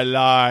 I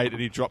lied,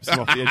 and he drops him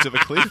off the edge of a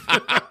cliff.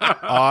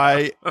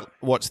 I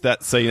watched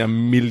that scene a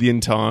million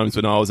times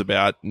when I was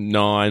about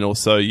 9 or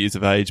so years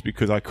of age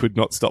because I could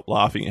not stop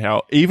laughing at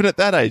how, even at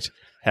that age,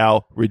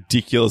 how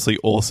ridiculously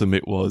awesome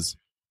it was.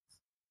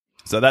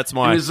 So that's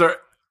my...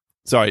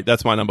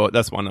 that's my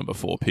number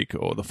 4 pick,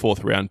 or the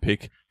 4th round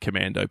pick,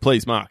 Commando.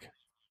 Please, Mark.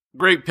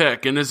 Great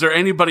pick. And is there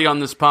anybody on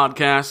this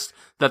podcast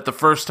that the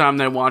first time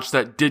they watched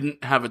that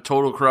didn't have a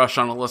total crush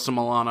on Alyssa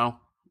Milano?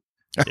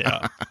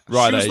 Yeah,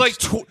 right.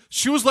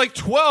 She was like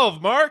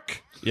 12,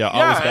 Mark. Yeah,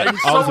 I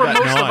was were about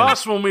most 9. of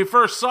us when we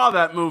first saw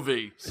that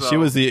movie. So.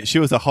 She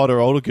was a hotter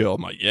older girl.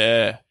 I'm like,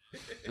 yeah.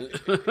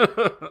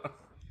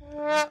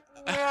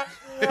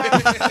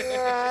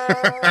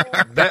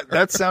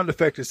 that sound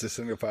effect is to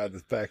signify the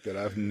fact that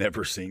I've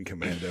never seen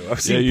Commando. I've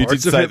seen you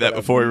parts did of say it, that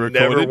before we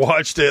recorded. Never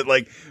watched it.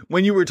 Like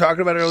when you were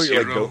talking about it earlier,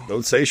 you're like,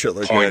 don't say shit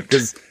like that,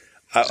 because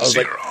I was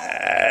like,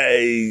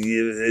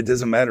 it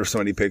doesn't matter if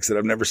somebody picks it.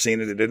 I've never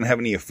seen it. It didn't have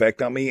any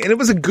effect on me. And it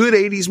was a good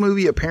 80s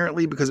movie,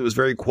 apparently, because it was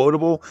very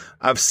quotable.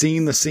 I've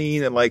seen the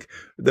scene in like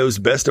those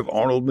Best of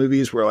Arnold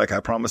movies where like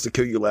I Promise to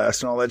Kill You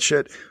Last and all that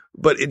shit.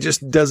 But it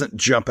just doesn't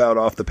jump out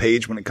off the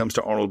page when it comes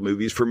to Arnold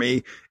movies for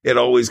me. It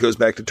always goes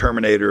back to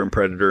Terminator and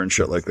Predator and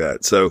shit like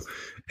that. So,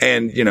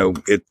 and you know,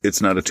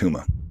 it's not a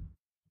Tuma.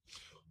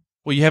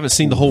 Well, you haven't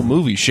seen the whole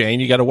movie,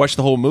 Shane. You got to watch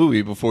the whole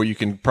movie before you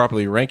can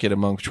properly rank it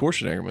among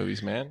Schwarzenegger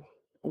movies, man.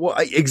 Well,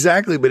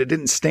 exactly, but it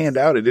didn't stand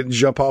out. It didn't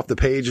jump off the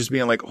page as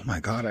being like, oh my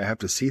God, I have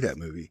to see that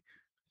movie.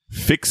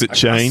 Fix it,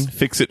 Shane.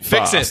 Fix it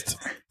fast.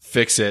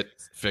 Fix it.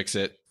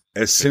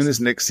 As soon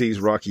as Nick sees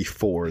Rocky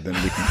 4, then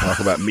we can talk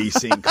about me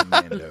seeing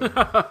Commando.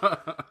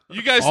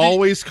 You guys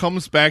always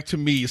comes back to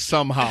me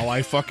somehow.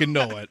 I fucking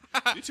know it.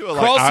 You two are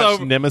like arch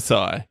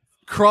nemesis.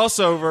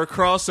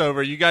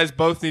 Crossover. You guys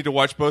both need to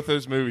watch both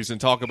those movies and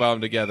talk about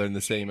them together in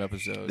the same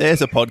episode.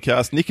 There's a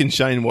podcast. Nick and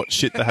Shane watch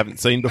shit they haven't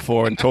seen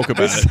before and talk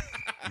about it.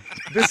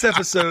 This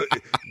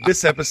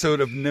episode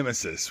of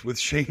Nemesis with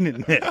Shane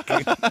and Nick.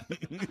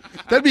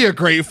 That'd be a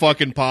great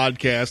fucking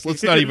podcast.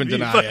 Let's not even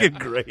deny it.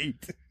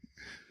 Great.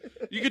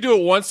 You could do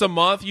it once a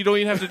month. You don't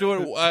even have to do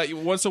it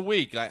once a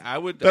week. I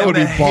would. That would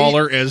be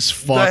baller as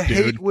fuck, dude.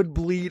 The hate would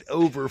bleed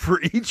over for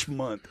each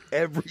month,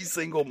 every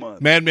single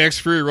month. Mad Max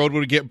Fury Road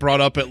would get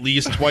brought up at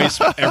least twice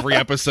every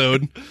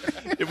episode.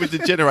 It would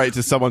degenerate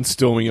to someone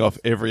storming off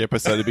every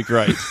episode. It'd be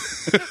great.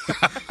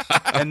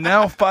 And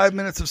now 5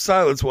 minutes of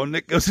silence while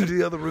Nick goes into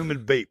the other room and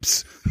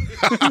vapes.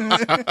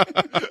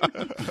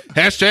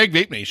 Hashtag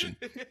Vape Nation.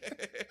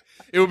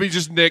 It would be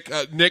just Nick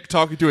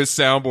talking to his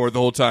soundboard the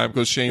whole time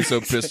because Shane's so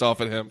pissed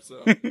off at him.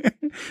 So.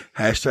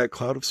 Hashtag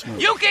cloud of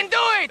smoke. You can do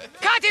it!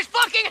 Cut his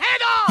fucking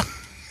head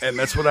off! And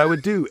that's what I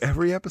would do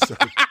every episode.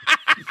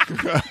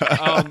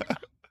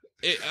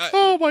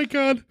 Oh my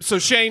God. So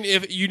Shane,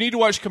 if you need to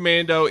watch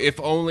Commando, if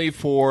only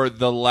for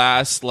the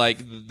last,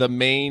 like the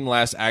main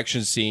last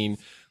action scene,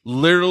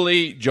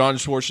 literally John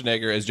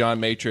Schwarzenegger as John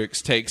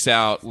Matrix takes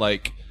out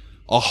like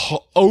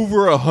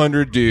over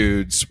 100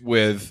 dudes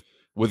with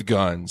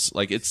guns.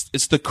 Like it's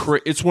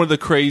one of the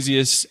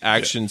craziest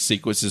action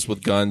sequences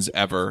with guns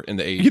ever in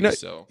the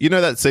 80s. You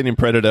know that scene in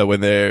Predator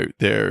when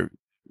they're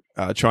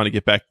trying to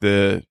get back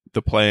the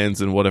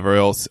plans and whatever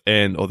else,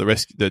 or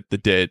the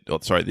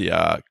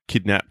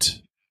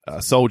kidnapped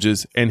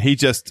soldiers, and he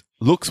just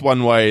looks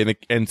one way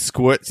and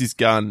squirts his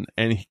gun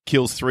and he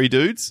kills 3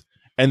 dudes,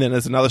 and then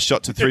there's another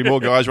shot to 3 more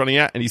guys running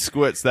out, and he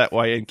squirts that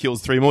way and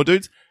kills 3 more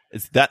dudes.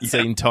 It's that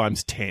scene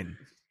times 10.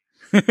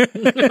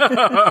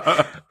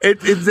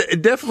 It's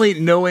definitely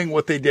knowing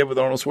what they did with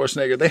Arnold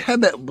Schwarzenegger. They had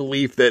that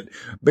belief that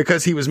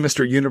because he was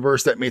Mr.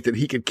 Universe, that meant that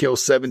he could kill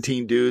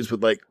 17 dudes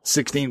with like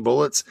 16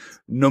 bullets,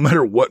 no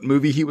matter what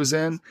movie he was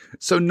in.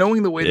 So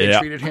knowing the way they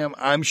treated him,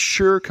 I'm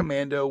sure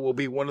Commando will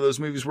be one of those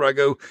movies where I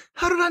go,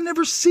 how did I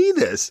never see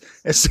this?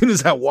 As soon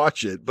as I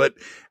watch it. But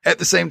at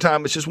the same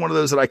time, it's just one of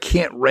those that I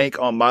can't rank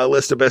on my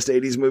list of best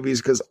 80s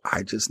movies because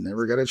I just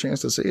never got a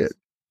chance to see it.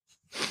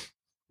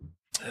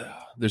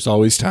 There's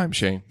always time,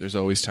 Shane. There's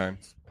always time.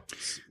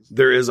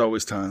 There is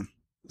always time.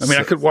 I mean,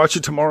 I could watch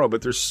it tomorrow,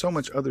 but there's so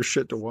much other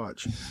shit to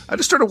watch. I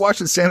just started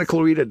watching Santa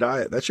Clarita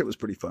Diet. That shit was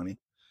pretty funny.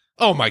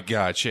 Oh my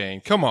God, Shane.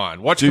 Come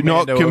on. Watch Do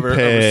Commando not compare.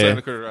 over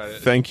Santa Clarita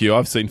Diet. Thank you.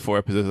 I've seen 4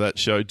 episodes of that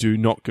show. Do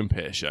not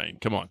compare, Shane.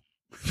 Come on.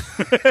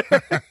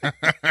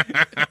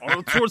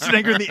 Arnold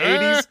Schwarzenegger in the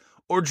 80s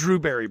or Drew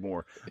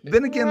Barrymore.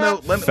 Then again,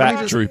 though, let me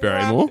just, Drew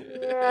Barrymore.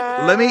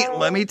 Let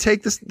me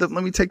take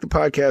the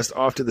podcast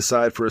off to the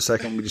side for a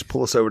second. Let me just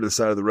pull us over to the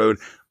side of the road.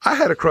 I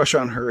had a crush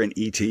on her in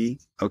E.T.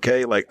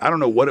 Okay, like I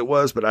don't know what it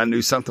was, but I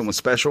knew something was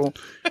special.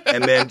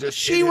 And then just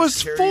she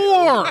was 4.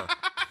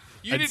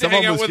 You need to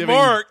hang out with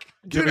Mark.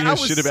 Giving a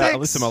shit about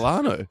Alyssa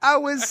Milano. I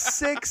was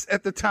 6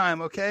 at the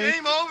time. Okay,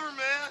 Game over,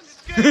 man.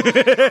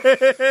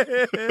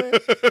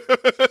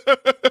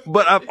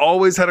 But I've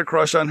always had a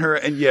crush on her,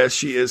 and yes,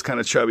 she is kind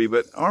of chubby.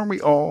 But aren't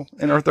we all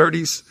in our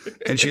 30s?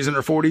 And she's in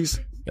her 40s.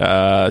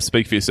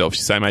 Speak for yourself.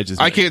 She's the same age as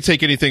me. I can't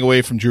take anything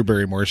away from Drew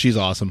Barrymore. She's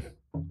awesome.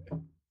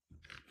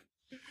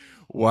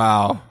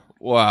 Wow.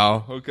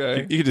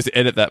 Okay. You can just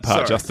edit that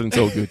part, Justin. It's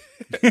all good.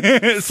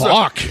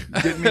 Fuck.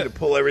 Didn't mean to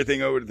pull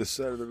everything over to the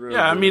side of the road.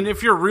 Yeah, I mean,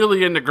 if you're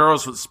really into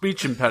girls with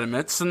speech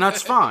impediments, then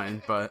that's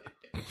fine. But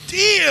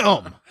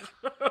damn.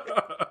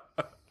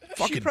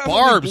 Fucking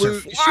barbs are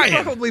flying. She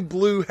probably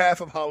blew half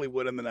of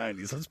Hollywood in the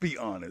 90s. Let's be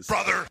honest.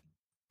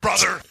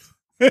 Brother.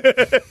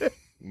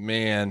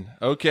 Man.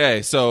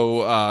 Okay.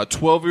 So,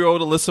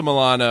 12-year-old Alyssa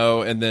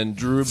Milano and then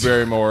Drew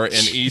Barrymore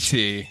in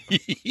E.T.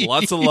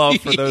 Lots of love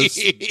for those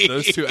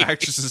 2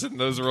 actresses in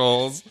those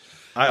roles.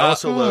 I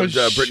also loved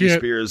Britney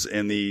Spears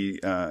in the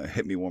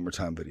Hit Me One More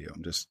Time video.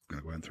 I'm just going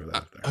to go ahead and throw that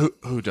out there.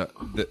 Who does?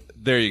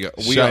 There you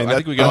go. Shane, I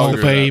think we got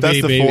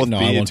that's the 4th No, I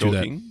beer won't do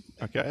talking.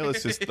 Okay,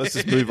 let's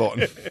just move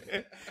on. I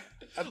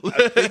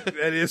think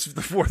that is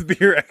the 4th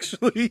beer,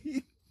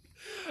 actually.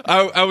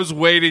 I was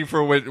waiting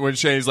for when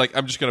Shane's like,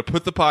 I'm just going to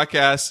put the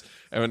podcast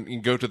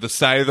and go to the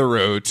side of the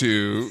road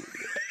to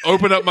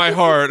open up my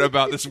heart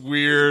about this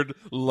weird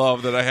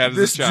love that I had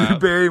as a child. This Drew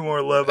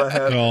Barrymore love I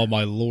have. Oh,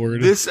 my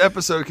Lord. This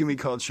episode can be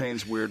called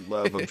Shane's Weird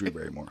Love of Drew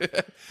Barrymore.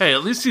 Hey,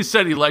 at least he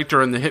said he liked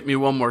her in the Hit Me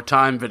One More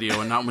Time video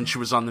and not when she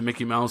was on the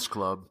Mickey Mouse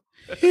Club.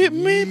 Hit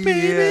me,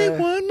 baby,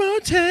 one more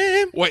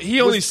time. Wait,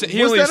 was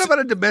that about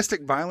a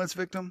domestic violence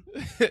victim?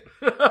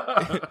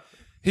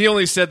 He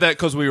only said that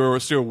because we were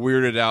still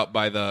weirded out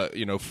by the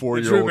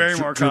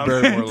 4-year-old Drew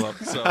Barrymore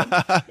love. So.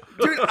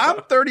 Dude,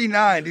 I'm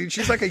 39, dude.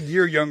 She's like a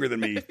year younger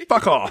than me.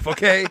 Fuck off,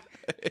 okay?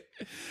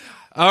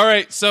 All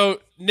right, so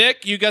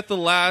Nick, you got the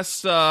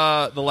last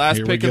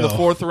pick in the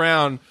fourth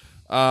round.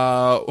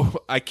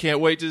 I can't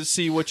wait to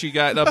see what you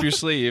got up your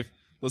sleeve.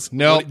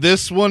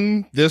 This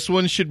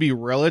one should be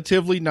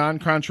relatively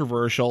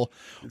non-controversial.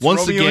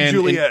 Once Romeo again, and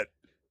Juliet.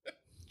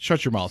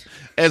 Shut your mouth.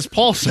 As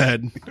Paul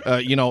said,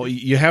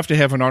 you have to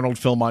have an Arnold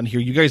film on here.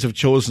 You guys have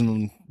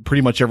chosen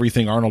pretty much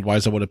everything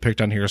Arnold-wise I would have picked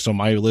on here, so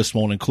my list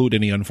won't include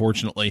any,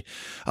 unfortunately.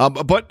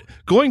 But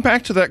going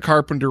back to that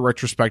Carpenter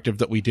retrospective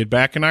that we did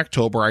back in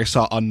October, I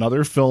saw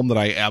another film that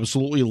I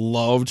absolutely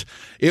loved.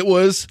 It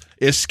was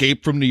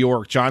Escape from New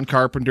York. John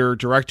Carpenter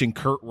directing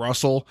Kurt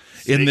Russell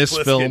in this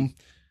film.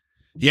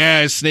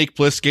 Yeah, Snake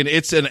Plissken.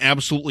 It's an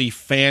absolutely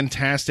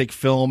fantastic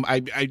film.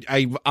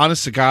 I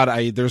honest to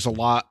God, there's a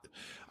lot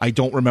I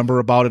don't remember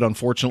about it,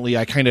 unfortunately.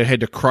 I kind of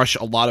had to crush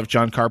a lot of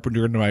John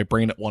Carpenter into my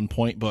brain at one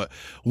point, but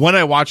when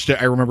I watched it,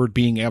 I remembered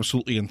being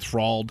absolutely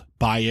enthralled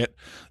by it.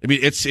 I mean,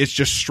 it's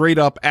just straight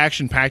up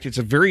action packed. It's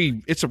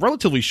a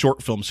relatively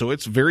short film, so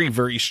it's very,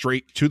 very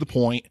straight to the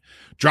point,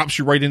 drops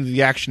you right into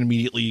the action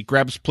immediately,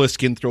 grabs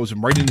Plissken, throws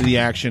him right into the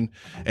action.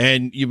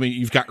 And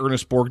you've got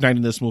Ernest Borgnine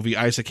in this movie,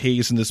 Isaac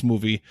Hayes in this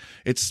movie.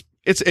 It's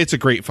a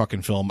great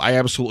fucking film. I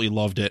absolutely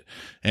loved it.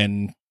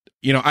 And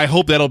I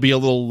hope that'll be a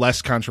little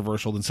less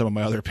controversial than some of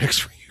my other picks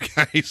for you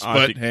guys.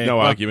 No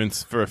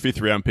arguments. For a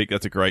fifth round pick,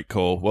 that's a great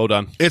call. Well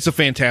done. It's a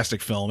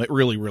fantastic film. It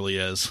really, really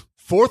is.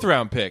 Fourth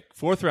round pick.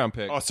 Oh,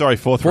 sorry,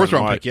 fourth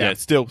round pick. Yeah,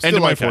 still okay.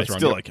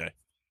 Still okay.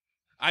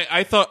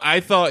 I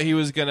thought he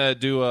was gonna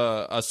do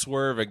a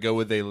swerve and go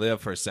with They Live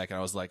for a second.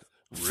 I was like,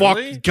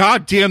 really? Fuck,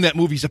 goddamn, that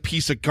movie's a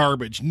piece of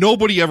garbage.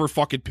 Nobody ever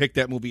fucking picked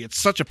that movie. It's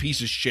such a piece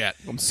of shit.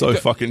 I'm so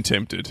fucking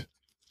tempted.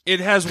 It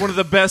has one of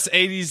the best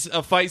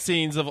 80s fight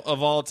scenes of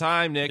all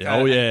time, Nick.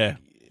 Oh, yeah.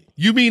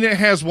 You mean it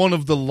has one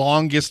of the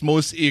longest,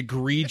 most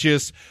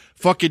egregious,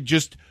 fucking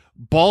just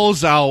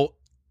balls out,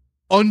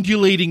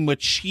 undulating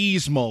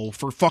machismo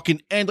for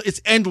fucking it's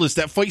endless.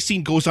 That fight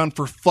scene goes on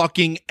for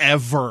fucking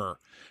ever.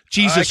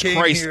 Jesus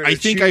Christ. I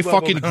think I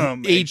fucking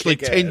aged like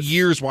 10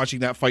 years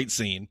watching that fight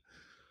scene.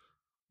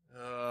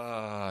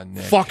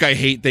 Nick. Fuck, I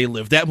hate They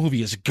Live. That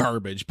movie is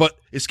garbage. But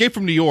Escape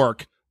from New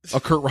York, a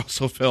Kurt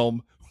Russell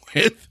film,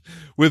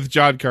 with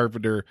John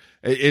Carpenter.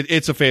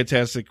 It's a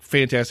fantastic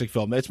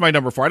film. It's my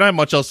number 4. I don't have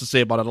much else to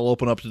say about it. I'll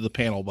open up to the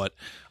panel, but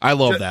I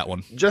love that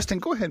one. Justin,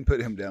 go ahead and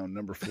put him down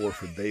number 4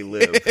 for They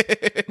Live.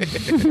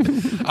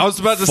 I was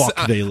about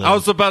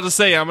to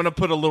say I'm going to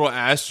put a little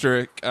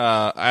asterisk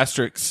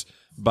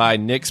by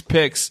Nick's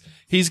picks.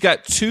 He's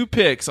got 2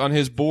 picks on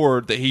his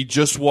board that he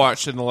just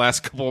watched in the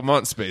last couple of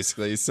months,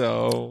 basically.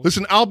 So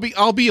listen, I'll be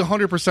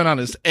 100%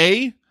 honest.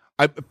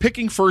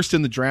 Picking first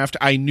in the draft,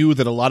 I knew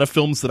that a lot of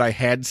films that I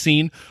had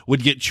seen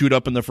would get chewed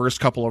up in the first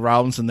couple of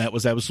rounds, and that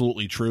was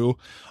absolutely true.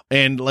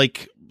 And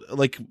like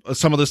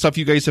some of the stuff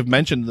you guys have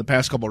mentioned in the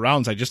past couple of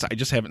rounds, I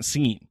just haven't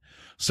seen.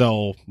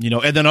 So,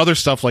 and then other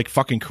stuff like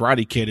fucking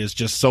Karate Kid is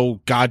just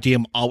so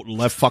goddamn out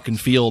left fucking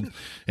field,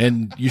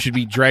 and you should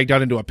be dragged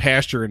out into a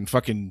pasture and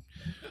fucking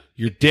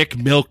your dick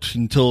milked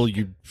until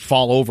you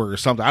fall over or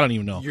something. I don't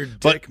even know. Your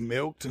dick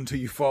milked until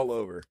you fall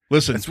over.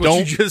 Listen, that's what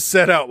you just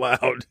said out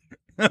loud.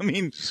 I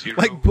mean,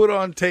 put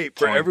on tape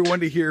for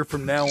everyone to hear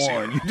from now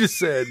on. You just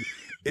said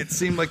it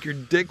seemed like your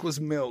dick was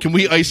milked. Can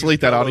we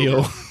isolate that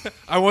audio?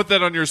 I want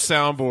that on your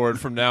soundboard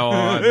from now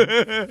on.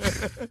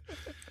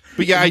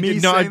 But yeah,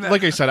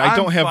 like I said, I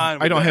don't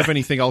have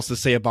anything else to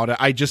say about it.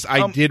 I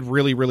did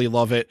really, really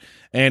love it.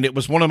 And it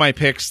was one of my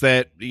picks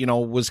that,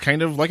 was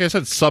kind of, like I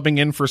said, subbing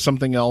in for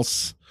something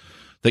else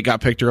that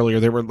got picked earlier.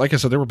 There were a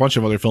bunch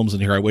of other films in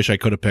here I wish I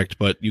could have picked,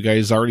 but you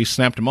guys already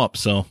snapped them up.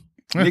 So,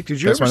 Nick,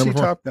 did you ever see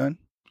Top Gun?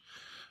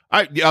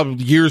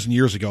 Years and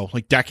years ago,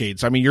 like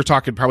decades. I mean, you're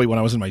talking probably when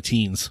I was in my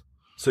teens.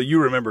 So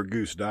you remember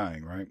Goose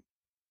dying, right?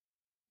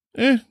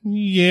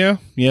 Yeah,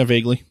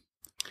 vaguely.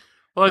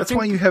 Well, that's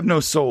why you have no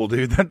soul,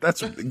 dude.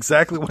 That's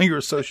exactly why you're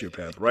a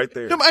sociopath, right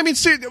there. No, I mean,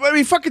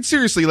 fucking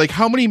seriously, like,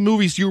 how many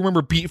movies do you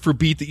remember beat for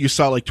beat that you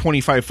saw like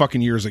 25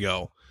 fucking years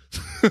ago?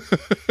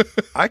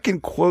 I can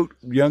quote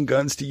Young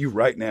Guns to you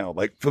right now,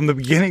 like from the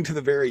beginning to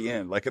the very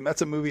end. Like, and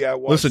that's a movie I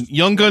watched. Listen,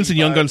 Young Guns and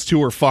Young Guns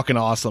 2 are fucking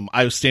awesome.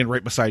 I stand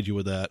right beside you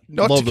with that.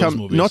 Not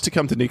to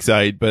come to Nick's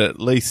aid, but at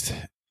least,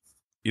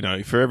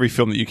 for every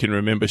film that you can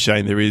remember,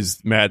 Shane, there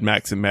is Mad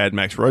Max and Mad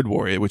Max Road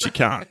Warrior, which you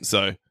can't.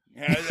 So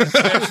yeah,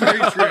 that's very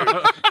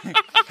true.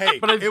 Hey,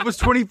 but it was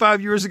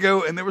 25 years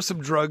ago, and there was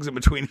some drugs in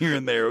between here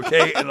and there,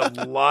 okay, and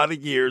a lot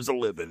of years of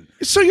living.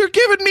 So you're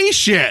giving me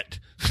shit.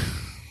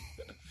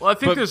 Well, I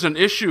think there's an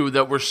issue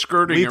that we're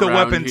skirting Lethal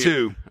around Weapon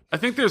here. 2. I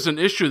think there's an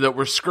issue that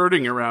we're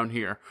skirting around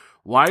here.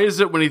 Why is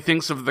it when he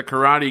thinks of the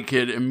Karate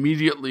Kid,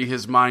 immediately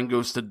his mind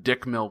goes to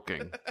dick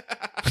milking?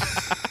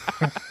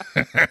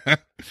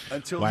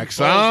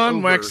 Wax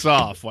on, wax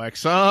off.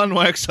 Wax on,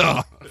 wax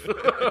off.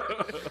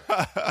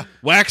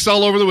 Wax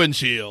all over the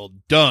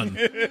windshield. Done.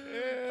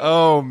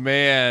 Oh,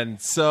 man.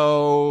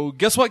 So,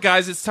 guess what,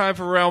 guys? It's time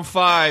for round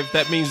 5.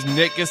 That means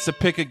Nick gets to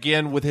pick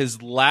again with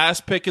his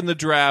last pick in the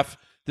draft.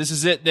 This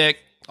is it, Nick.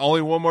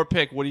 Only one more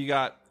pick. What do you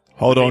got?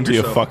 Hold on to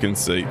your fucking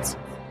seats.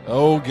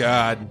 Oh,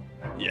 God.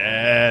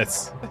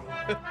 Yes.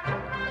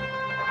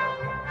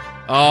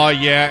 Oh,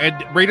 yeah.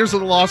 And Raiders of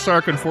the Lost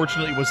Ark,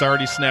 unfortunately, was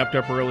already snapped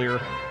up earlier.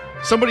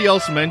 Somebody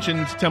else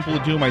mentioned Temple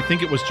of Doom. I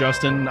think it was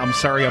Justin. I'm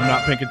sorry I'm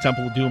not picking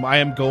Temple of Doom. I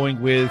am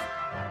going with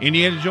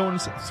Indiana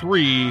Jones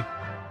 3,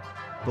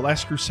 The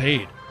Last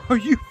Crusade. Are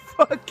you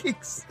fucking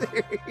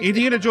serious?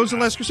 Indiana Jones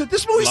and The Last Crusade.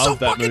 This movie's so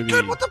fucking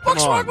good. What the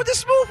fuck's wrong with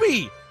this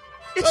movie?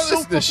 It's so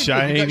fucking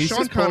Shane. good. He's Sean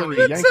just Connery.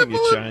 yanking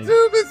your chain.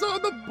 Doom is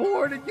on the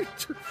board, and you.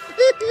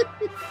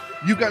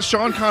 You've got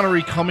Sean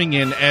Connery coming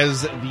in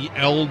as the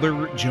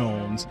Elder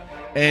Jones.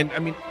 And, I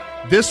mean,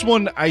 this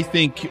one, I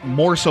think,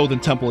 more so than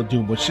Temple of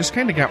Doom, which just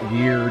kind of got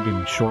weird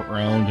and short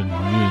round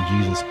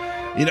and Jesus.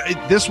 You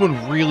know, this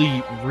one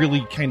really,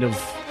 really kind of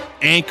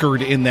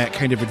anchored in that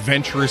kind of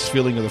adventurous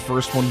feeling of the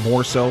first one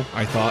more so,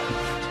 I thought.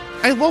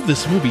 I love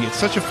this movie. It's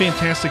such a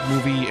fantastic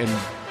movie, and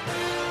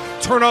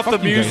turn off the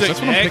music, That's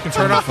what I'm Nick. picking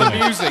Turn from off the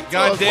tonight. music.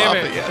 God damn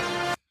it.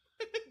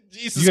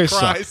 Jesus You guys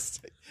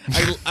Christ.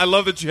 I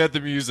love that you had the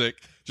music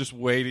just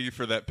waiting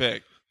for that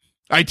pick.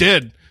 I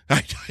did.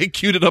 I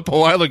queued it up a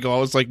while ago. I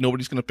was like,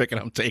 nobody's going to pick it.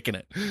 I'm taking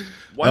it.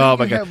 Why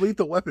didn't you have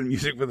Lethal Weapon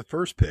music for the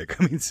first pick?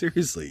 I mean,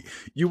 seriously.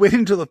 You wait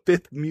until the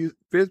fifth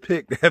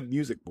pick to have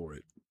music for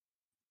it.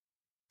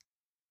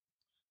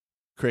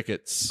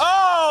 Crickets.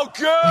 Oh,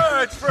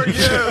 good for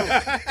you.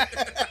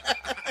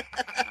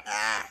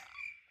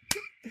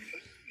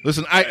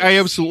 Listen, I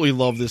absolutely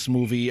love this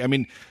movie. I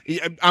mean,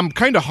 I'm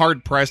kind of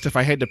hard-pressed if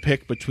I had to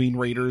pick between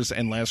Raiders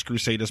and Last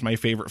Crusade as my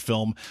favorite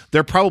film.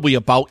 They're probably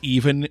about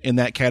even in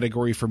that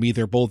category for me.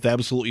 They're both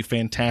absolutely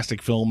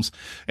fantastic films.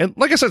 And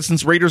like I said,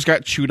 since Raiders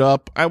got chewed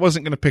up, I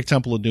wasn't going to pick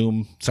Temple of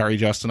Doom. Sorry,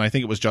 Justin. I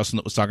think it was Justin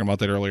that was talking about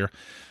that earlier.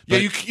 Yeah,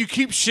 you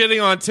keep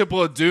shitting on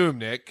Temple of Doom,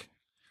 Nick.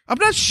 I'm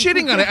not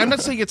shitting on it. I'm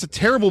not saying it's a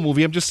terrible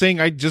movie. I'm just saying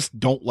I just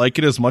don't like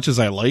it as much as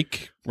I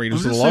like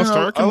Raiders of the Lost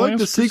Ark. I like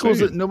the Last sequels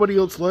Crusade. that nobody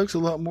else likes a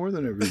lot more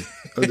than every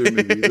other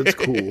movie. That's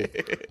cool.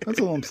 That's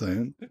all I'm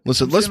saying.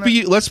 Listen,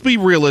 let's be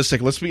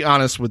realistic. Let's be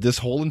honest with this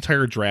whole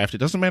entire draft. It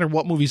doesn't matter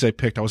what movies I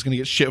picked. I was going to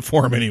get shit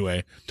for them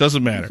anyway.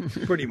 Doesn't matter.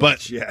 Pretty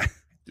much, yeah.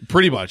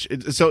 Pretty much.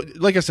 So,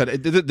 like I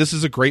said, this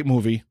is a great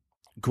movie.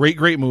 Great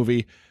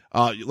movie.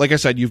 Like I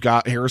said, you've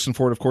got Harrison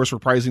Ford, of course,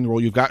 reprising the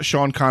role. You've got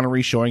Sean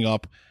Connery showing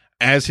up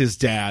as his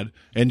dad,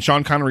 and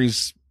Sean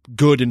Connery's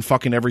good in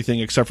fucking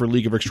everything except for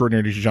League of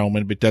Extraordinary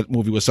Gentlemen, but that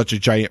movie was such a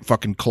giant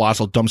fucking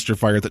colossal dumpster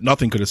fire that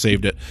nothing could have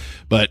saved it.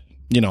 But,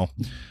 you know,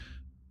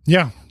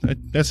 yeah,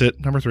 that's it.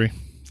 Number 3.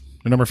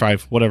 Or number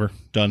 5, whatever.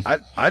 Done.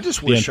 I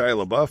just wish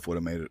Shia LaBeouf would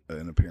have made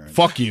an appearance.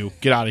 Fuck you.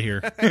 Get out of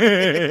here.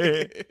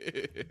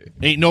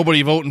 Ain't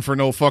nobody voting for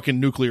no fucking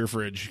nuclear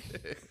fridge.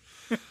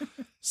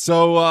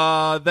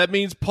 So that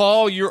means,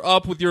 Paul, you're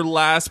up with your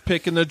last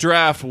pick in the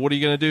draft. What are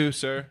you going to do,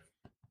 sir?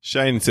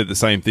 Shane said the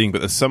same thing, but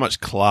there's so much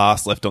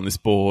class left on this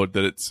board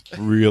that it's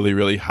really,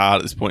 really hard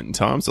at this point in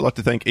time. So I'd like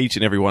to thank each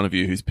and every one of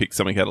you who's picked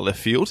something out of left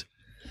field.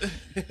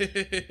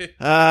 Okay,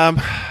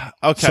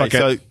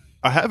 so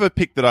I have a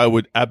pick that I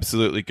would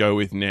absolutely go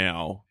with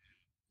now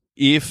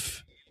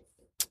if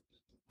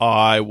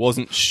I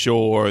wasn't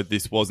sure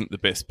this wasn't the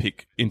best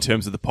pick in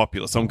terms of the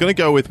popular. So I'm going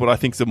to go with what I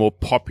think is a more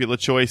popular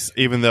choice,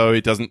 even though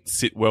it doesn't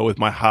sit well with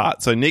my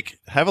heart. So Nick,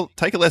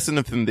 take a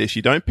lesson from this.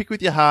 You don't pick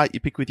with your heart, you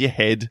pick with your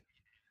head.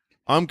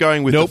 I'm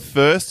going with the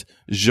first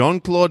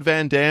Jean-Claude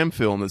Van Damme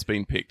film that's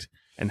been picked.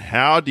 And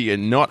how do you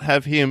not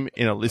have him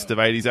in a list of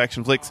 80s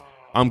action flicks?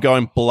 I'm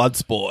going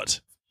Bloodsport.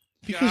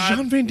 Because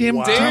Jean Van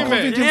Damme's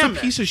a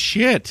piece of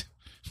shit.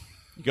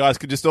 You guys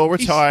could just all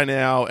retire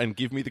now and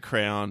give me the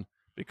crown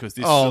because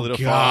this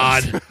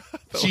solidifies. God.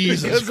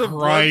 Jesus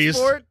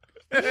Christ.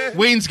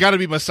 Wayne's got to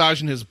be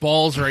massaging his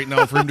balls right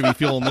now for him to be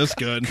feeling this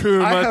good.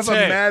 I have a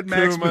Mad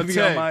Max movie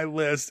on my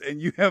list,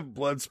 and you have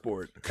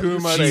Bloodsport.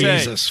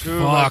 Jesus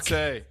fuck.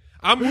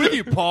 I'm with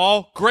you,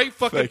 Paul. Great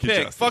fucking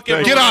pick.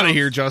 Get out of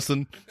here,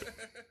 Justin.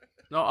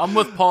 No, I'm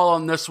with Paul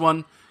on this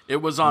one. It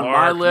was on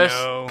my list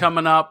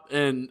coming up,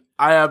 and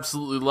I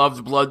absolutely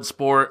loved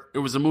Bloodsport. It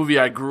was a movie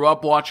I grew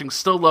up watching,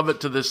 still love it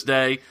to this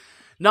day.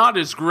 Not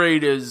as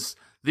great as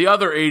the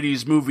other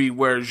 80s movie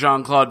where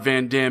Jean-Claude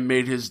Van Damme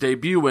made his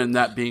debut in,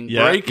 that being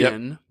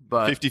Breakin'.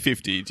 But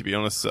 50-50, to be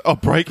honest. Oh,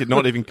 Breakin',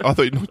 not even... I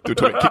thought you were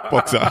talking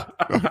about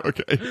Kickboxer.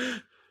 Okay.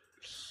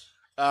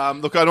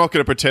 Look, I'm not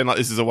going to pretend like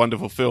this is a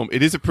wonderful film.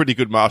 It is a pretty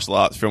good martial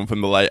arts film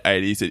from the late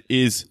 80s. It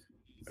is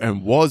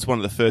and was one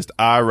of the first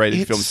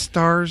R-rated films. It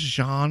stars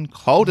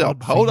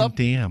Jean-Claude Hold up.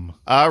 Damn.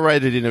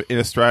 R-rated in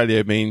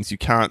Australia means you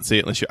can't see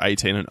it unless you're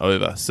 18 and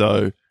over.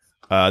 So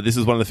this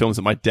is one of the films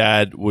that my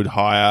dad would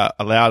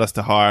allowed us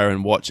to hire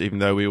and watch, even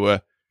though we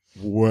were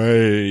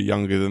way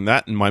younger than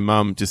that, and my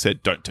mum just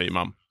said, "Don't tell your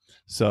mum."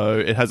 So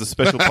it has a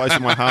special place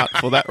in my heart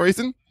for that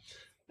reason.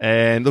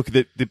 And look,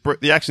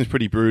 the action's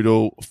pretty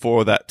brutal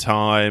for that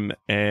time,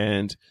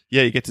 and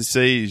yeah, you get to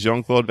see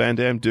Jean-Claude Van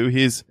Damme do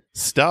his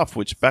stuff,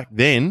 which back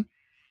then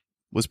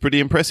was pretty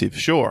impressive.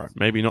 Sure,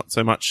 maybe not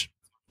so much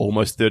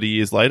almost 30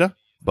 years later,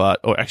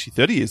 or actually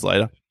 30 years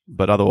later,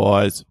 but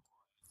otherwise,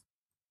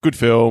 good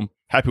film.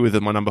 Happy with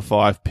it. My number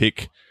 5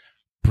 pick.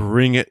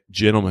 Bring it,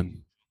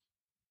 gentlemen.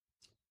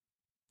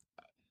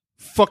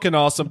 Fucking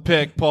awesome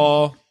pick,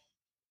 Paul.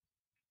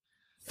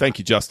 Thank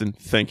you, Justin.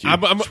 Thank you.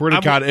 Swear to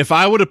God, if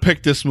I would have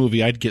picked this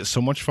movie, I'd get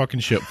so much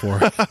fucking shit for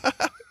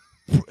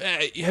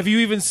it. Have you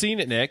even seen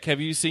it, Nick? Have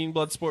you seen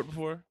Bloodsport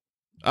before?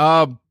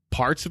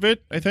 Parts of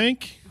it, I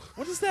think.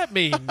 What does that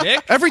mean,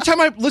 Nick? Every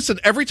time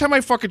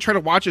I fucking try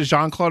to watch a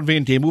Jean-Claude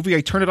Van Damme movie,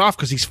 I turn it off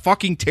because he's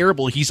fucking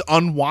terrible. He's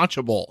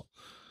unwatchable.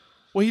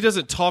 Well, he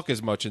doesn't talk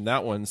as much in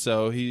that one,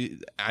 so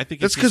I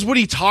think that's because when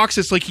he talks,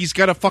 it's like he's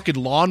got a fucking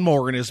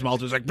lawnmower in his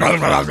mouth. It's like blah,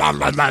 blah, blah,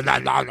 blah, blah,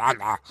 blah, blah,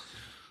 blah.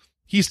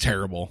 He's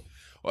terrible.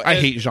 I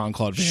hate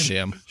Jean-Claude Van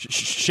Damme.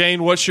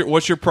 Shane, what's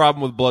your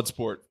problem with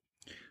Bloodsport?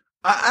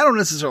 I don't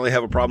necessarily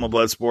have a problem with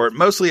Bloodsport.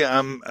 Mostly,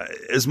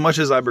 as much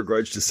as I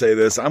begrudge to say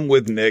this, I'm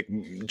with Nick.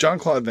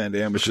 Jean-Claude Van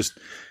Damme is just,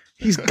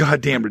 he's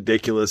goddamn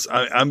ridiculous.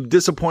 I'm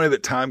disappointed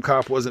that Time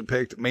Cop wasn't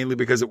picked, mainly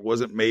because it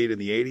wasn't made in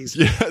the 80s.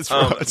 Yeah, that's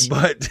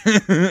right.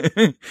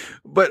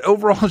 But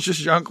overall, it's just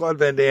Jean-Claude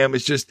Van Damme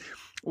is just,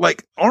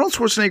 like, Arnold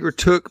Schwarzenegger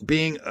took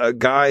being a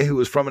guy who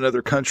was from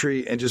another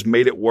country and just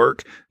made it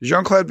work.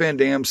 Jean-Claude Van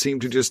Damme seemed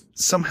to just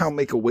somehow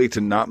make a way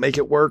to not make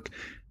it work.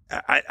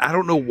 I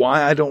don't know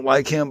why I don't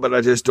like him, but I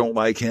just don't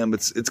like him.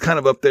 It's kind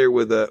of up there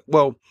with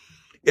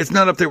it's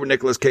not up there with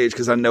Nicolas Cage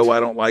because I know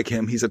I don't like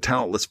him. He's a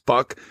talentless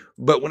fuck.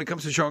 But when it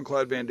comes to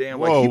Jean-Claude Van Damme,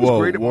 he was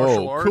great at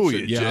martial arts. Cool,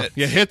 yeah,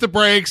 hit the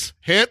brakes.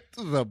 Hit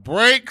the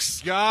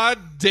brakes. God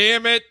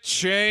damn it,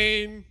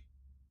 Shane.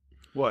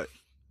 What?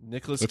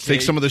 Let's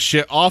take some of the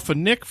shit off of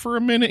Nick for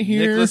a minute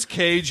here. Nicolas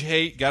Cage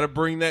hate. Got to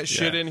bring that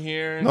shit in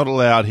here. Not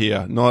allowed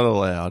here. Not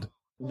allowed.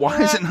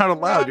 Why is it not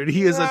allowed, dude?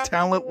 He is a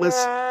talentless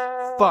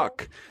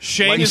fuck.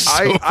 Shane is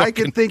I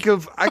could think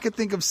of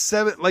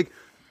 7, like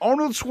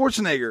Arnold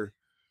Schwarzenegger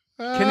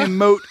can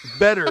emote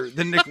better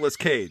than Nicolas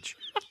Cage.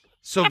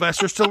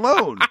 Sylvester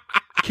Stallone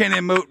can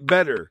emote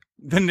better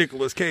than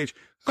Nicolas Cage.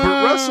 Kurt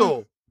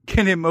Russell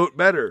can emote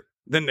better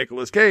than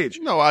Nicolas Cage.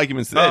 No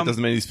arguments there. It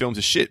doesn't mean these films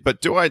are shit.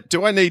 But do I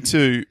need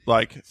to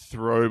like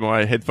throw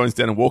my headphones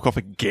down and walk off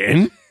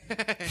again?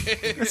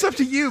 It's up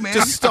to you, man.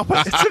 Just stop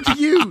it. It's up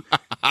to you.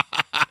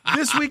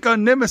 This week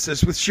on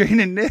Nemesis with Shane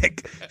and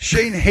Nick,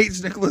 Shane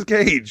hates Nicolas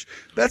Cage.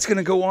 That's going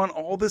to go on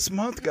all this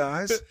month,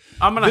 guys.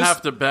 I'm going to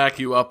have to back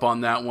you up on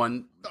that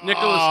one.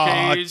 Nicolas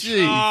Cage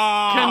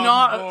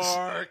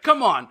cannot.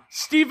 Come on,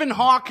 Stephen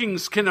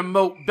Hawking's can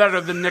emote better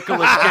than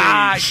Nicolas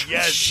Cage.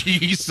 Yes.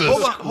 Jesus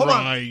hold on.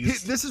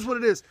 Christ. This is what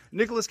it is.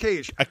 Nicolas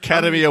Cage,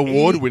 Academy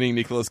Award-winning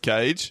Nicolas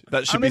Cage.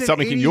 That should be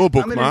something in your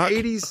bookmark. I'm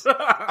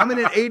in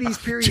an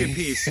 80s period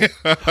piece.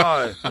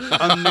 Hi,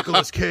 I'm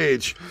Nicolas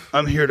Cage.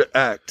 I'm here to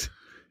act.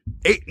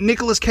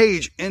 Nicolas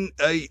Cage in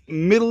a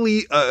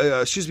medieval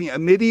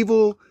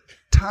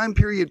time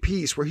period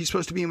piece where he's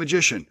supposed to be a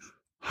magician.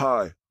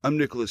 Hi, I'm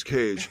Nicolas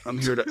Cage. I'm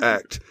here to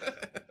act.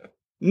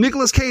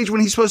 Nicolas Cage when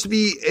he's supposed to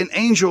be an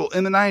angel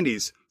in the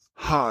 90s.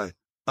 Hi,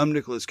 I'm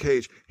Nicolas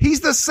Cage.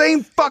 He's the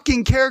same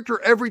fucking character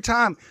every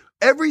time.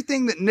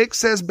 Everything that Nick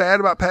says bad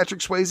about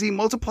Patrick Swayze,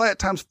 multiply it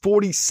times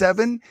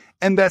 47,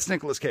 and that's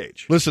Nicolas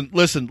Cage. Listen.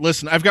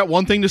 I've got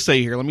one thing to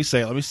say here. Let me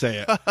say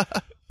it.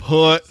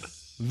 Put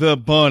the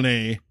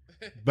bunny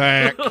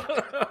back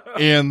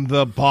in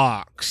the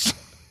box.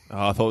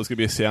 Oh, I thought it was going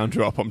to be a sound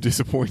drop. I'm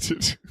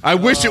disappointed. I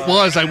wish it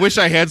was. I wish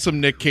I had some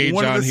Nick Cage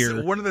on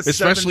here. One of the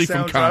especially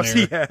 7 from Con Air.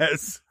 he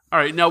has. All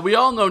right, now we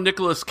all know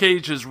Nicolas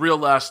Cage's real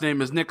last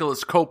name is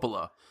Nicolas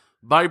Coppola.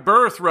 By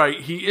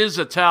birthright, he is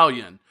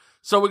Italian.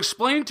 So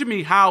explain to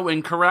me how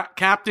in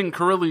Captain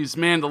Corelli's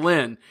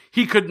Mandolin,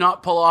 he could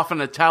not pull off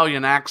an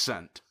Italian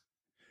accent.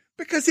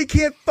 Because he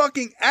can't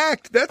fucking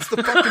act. That's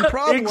the fucking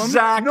problem.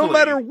 Exactly. No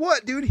matter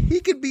what, dude, he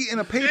could be in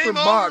a paper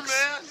box.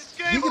 Over, man. It's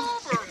game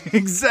over.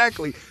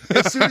 Exactly.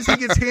 As soon as he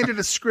gets handed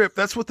a script,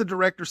 that's what the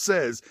director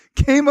says.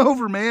 Game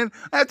over, man.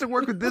 I have to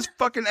work with this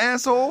fucking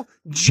asshole.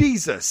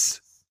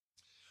 Jesus.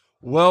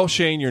 Well,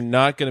 Shane, you're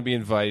not going to be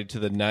invited to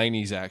the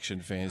 90s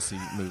action fantasy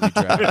movie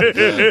draft.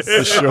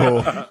 For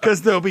sure.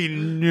 Because there'll be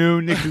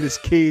no Nicolas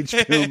Cage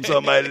films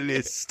on my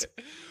list.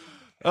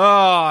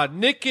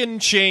 Nick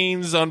and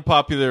Shane's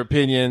Unpopular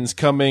Opinions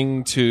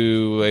coming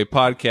to a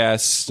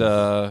podcast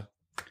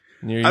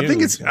near you. I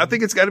think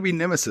it's got to be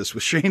Nemesis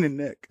with Shane and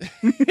Nick.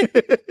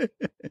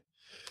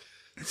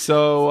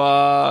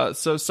 So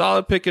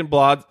solid pick in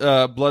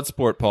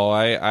Bloodsport, Paul.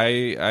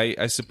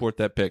 I support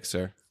that pick,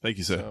 sir. Thank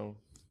you, sir. So,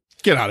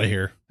 get out of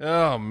here.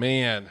 Oh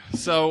man.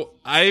 So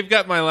I've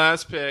got my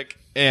last pick,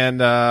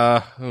 and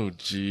oh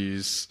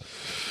jeez,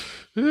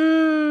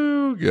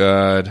 oh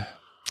god.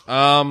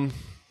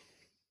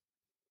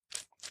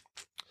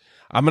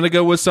 I'm going to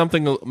go with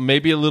something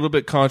maybe a little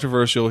bit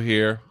controversial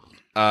here.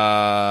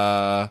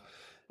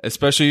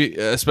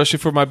 especially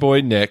for my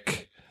boy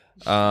Nick.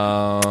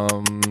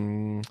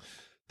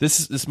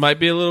 This might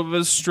be a little bit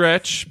of a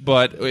stretch,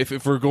 but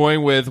if we're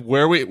going with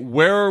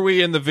where are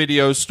we in the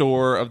video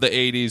store of the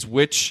 80s,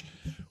 which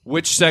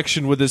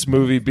section would this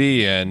movie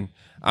be in?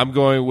 I'm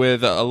going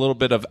with a little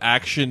bit of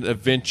action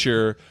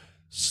adventure,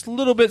 a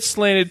little bit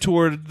slanted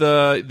toward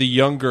the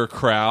younger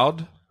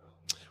crowd,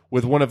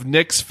 with one of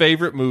Nick's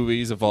favorite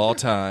movies of all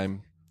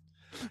time.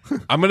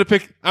 I'm gonna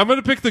pick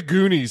the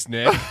Goonies,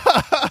 Nick.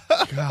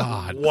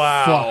 God,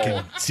 wow,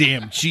 fucking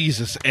damn,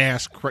 Jesus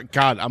ass,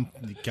 God.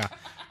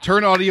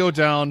 Turn audio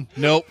down.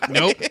 Nope.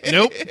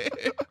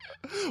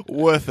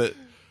 Worth it.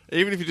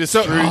 Even if you just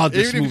threw such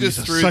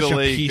the a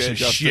league, piece of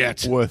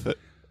shit. Worth it.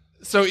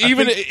 So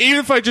even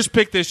if I just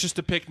pick this just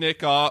to piss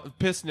Nick off,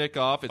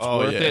 it's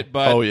worth it.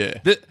 But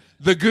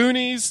the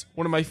Goonies,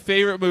 one of my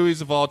favorite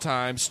movies of all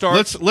time.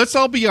 Let's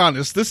all be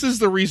honest. This is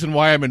the reason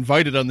why I'm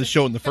invited on the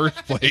show in the first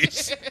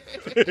place.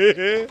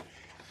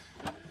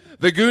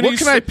 The Goonies. What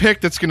can I pick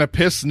that's going to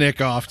piss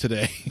Nick off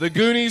today? The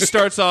Goonies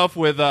starts off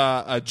with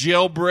a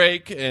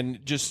jailbreak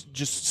and just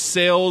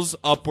sails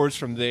upwards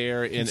from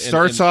there. It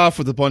starts off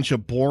with a bunch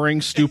of boring,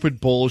 stupid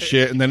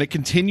bullshit, and then it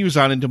continues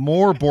on into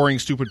more boring,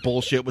 stupid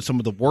bullshit with some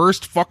of the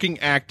worst fucking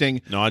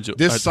acting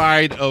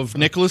side of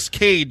Nicolas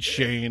Cage,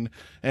 Shane,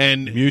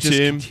 and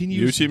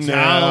continues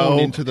down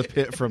into the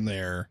pit from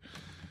there.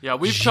 Yeah,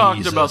 we've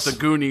talked about the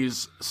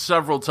Goonies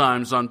several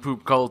times on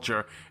Poop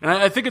Culture, and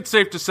I think it's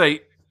safe to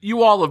say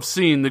you all have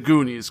seen the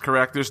Goonies,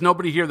 correct? There's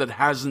nobody here that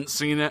hasn't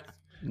seen it.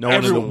 No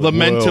one in the world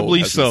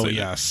lamentably so, seen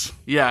yes.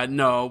 It. Yeah,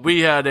 no. We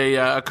had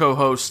a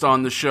co-host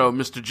on the show,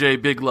 Mr. J.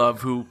 Biglove,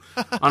 who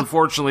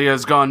unfortunately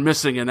has gone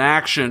missing in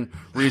action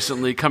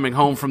recently, coming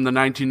home from the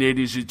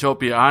 1980s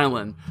Utopia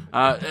Island.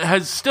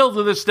 Has still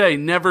to this day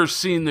never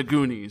seen the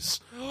Goonies.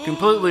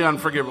 Completely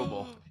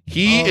unforgivable.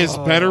 He is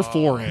better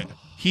for it.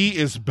 He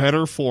is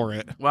better for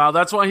it. Wow,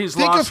 that's why he's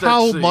Think lost of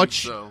how at sea,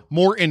 much so.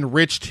 more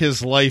enriched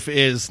his life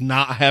is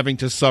not having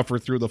to suffer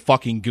through the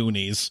fucking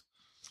Goonies.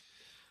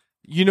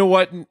 You know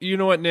what,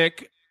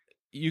 Nick?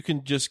 You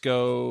can just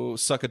go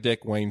suck a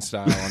dick Wayne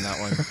style on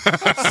that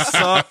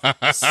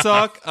one.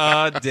 suck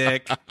a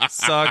dick.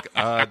 Suck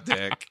a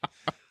dick.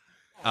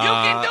 You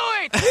can do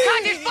it!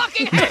 Cut his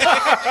fucking head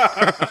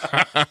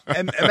off!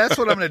 And that's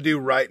what I'm going to do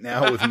right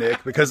now with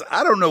Nick, because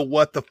I don't know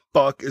what the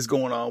fuck is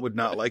going on with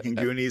not liking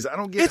Goonies. I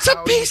don't get It's a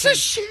piece of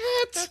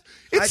shit!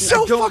 It's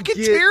so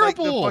fucking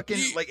terrible! Like, the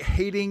fucking,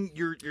 hating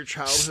your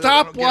childhood.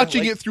 Stop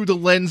watching it through the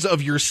lens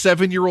of your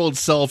 7-year-old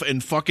self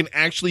and fucking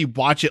actually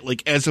watch it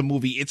like as a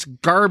movie. It's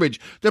garbage.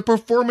 The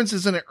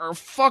performances in it are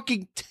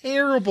fucking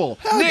terrible.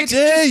 How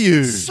dare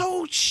you?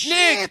 So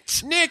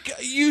shit! Nick,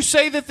 you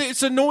say that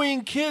it's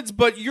annoying kids,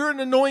 but you're an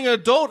annoying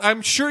adult.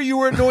 I'm sure you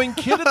were an annoying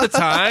kid at the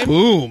time.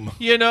 Boom.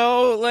 You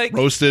know, like...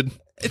 Roasted.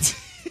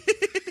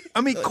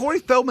 I mean, Corey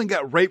Feldman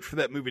got raped for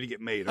that movie to get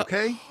made,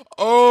 okay?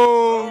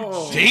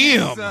 Oh,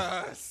 damn.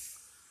 Jesus.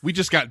 We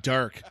just got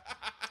dark.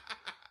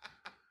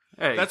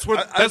 Hey, I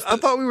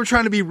thought we were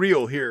trying to be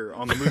real here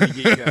on the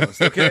Movie Geek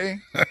House, okay?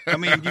 I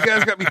mean, you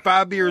guys got me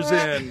 5 beers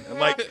in,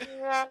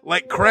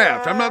 like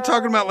craft. I'm not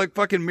talking about like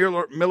fucking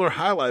Miller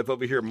High Life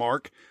over here,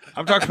 Mark.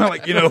 I'm talking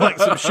about like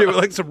some shit with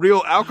like some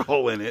real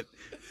alcohol in it.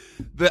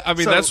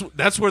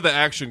 That's where the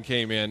action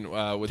came in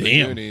with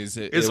the Goonies.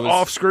 It was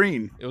off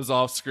screen. It was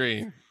off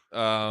screen.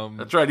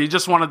 That's right. He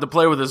just wanted to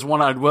play with his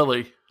one-eyed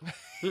Willie.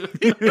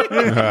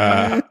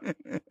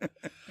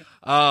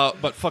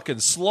 But fucking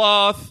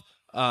Sloth,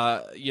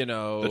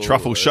 the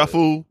Truffle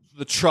Shuffle.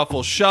 The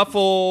Truffle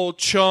Shuffle,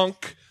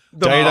 Chunk.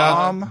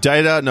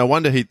 Data. No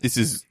wonder this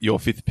is your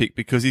 5th pick,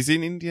 because he's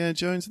in Indiana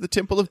Jones and the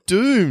Temple of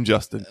Doom,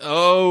 Justin.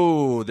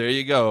 Oh, there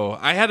you go.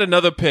 I had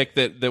another pick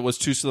that was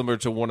too similar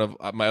to one of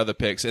my other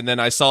picks, and then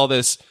I saw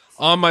this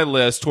on my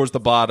list towards the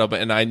bottom,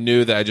 and I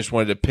knew that I just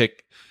wanted to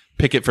pick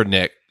it for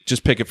Nick.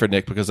 Just pick it for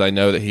Nick, because I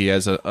know that he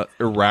has a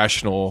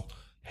irrational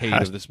hate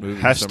of this movie.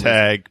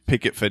 Hashtag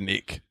pick it for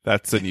Nick.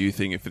 That's a new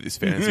thing for this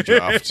fantasy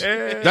draft.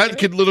 That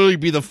could literally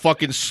be the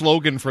fucking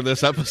slogan for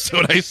this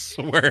episode, I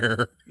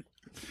swear.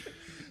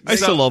 I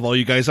still love all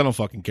you guys. I don't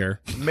fucking care.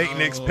 Make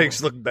Nick's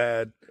picks look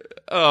bad.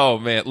 Oh,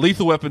 man.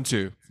 Lethal Weapon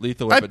 2.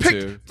 Lethal Weapon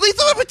 2.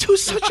 Lethal Weapon 2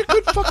 is such a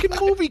good fucking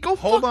movie. Go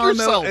Hold fuck on,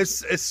 yourself. though.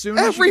 As soon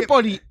as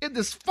everybody in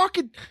this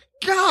fucking...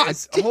 God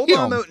damn. Hold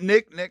on, though.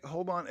 Nick,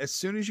 hold on. As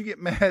soon as you get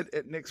mad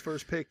at Nick's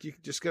first pick, you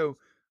can just go,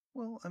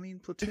 well, I mean,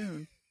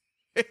 Platoon.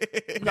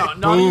 No,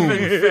 not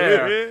even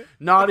fair.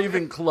 Not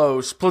even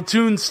close.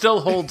 Platoon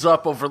still holds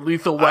up over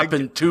Lethal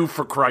Weapon 2,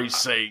 for Christ's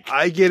sake.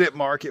 I get it,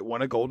 Mark. It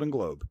won a Golden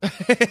Globe.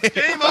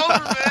 Game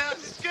over, man.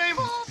 It's game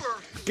over.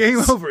 Game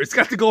over. It's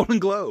got the Golden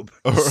Globe.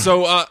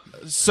 So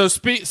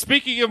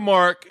speaking of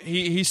Mark,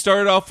 he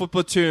started off with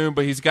Platoon,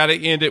 but he's got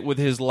to end it with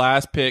his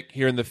last pick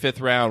here in the 5th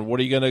round. What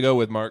are you going to go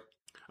with, Mark?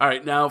 All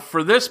right, now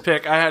for this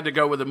pick, I had to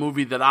go with a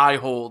movie that I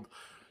hold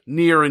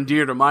near and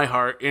dear to my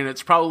heart, and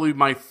it's probably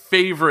my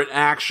favorite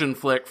action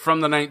flick from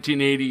the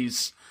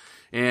 1980s,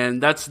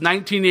 and that's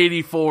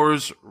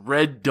 1984's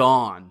Red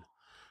Dawn.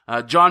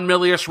 John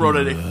Milius wrote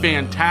a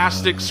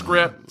fantastic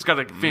script. It's got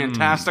a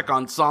fantastic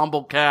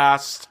ensemble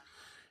cast.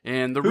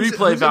 And the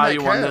replay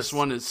value on this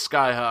one is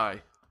sky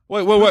high.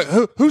 Wait.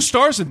 Who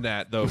stars in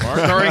that, though, Mark?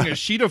 Starring a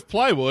sheet of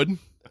plywood.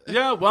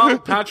 Yeah, well,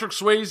 Patrick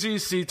Swayze,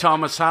 C.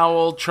 Thomas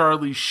Howell,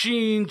 Charlie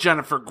Sheen,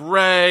 Jennifer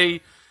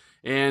Grey,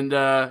 and,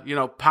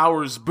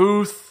 Powers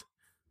Booth.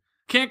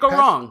 Can't go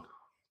wrong.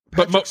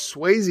 Patrick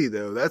Swayze,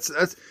 though,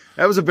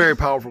 that was a very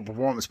powerful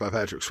performance by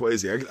Patrick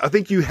Swayze. I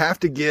think you have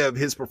to give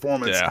his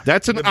performance. Yeah.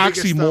 That's an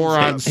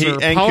oxymoron, sir.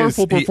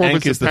 Powerful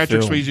performance of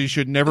Patrick Swayze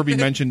should never be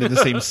mentioned in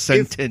the same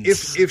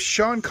sentence. If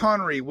Sean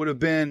Connery would have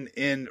been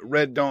in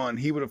Red Dawn,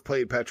 he would have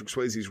played Patrick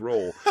Swayze's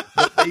role.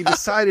 But they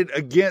decided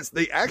against.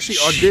 They actually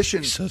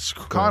auditioned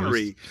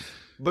Connery.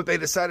 But they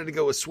decided to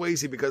go with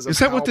Swayze because of Is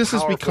that what this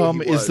has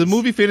become? Is the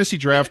movie fantasy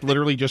draft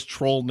literally just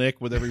troll Nick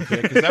with every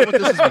pick? Is that what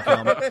this has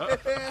become?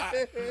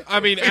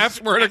 I mean,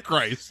 swear to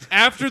Christ.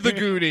 After the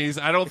Goonies,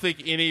 I don't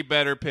think any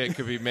better pick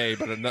could be made.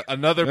 But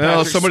another well,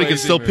 Patrick somebody Swayze can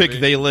still movie.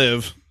 pick They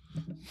Live.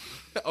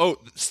 Oh,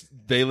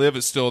 They Live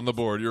is still on the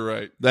board. You're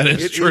right. That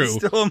is true. It's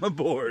still on the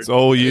board. It's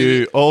all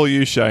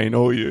you, Shane,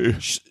 all you.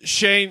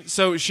 Shane,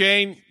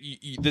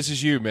 this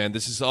is you, man.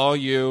 This is all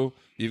you.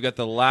 You've got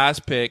the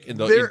last pick in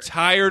the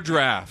entire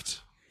draft.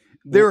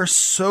 There are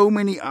so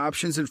many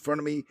options in front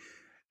of me.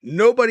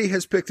 Nobody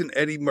has picked an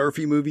Eddie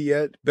Murphy movie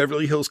yet.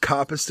 Beverly Hills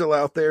Cop is still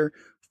out there.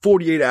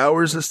 48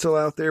 Hours is still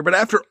out there. But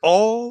after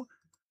all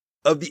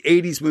of the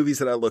 80s movies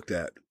that I looked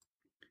at,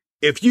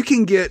 if you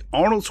can get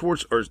not Arnold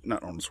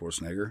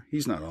Schwarzenegger,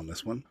 he's not on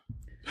this one.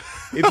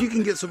 If you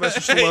can get Sylvester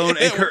Stallone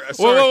and Kurt...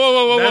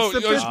 Whoa.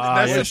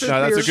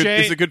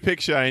 That's a good pick,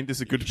 Shane. This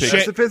is a good pick.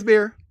 That's the fifth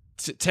beer.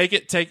 Take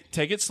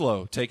it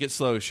slow. Take it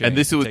slow, Shane. And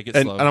this was, take it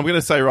and slow. I'm going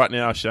to say right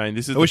now, Shane,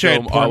 this is the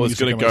film I was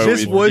going to go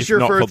This with. was your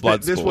not first for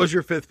Bloodsport. This was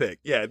your fifth pick.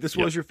 Yeah, this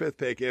was your fifth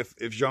pick. If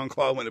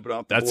Jean-Claude went to put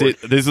off the That's board.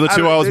 it. These are the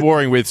two I was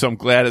warring with, so I'm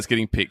glad it's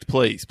getting picked.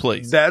 Please.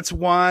 That's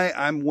why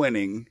I'm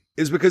winning.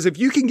 Is because if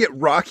you can get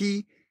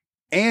Rocky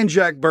and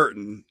Jack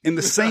Burton in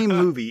the same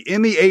movie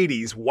in the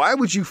 80s, why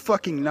would you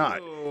fucking not?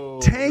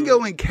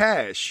 Tango and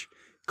Cash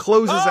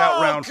closes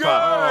out round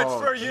 5.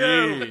 Good for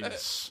you.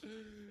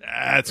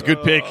 That's a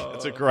good pick.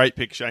 That's a great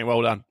pick, Shane.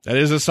 Well done. That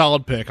is a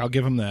solid pick. I'll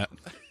give him that.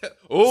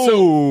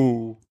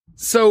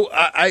 So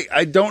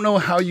I don't know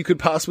how you could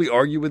possibly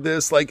argue with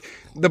this. Like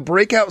the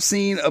breakout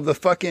scene of the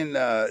fucking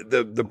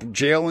the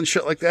jail and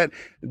shit like that.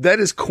 That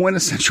is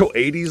quintessential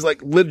 80s.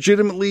 Like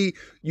legitimately,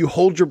 you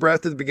hold your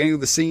breath at the beginning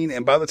of the scene,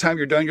 and by the time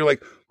you're done, you're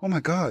like, oh my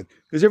god,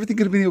 is everything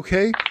going to be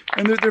okay?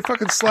 And they're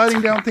fucking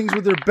sliding down things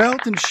with their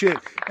belt and shit,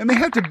 and they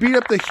have to beat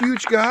up the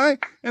huge guy,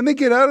 and they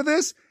get out of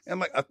this. And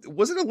like,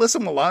 was it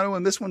Alyssa Milano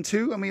in this one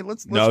too? I mean,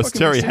 let's no, it's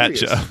Terry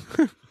Hatcher.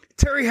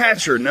 Terry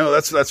Hatcher. No,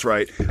 that's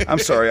right. I'm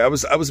sorry. I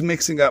was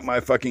mixing up my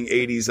fucking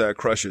 80s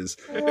crushes.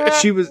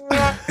 She was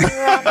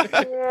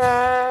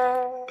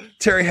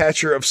Terry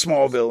Hatcher of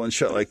Smallville and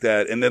shit like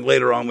that. And then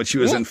later on when she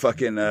was in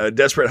fucking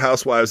Desperate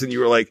Housewives, and you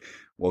were like,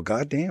 well,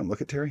 goddamn,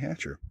 look at Terry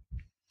Hatcher.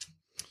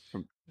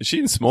 Is she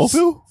in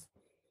Smallville?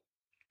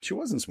 She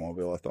was in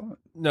Smallville, I thought.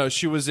 No,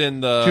 she was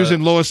in the... She was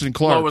in Lois and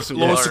Clark. Lois and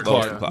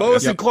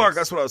Clark.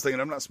 That's what I was thinking.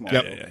 I'm not small.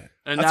 And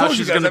I now told she's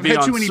you guys, going to I've be had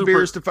on too many Super...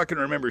 beers to fucking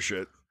remember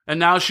shit. And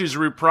now she's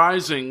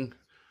reprising,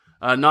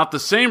 not the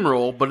same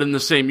role, but in the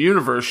same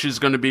universe. She's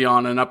going to be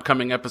on an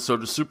upcoming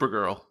episode of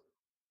Supergirl.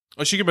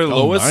 Oh, she could be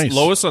Lois? Nice.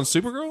 Lois on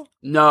Supergirl?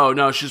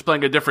 No, she's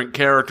playing a different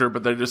character,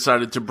 but they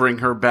decided to bring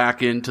her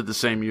back into the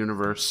same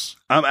universe.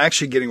 I'm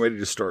actually getting ready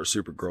to start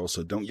Supergirl,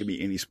 so don't give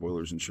me any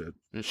spoilers and shit.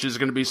 And she's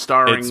going to be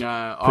starring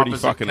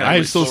opposite Kelly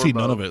I still see Sorbo.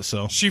 none of it,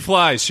 so. She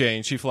flies,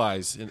 Shane. She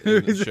flies. In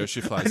the show,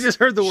 she flies. I just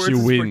heard the words, She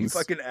it's pretty wins.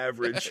 fucking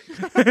average.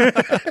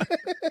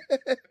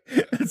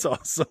 That's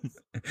awesome.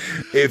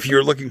 If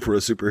you're looking for a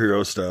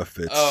superhero stuff,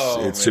 it's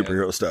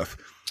superhero stuff.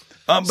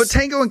 But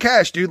Tango and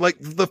Cash, dude, like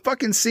the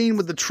fucking scene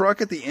with the truck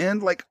at the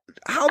end, like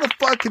how the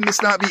fuck can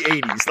this not be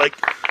 80s? Like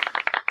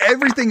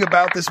everything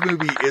about this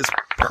movie is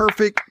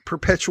perfect,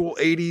 perpetual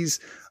 80s.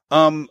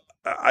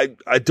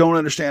 I don't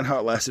understand how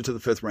it lasted to the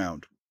 5th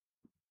round.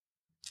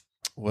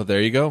 Well,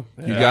 there you go.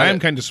 I am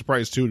kind of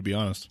surprised too, to be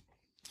honest.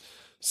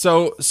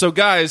 So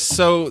guys,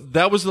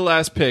 that was the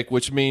last pick,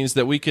 which means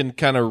that we can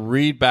kind of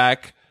read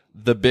back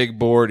the big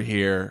board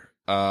here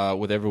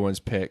with everyone's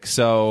pick.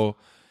 So,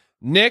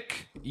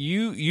 Nick,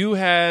 you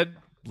had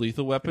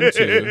Lethal Weapon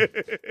 2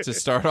 to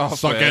start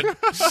off with.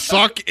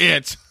 Suck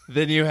it.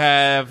 Then you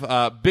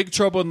have Big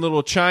Trouble in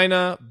Little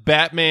China,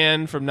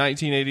 Batman from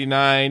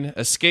 1989,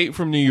 Escape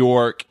from New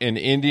York, and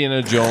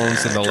Indiana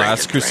Jones and the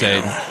Last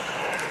Crusade.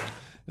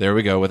 There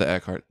we go with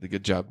Eckhart.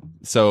 Good job.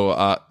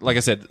 So, like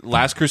I said,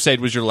 Last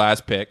Crusade was your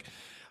last pick.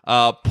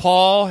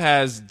 Paul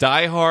has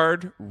Die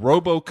Hard,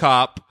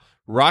 RoboCop,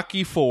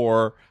 Rocky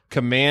IV,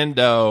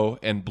 Commando,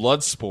 and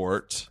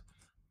Bloodsport.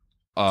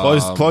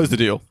 Close the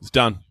deal. It's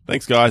done.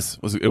 Thanks, guys.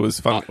 It was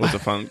fun. It was a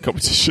fun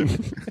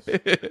competition.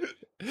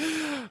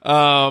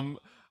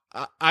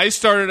 I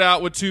started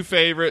out with two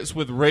favorites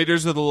with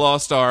Raiders of the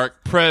Lost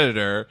Ark,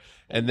 Predator,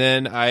 And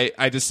then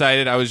I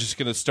decided I was just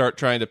going to start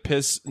trying to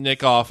piss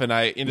Nick off, and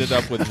I ended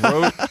up with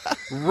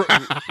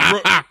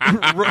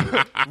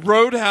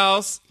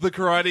Roadhouse, The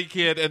Karate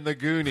Kid, and The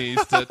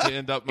Goonies to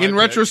end up my In picks.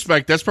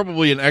 retrospect, that's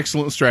probably an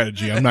excellent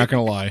strategy. I'm not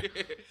going to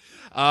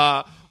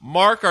lie.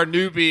 Mark, our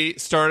newbie,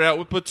 started out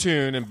with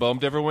Platoon and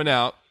bummed everyone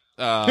out.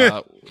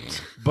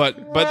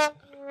 But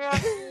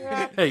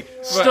hey,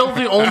 still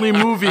the only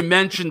movie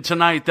mentioned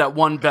tonight that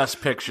won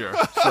Best Picture.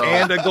 So.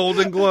 And a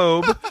Golden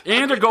Globe.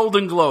 And a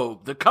Golden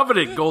Globe. The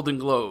coveted Golden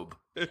Globe.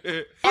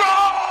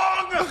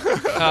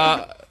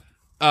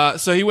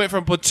 So he went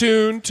from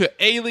Platoon to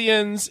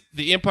Aliens,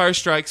 The Empire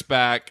Strikes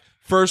Back,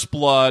 First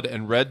Blood,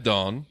 and Red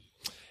Dawn.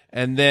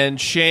 And then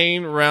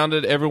Shane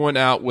rounded everyone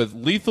out with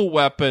Lethal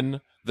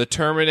Weapon, The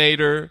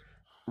Terminator,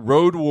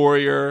 Road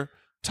Warrior,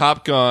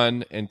 Top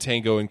Gun, and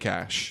Tango and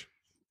Cash.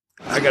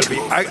 I gotta be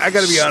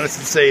honest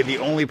and say the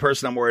only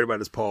person I'm worried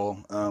about is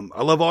Paul.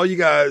 I love all you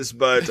guys,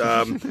 but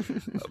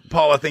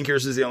Paul, I think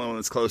yours is the only one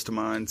that's close to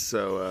mine.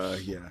 So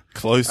yeah,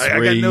 close.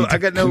 I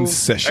got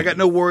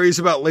no worries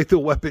about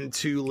Lethal Weapon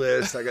 2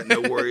 list. I got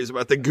no worries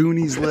about the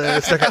Goonies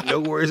list. I got no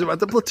worries about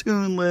the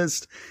Platoon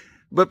list.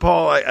 But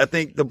Paul, I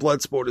think the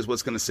Bloodsport is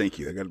what's going to sink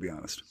you. I got to be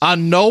honest.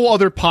 On no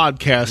other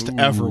podcast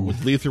ever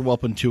would Lethal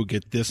Weapon 2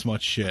 get this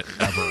much shit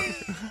ever.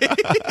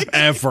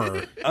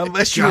 Ever.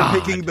 Unless you were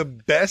picking the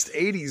best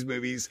 80s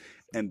movies,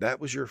 and that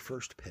was your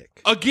first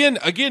pick. Again,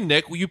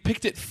 Nick, you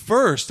picked it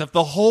first of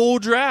the whole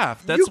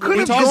draft. That's you what we're could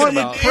have talking gone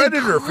about.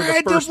 Predator for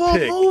the first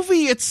pick.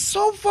 Movie. It's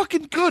so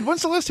fucking good.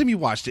 When's the last time you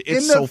watched it?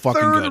 It's so fucking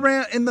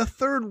good. In the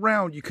third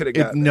round, you could have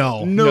gotten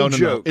no joke.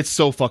 No. It's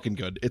so fucking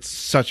good. It's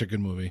such a good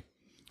movie.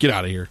 Get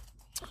out of here.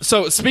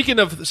 So speaking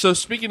of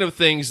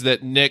things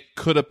that Nick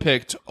could have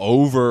picked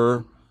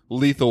over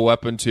Lethal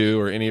Weapon 2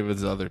 or any of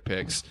his other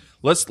picks,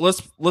 let's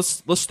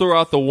throw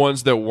out the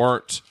ones that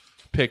weren't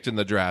picked in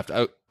the draft.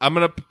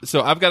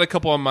 I've got a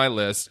couple on my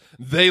list.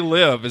 They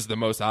Live is the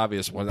most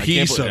obvious one.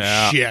 Piece of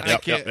shit. I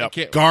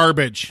can't.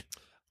 Garbage.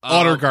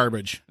 Utter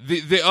garbage.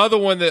 The other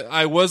one that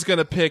I was going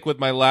to pick with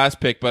my last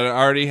pick, but I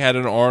already had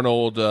an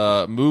Arnold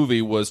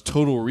movie, was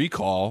Total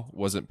Recall.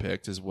 Wasn't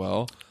picked as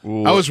well.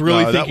 Ooh, I was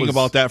really thinking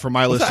about that for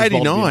my list as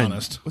well, to be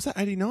honest. Was that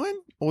 89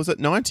 or was it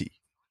 90?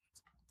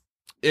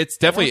 It's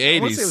definitely 80s. I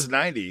want to say it was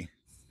 90.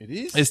 It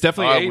is? It's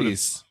definitely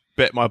 80s.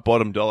 Bet my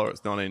bottom dollar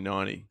it's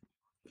 1990.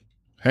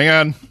 Hang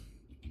on.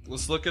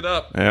 Let's look it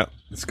up. Yeah.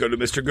 Let's go to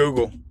Mr.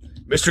 Google.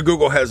 Mr.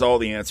 Google has all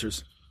the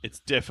answers. It's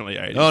definitely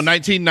 80s. Oh,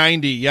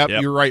 1990. Yep,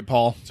 you're right,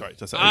 Paul. Sorry.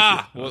 That's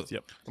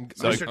yep.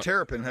 Mr.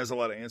 Terrapin has a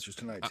lot of answers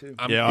tonight, too.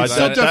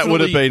 That would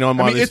have been on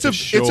my list.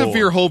 It's a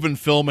Verhoeven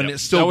film, and it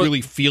still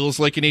really feels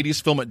like an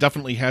 80s film. It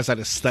definitely has that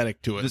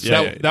aesthetic to it.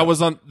 That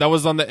was on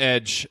the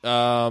edge.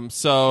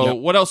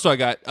 What else do I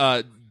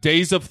got?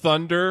 Days of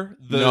Thunder,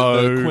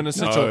 the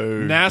quintessential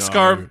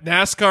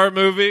NASCAR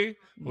movie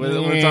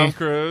with Tom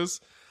Cruise.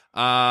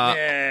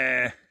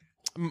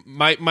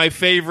 My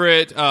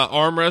favorite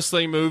arm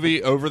wrestling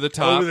movie, Over the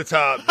Top. Over the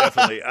Top,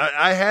 definitely.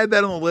 I had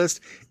that on the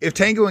list. If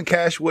Tango and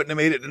Cash wouldn't have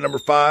made it to number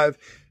 5,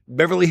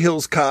 Beverly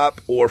Hills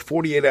Cop or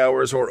 48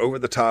 Hours or Over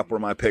the Top were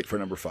my pick for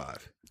number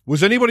 5.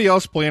 Was anybody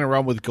else playing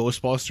around with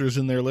Ghostbusters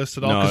in their list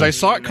at all? Because I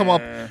saw it come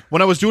up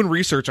when I was doing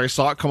research. I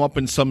saw it come up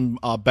in some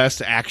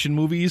best action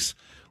movies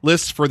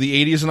lists for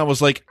the 80s, and I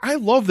was like, I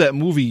love that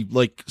movie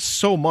like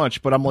so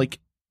much, but I'm like,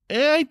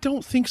 I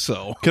don't think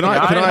so. Can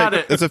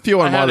I? There's a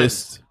few on my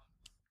list.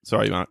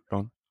 Sorry, Mark, go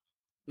on.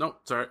 No,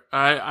 sorry.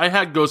 I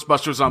had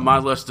Ghostbusters on my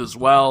list as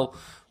well,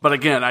 but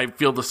again, I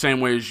feel the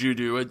same way as you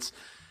do.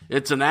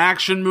 It's an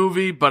action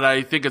movie, but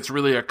I think it's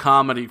really a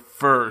comedy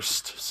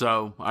first.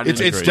 So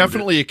it's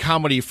definitely a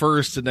comedy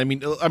first, and I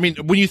mean,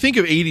 when you think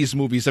of 80s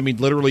movies, I mean,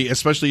 literally,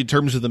 especially in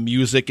terms of the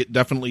music, it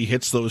definitely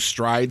hits those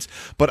strides.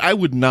 But I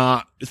would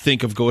not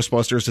think of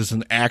Ghostbusters as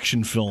an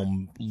action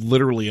film,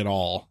 literally at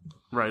all.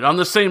 Right. On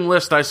the same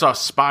list, I saw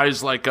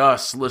Spies Like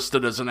Us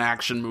listed as an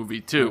action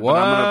movie, too. What?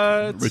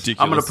 But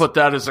I'm going to put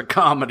that as a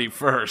comedy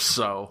first,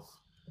 so.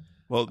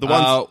 Well,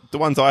 the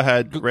ones I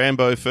had,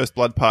 Rambo, First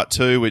Blood Part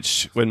 2,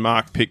 which when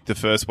Mark picked the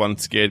first one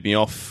scared me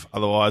off.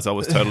 Otherwise, I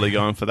was totally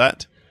going for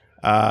that.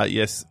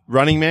 Yes.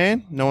 Running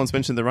Man. No one's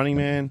mentioned the Running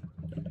Man.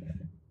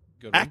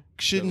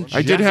 Action.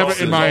 I did have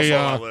it in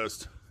my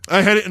list.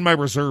 I had it in my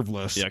reserve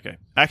list. Yeah, okay.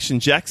 Action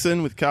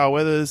Jackson with Carl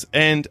Weathers.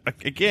 And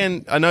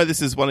again, I know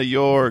this is one of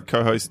your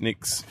co-host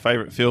Nick's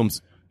favorite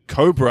films,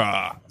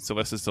 Cobra,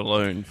 Sylvester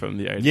Stallone from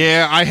the 80s.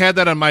 Yeah, I had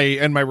that on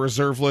my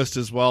reserve list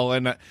as well.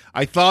 And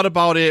I thought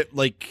about it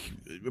like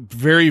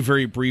very,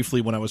 very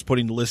briefly when I was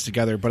putting the list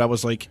together, but I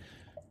was like,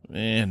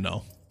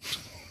 no.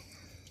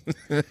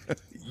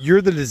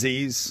 You're the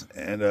disease,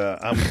 and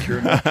I'm the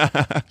cure.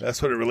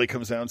 That's what it really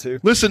comes down to.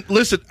 Listen.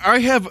 I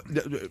have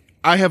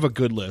a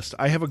good list.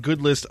 I have a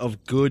good list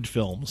of good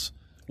films.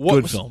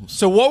 Good films.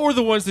 So, what were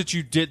the ones that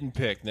you didn't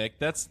pick, Nick?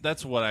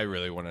 That's what I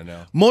really want to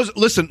know.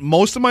 Most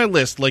of my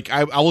list, like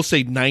I will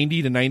say,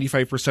 90 to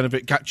 95% of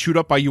it got chewed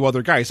up by you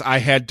other guys. I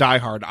had Die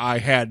Hard. I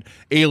had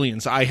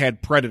Aliens. I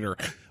had Predator.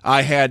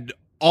 I had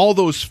all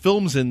those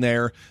films in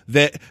there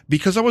that,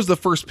 because I was the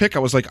first pick, I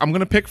was like, I'm going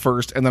to pick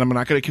first, and then I'm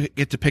not going to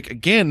get to pick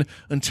again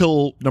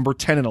until number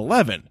 10 and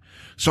 11.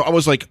 So I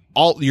was like,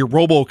 all your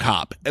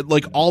RoboCop,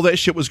 like all that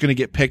shit was going to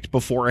get picked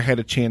before I had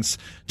a chance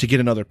to get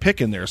another pick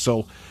in there.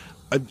 So,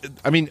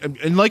 I mean,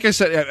 and like I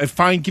said,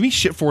 fine, give me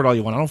shit for it all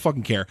you want. I don't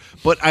fucking care.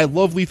 But I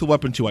love Lethal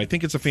Weapon 2. I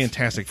think it's a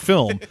fantastic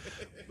film.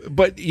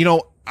 But, you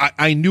know,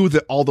 I knew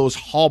that all those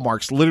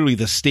hallmarks, literally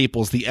the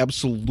staples, the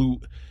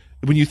absolute,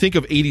 when you think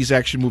of 80s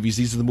action movies,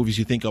 these are the movies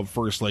you think of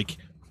first, like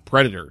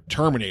Predator,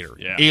 Terminator,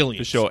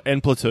 Aliens. For sure.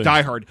 And Platoon.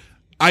 Die Hard.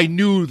 I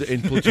knew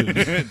in Platoon.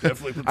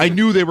 Definitely Platoon. I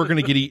knew they were going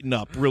to get eaten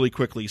up really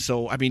quickly.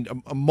 So, I mean,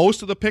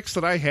 most of the picks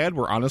that I had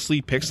were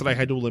honestly picks that I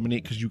had to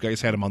eliminate because you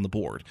guys had them on the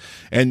board.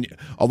 And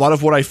a lot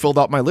of what I filled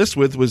out my list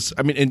with was,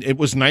 I mean, and it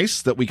was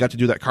nice that we got to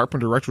do that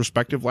Carpenter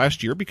retrospective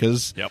last year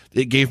because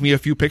it gave me a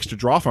few picks to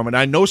draw from. And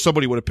I know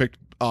somebody would have picked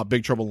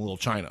Big Trouble in Little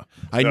China.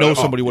 I know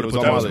somebody would have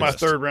put that was on my list.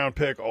 third round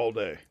pick all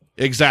day.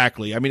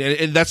 Exactly. I mean,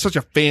 and that's such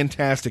a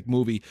fantastic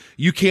movie.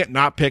 You can't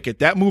not pick it.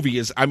 That movie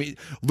is, I mean,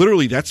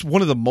 literally, that's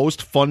one of the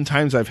most fun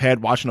times I've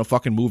had watching a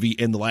fucking movie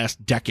in the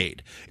last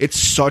decade. It's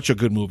such a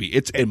good movie.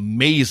 It's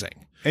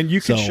amazing. And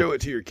you can show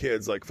it to your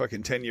kids like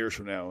fucking 10 years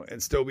from now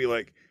and still be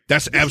like,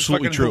 that's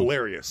absolutely true.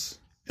 Hilarious.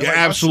 And yeah, like,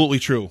 absolutely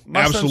true.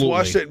 My absolutely. son's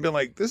watched it and been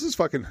like, this is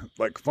fucking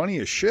like funny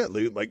as shit,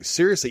 dude. Like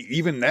seriously,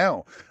 even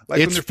now, like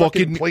it's when they're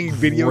fucking fucking playing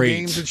video great.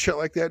 games and shit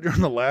like that during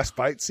the last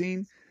fight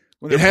scene.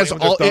 It has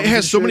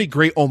so many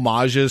great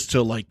homages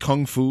to like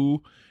kung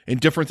fu and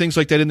different things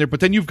like that in there. But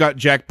then you've got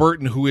Jack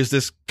Burton, who is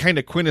this kind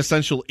of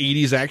quintessential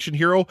 80s action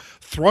hero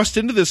thrust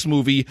into this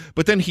movie,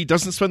 but then he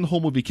doesn't spend the whole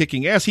movie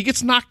kicking ass. He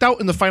gets knocked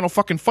out in the final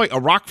fucking fight. A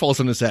rock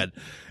falls on his head.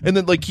 And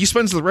then like he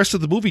spends the rest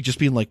of the movie just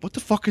being like, what the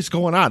fuck is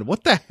going on?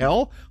 What the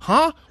hell?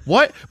 Huh?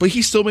 What? But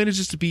he still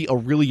manages to be a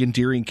really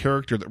endearing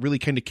character that really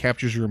kind of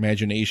captures your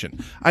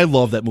imagination. I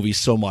love that movie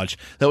so much.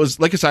 That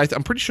was, like I said,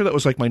 I'm pretty sure that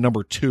was like my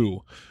number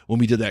 2 when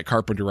we did that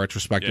Carpenter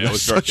retrospective. Yeah,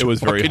 it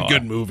was very fucking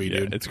good movie,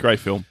 dude. It's a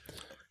great film.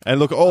 And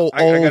look,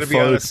 I gotta be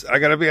honest. I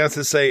gotta be honest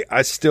to say,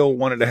 I still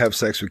wanted to have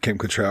sex with Kim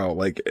Cattrall.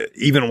 Like,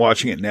 even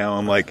watching it now,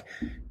 I'm like,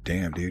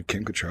 damn, dude,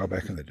 Kim Cattrall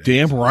back in the day.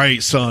 Damn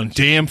right, son.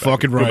 Damn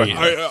fucking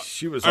right.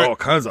 She was all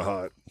kinds of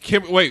hot.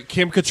 Kim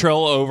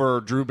Cattrall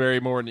over Drew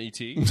Barrymore and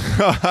E.T.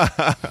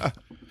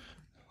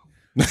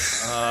 That's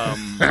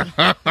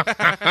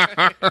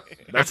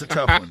a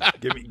tough one.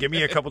 Give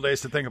me a couple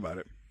days to think about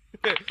it.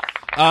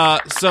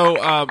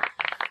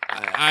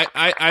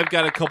 I've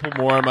got a couple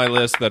more on my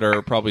list that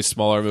are probably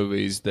smaller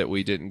movies that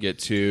we didn't get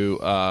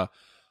to.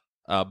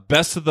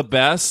 Best of the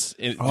Best.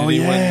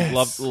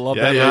 Love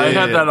that? Yeah, I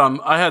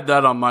had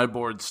that on my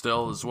board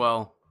still as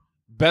well.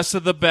 Best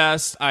of the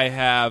Best. I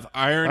have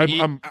Iron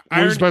Eagle.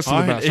 Best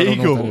of the Best?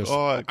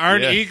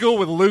 Iron Eagle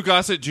with Lou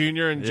Gossett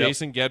Jr. and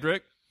Jason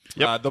Gedrick.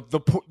 Yep.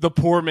 The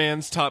poor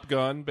man's Top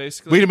Gun,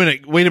 basically. Wait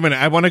a minute.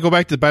 I want to go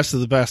back to Best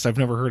of the Best. I've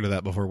never heard of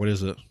that before. What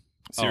is it?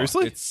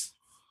 Seriously?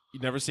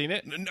 You've never seen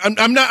it?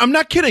 I'm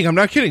not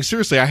kidding.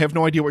 Seriously, I have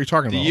no idea what you're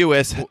talking about. The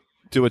US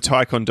do a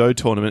Taekwondo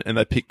tournament and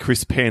they pick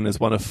Chris Penn as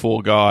one of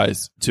 4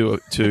 guys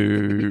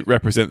to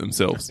represent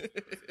themselves.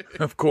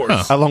 Of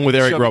course. Along with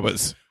Eric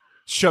Roberts.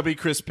 Chubby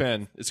Chris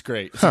Penn. It's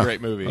great. It's a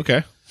great movie.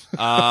 Okay.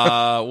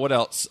 What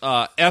else?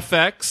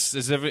 FX.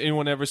 Has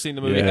anyone ever seen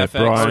the movie FX?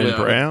 Brian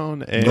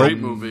Brown. And Great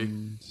movie.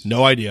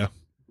 No idea.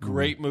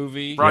 Great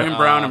movie. Brian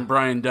Brown and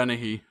Brian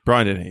Dennehy.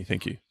 Brian Dennehy,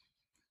 thank you.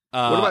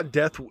 What about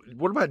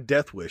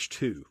Death Wish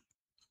 2?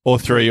 Or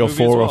 3 or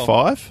 4 or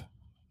 5?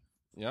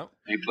 Yep.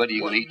 Hey, buddy,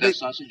 you want to eat that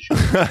sausage?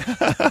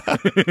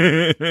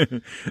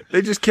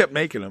 They just kept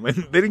making them, and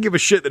they didn't give a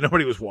shit that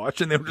nobody was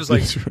watching. They were just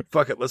like,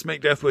 fuck it, let's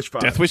make Death Wish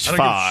 5. Death Wish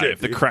 5,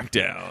 the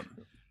crackdown.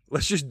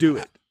 Let's just do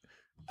it.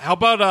 How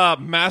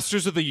about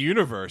Masters of the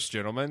Universe,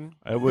 gentlemen?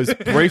 It was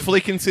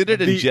briefly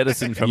considered and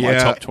jettisoned from my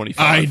top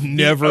 25. I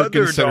never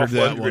considered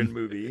that Dolph one.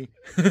 Movie.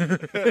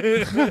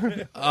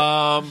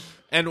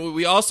 And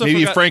we also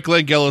maybe Frank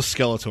Langella's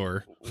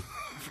Skeletor.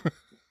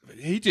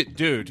 He did,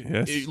 dude.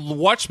 Yes.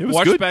 Watch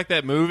back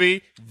that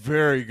movie.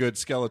 Very good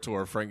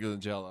Skeletor, Frank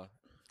Langella.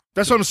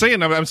 That's what I'm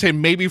saying. I'm saying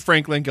maybe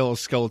Frank Langella's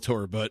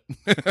Skeletor, but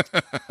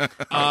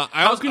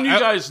how can you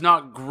guys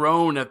not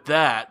groan at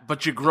that?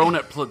 But you groan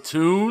at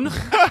Platoon?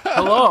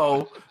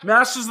 Hello,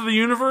 Masters of the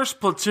Universe,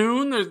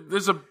 Platoon.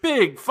 There's a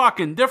big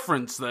fucking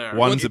difference there.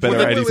 One's a better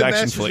 80s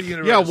action flick.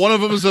 Yeah, one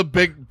of them is a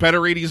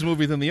better 80s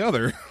movie than the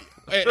other.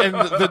 And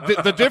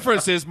the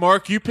difference is,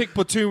 Mark, you picked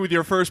Platoon with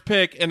your first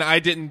pick, and I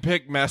didn't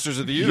pick Masters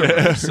of the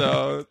Universe.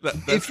 So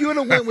if you would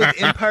have went with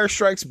Empire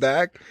Strikes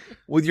Back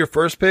with your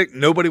first pick,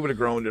 nobody would have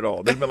groaned at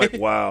all. They'd been like,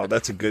 "Wow,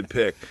 that's a good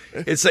pick."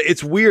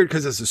 It's weird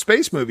because it's a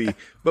space movie,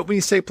 but when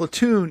you say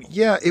Platoon,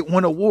 yeah, it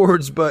won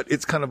awards, but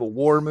it's kind of a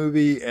war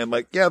movie, and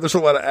like, yeah, there's a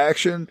lot of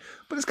action,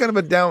 but it's kind of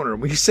a downer.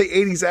 When you say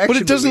 80s action,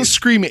 but it doesn't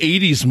scream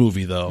 80s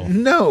movie though.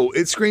 No,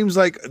 it screams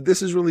like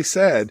this is really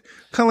sad.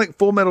 Kind of like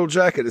Full Metal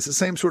Jacket. It's the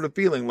same sort of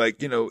feeling.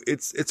 Like, you know,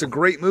 it's a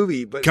great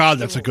movie, but God,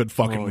 that's a good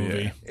fucking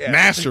movie. Yeah.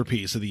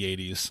 Masterpiece of the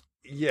 80s.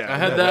 Yeah, I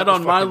had that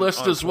on my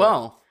list as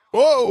well.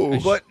 Whoa!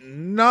 But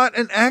not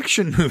an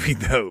action movie,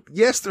 though.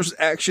 Yes, there's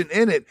action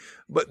in it,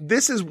 but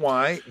this is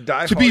why Die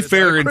Hard. To be is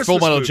fair, not a in Christmas Full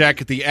Metal movie.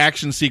 Jacket, the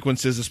action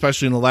sequences,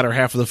 especially in the latter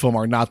half of the film,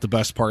 are not the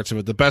best parts of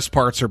it. The best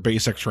parts are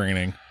basic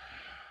training.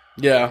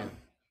 Yeah.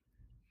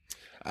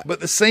 But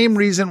the same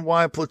reason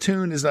why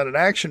Platoon is not an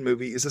action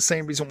movie is the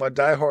same reason why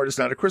Die Hard is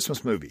not a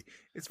Christmas movie.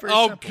 It's very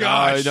simple.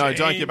 No,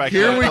 don't get back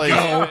Here there. we Please.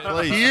 go.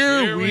 Please.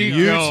 Here we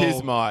Mute go.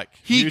 his mic.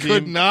 He Mute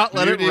could him. not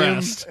let it Mute him.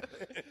 rest.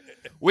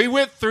 We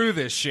went through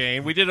this,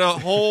 Shane. We did a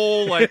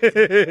whole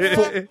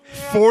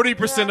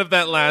 40% of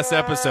that last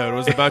episode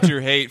was about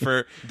your hate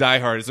for Die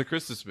Hard as a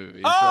Christmas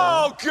movie.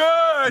 Oh,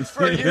 good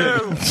for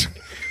you.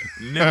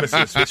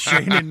 Nemesis with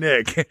Shane and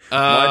Nick.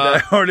 Why Die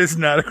Hard is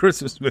not a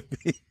Christmas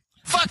movie.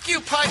 Fuck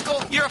you,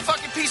 Michael. You're a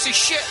fucking piece of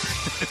shit.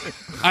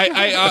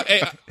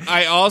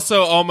 I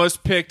also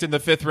almost picked in the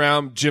 5th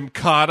round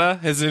Gymkata.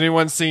 Has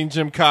anyone seen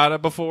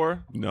Gymkata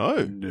before?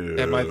 No.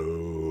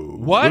 What?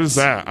 What is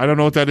that? I don't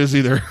know what that is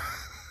either.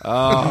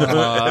 I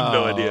have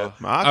no idea.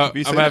 Mark, have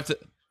you I'm seen gonna it? have to.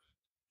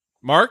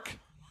 Mark,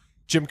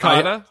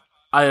 Gymkata.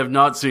 I have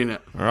not seen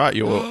it. All right,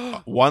 you're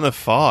 1 of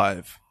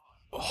 5.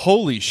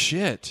 Holy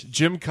shit,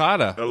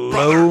 Gymkata.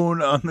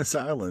 Alone on this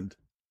island.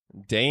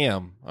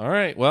 Damn. All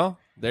right. Well,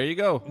 there you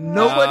go.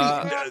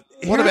 Nobody.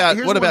 What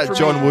about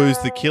John Woo's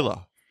The Killer?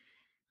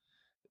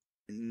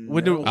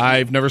 When do,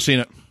 I've never seen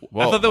it.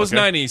 I thought that was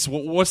 90s.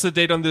 What's the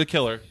date on The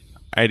Killer?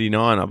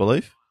 89, I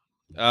believe.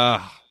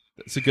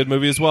 It's a good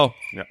movie as well.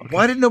 Yeah, okay.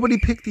 Why did nobody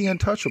pick The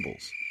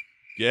Untouchables?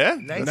 Yeah,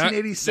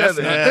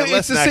 1987.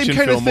 It's the same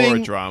kind of More a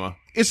thing. drama.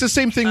 It's the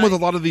same thing with a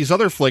lot of these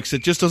other flicks.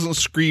 It just doesn't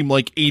scream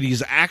like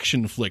 80s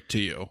action flick to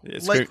you.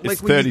 It's Like when you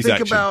 30s think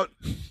action. about,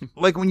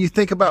 like when you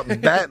think about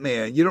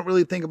Batman, you don't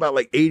really think about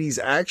like 80s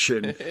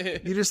action.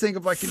 You just think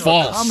of like, a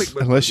False. comic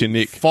book. Unless you're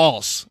Nick.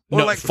 False. Or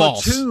No, like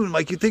false. Platoon,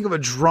 like you think of a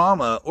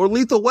drama, or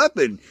Lethal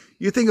Weapon.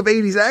 You think of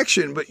 80s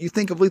action, but you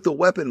think of Lethal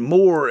Weapon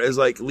more as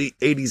like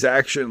 80s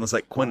action. It's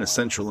like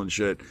quintessential and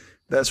shit.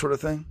 That sort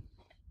of thing.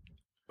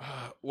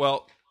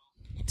 Well,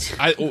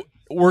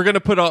 we're gonna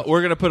put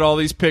all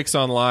these picks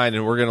online,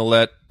 and we're gonna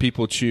let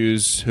people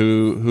choose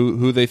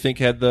who they think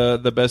had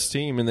the best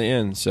team in the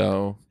end.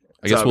 So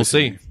I guess we'll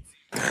see.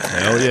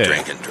 Hell yeah.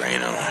 Drink and drain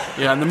them.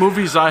 Yeah, and the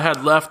movies I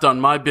had left on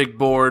my big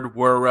board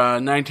were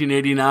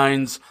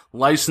 1989's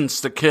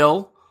License to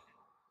Kill.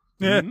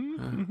 Yeah.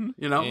 You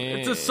know,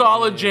 it's a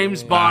solid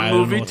James Bond I don't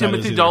know movie. what that is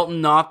Timothy either.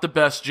 Dalton, not the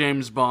best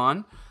James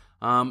Bond.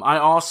 I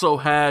also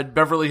had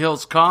Beverly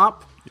Hills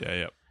Cop,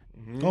 Yeah.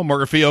 Oh,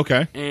 Murphy.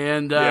 Okay.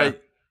 and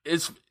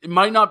it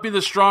might not be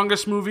the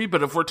strongest movie,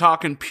 but if we're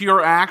talking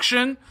pure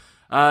action,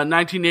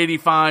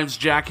 1985's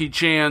Jackie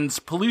Chan's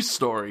Police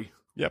Story.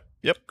 Yep.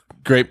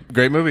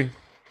 Great movie.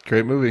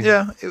 Great movie.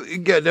 Yeah,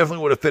 it definitely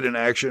would have fit in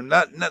action.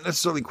 Not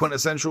necessarily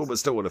quintessential, but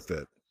still would have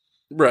fit.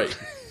 Right.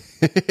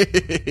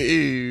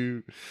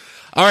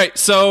 All right,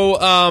 so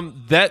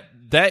that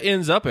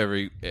ends up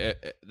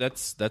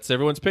that's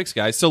everyone's picks,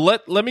 guys. So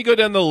let me go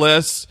down the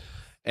list.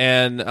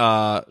 And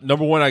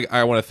number one,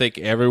 I want to thank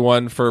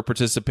everyone for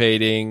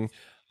participating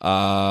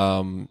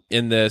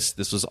in this.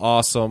 This was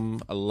awesome.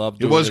 I loved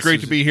It doing was this.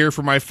 great to be here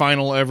for my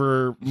final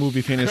ever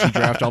movie fantasy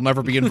draft. I'll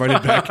never be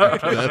invited back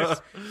after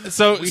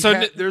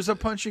that. There's a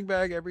punching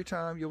bag every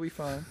time. You'll be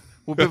fine.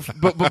 Well,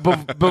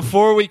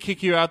 before we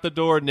kick you out the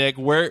door, Nick,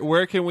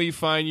 where can we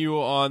find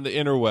you on the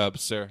interwebs,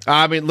 sir?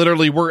 I mean,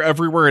 literally, we're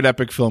everywhere at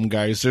Epic Film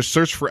Guys. Just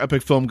search for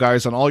Epic Film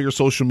Guys on all your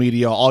social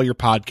media, all your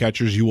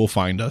podcatchers. You will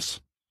find us.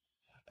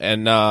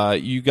 And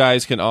you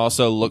guys can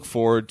also look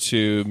forward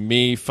to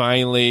me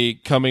finally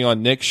coming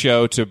on Nick's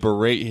show to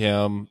berate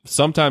him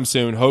sometime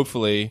soon,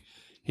 hopefully.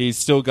 He's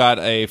still got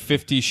a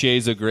 50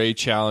 Shades of Grey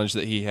challenge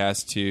that he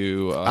has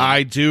to...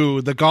 I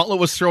do. The gauntlet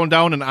was thrown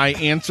down, and I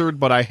answered,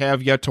 but I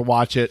have yet to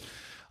watch it.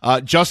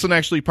 Justin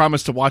actually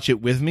promised to watch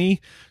it with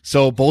me,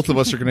 so both of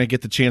us are going to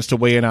get the chance to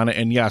weigh in on it.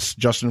 And yes,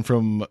 Justin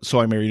from So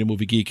I Married a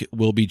Movie Geek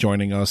will be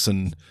joining us.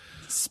 And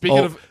Speaking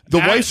of the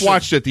wife action-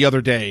 watched it the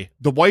other day.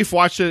 The wife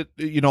watched it,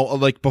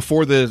 like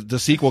before the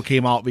sequel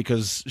came out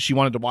because she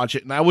wanted to watch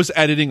it. And I was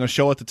editing a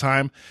show at the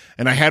time,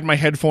 and I had my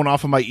headphone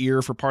off of my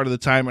ear for part of the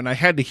time, and I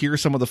had to hear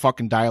some of the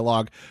fucking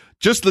dialogue.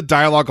 Just the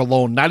dialogue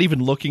alone, not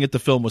even looking at the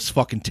film, was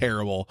fucking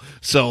terrible.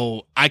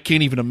 So I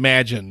can't even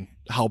imagine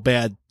how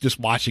bad just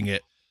watching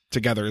it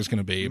together is going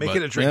to be. Make But,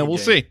 it a drinking we'll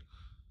game. see.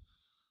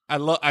 I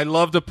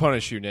love to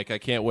punish you, Nick. I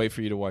can't wait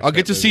for you to watch I'll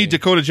get to that see movie.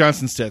 Dakota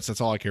Johnson's tits.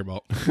 That's all I care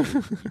about.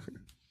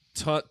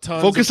 Tons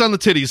Focus on the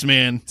titties,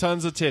 man.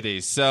 Tons of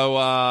titties.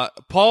 So,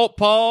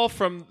 Paul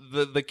from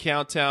the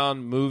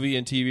Countdown movie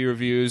and TV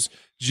reviews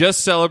just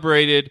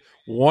celebrated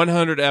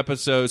 100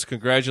 episodes.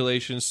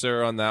 Congratulations,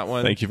 sir, on that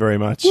one. Thank you very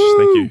much.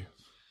 Thank you.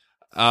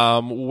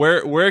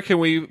 Where can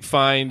we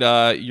find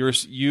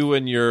you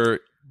and your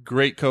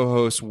great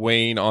co-host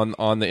Wayne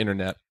on the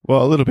internet?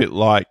 Well, a little bit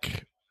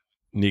like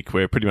Nick,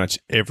 we're pretty much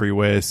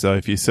everywhere. So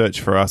if you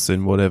search for us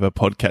in whatever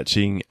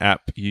podcatching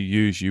app you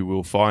use, you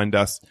will find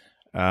us.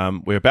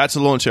 We're about to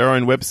launch our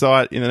own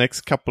website in the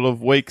next couple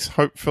of weeks,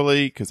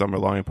 hopefully, because I'm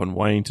relying upon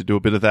Wayne to do a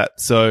bit of that.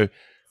 So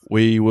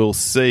We will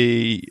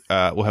see.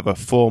 We'll have a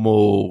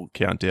formal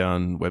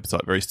countdown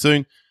website very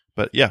soon.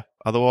 But yeah,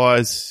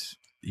 otherwise,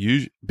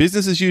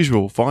 business as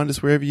usual. Find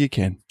us wherever you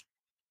can.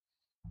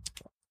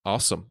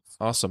 Awesome.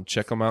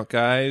 Check them out,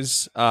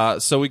 guys.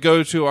 So we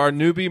go to our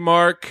newbie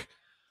mark,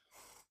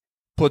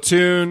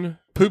 Platoon,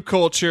 Poop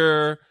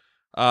Culture.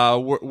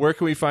 Where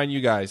can we find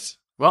you guys?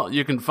 Well,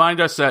 you can find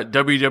us at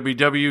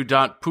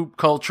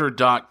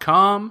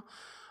www.poopculture.com.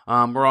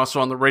 We're also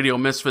on the Radio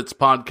Misfits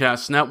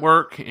Podcast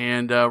Network,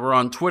 and we're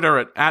on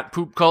Twitter at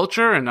Poop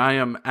Culture, and I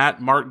am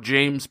at Mark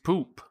James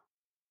Poop.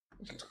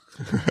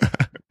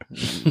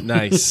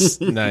 Nice.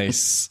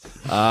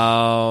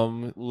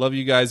 Love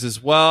you guys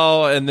as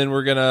well. And then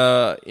we're going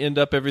to end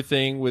up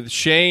everything with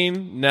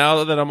Shane.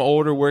 Now that I'm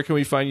older, where can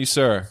we find you,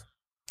 sir?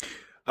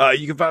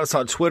 You can find us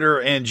on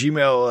Twitter and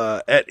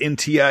Gmail at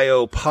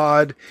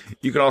NTIOpod.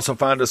 You can also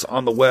find us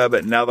on the web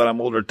at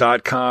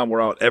nowthatimolder.com.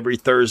 We're out every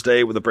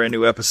Thursday with a brand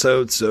new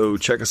episode, so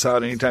check us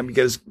out anytime you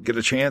guys get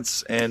a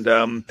chance.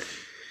 And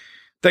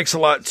thanks a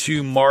lot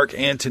to Mark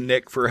and to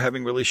Nick for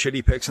having really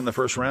shitty picks in the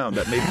first round.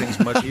 That made things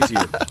much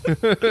easier.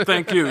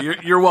 Thank you.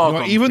 You're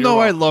welcome. Even though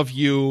I love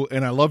you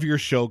and I love your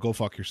show, go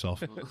fuck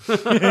yourself.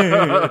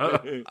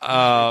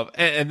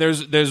 And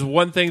there's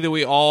one thing that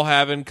we all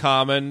have in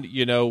common.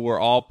 You know, we're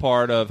all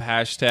part of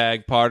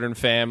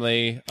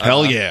 #PodernFamily.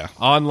 Hell yeah!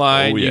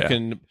 Online, oh,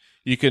 yeah.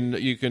 you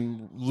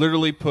can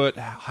literally put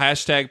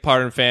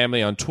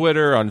 #PodernFamily on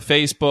Twitter, on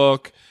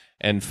Facebook,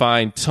 and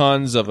find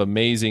tons of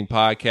amazing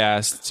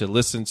podcasts to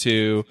listen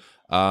to.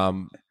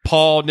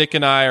 Paul, Nick,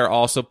 and I are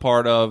also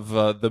part of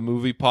the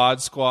Movie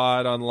Pod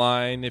Squad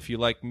online. If you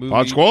like movie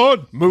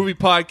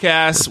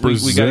podcasts,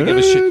 we got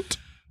to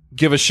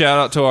give a shout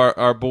out to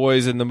our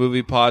boys in the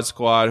Movie Pod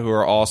Squad who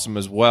are awesome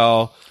as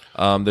well.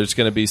 There's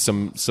going to be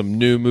some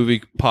new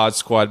Movie Pod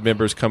Squad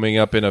members coming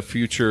up in a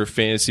future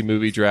fantasy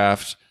movie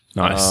draft.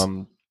 Nice.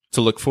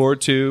 To look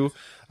forward to.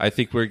 I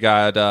think we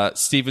got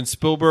Steven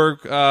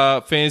Spielberg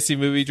fantasy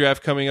movie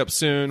draft coming up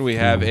soon. We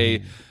have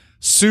a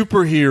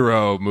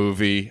superhero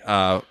movie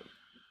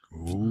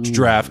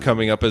draft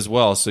coming up as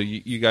well. So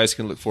you guys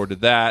can look forward to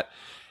that.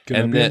 Can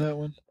I be in that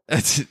one?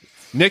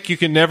 Nick, you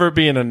can never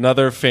be in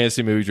another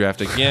fantasy movie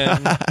draft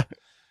again.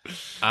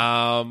 Don't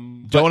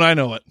I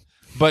know it?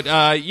 But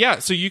yeah,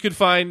 so you can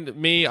find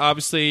me,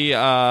 obviously,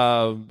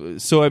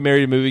 So I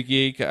Married a Movie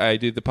Geek. I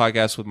do the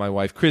podcast with my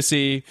wife,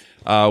 Chrissy.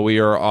 We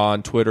are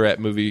on Twitter at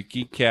Movie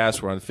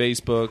Geekcast. We're on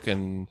Facebook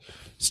and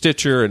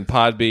Stitcher and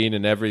Podbean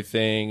and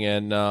everything.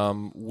 And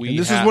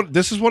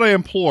this is what I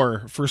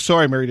implore for So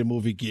I Married a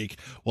Movie Geek.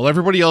 While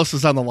everybody else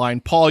is on the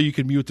line, Paul, you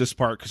can mute this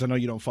part because I know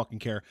you don't fucking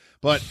care.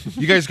 But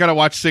you guys got to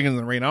watch Singing in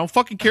the Rain. I don't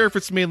fucking care if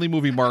it's mainly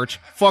movie March.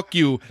 Fuck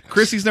you.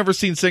 Chrissy's never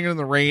seen Singing in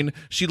the Rain.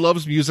 She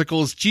loves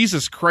musicals.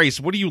 Jesus Christ.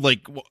 What are you,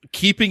 like,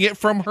 keeping it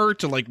from her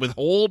to, like,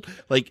 withhold?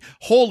 Like,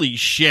 holy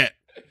shit.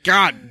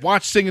 God,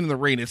 watch Singing in the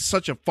Rain. It's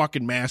such a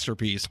fucking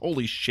masterpiece.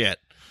 Holy shit.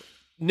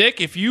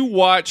 Nick, if you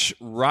watch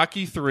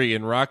Rocky 3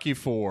 and Rocky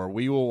 4,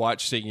 we will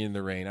watch Singing in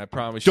the Rain. I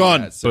promise you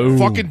that. Done.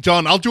 Fucking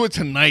done. I'll do it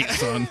tonight,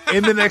 son.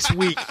 In the next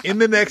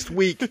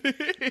week.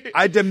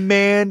 I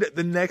demand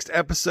the next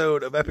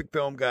episode of Epic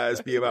Film Guys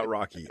be about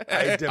Rocky.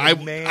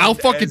 I'll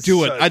fucking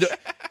do it.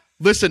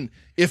 Listen,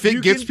 if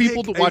it gets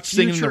people to watch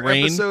Singing in the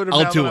Rain,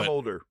 I'll do it.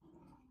 Older.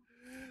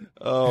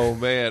 Oh,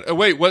 man. Oh,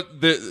 wait, what?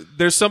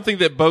 There's something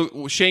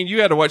that Shane, you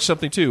had to watch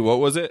something too.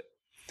 What was it?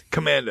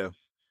 Commando.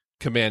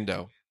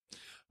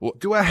 Well,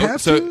 do I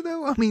have to,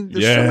 though? I mean,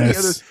 there's so many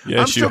others.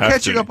 I'm still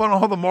catching up on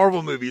all the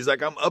Marvel movies.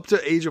 Like, I'm up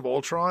to Age of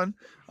Ultron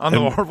on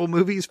the Marvel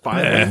movies,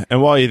 finally. Yeah. And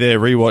while you're there,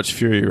 rewatch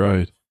Fury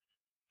Road.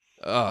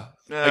 Again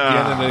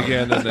and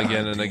again and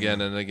again and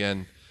again and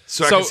again.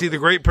 So I can see the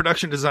great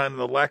production design and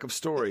the lack of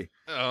story.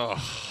 Couldn't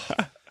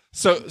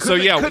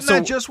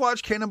I just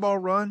watch Cannonball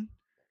Run?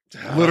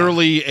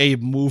 Literally a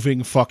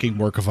moving fucking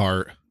work of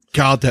art.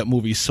 God, that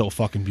movie's so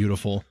fucking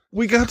beautiful.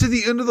 We got to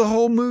the end of the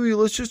whole movie.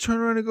 Let's just turn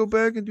around and go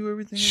back and do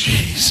everything.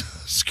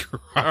 Jesus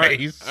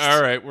Christ.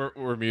 All right.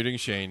 We're muting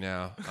Shane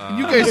now.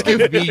 You guys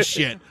give me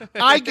shit.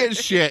 I get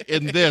shit,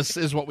 and this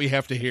is what we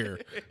have to hear.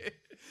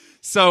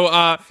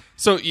 So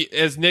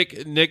as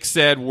Nick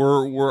said,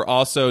 we're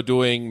also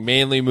doing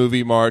Manly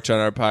Movie March on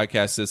our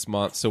podcast this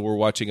month. So we're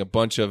watching a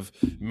bunch of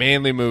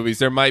manly movies.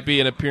 There might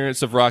be an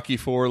appearance of Rocky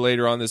IV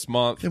later on this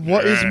month. And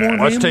what is more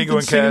manly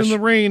than Singing in the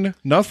Rain?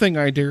 Nothing,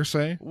 I dare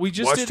say.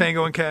 Watch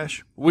Tango and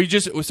Cash. We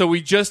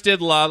just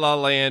did La La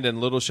Land and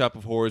Little Shop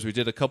of Horrors. We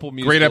did a couple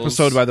musicals. Great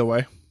episode, by the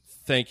way.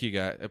 Thank you,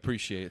 guys.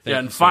 Appreciate it.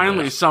 And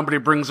finally, somebody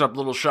brings up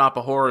Little Shop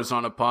of Horrors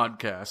on a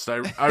podcast.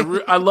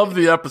 I love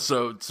the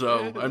episode.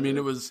 So I mean,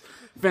 it was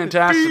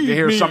fantastic to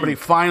hear somebody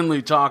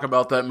finally talk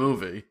about that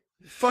movie.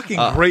 Fucking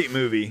great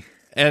movie.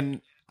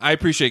 And I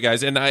appreciate it,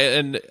 guys. And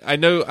I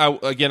know, I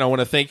want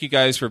to thank you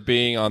guys for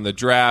being on the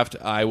draft.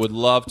 I would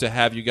love to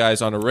have you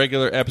guys on a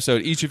regular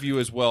episode, each of you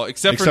as well,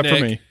 except for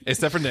Nick.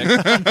 Except for Nick.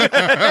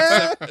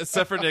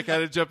 except for Nick. I had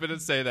to jump in and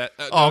say that.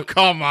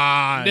 Come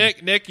on.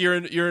 Nick, you're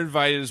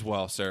invited as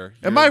well, sir.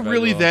 Am I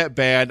really that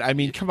bad? I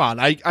mean, come on.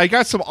 I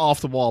got some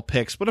off-the-wall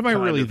picks, but am I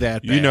really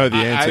that bad? You know the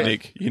answer,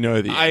 Nick. You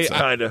know the answer.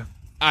 Kinda.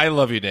 I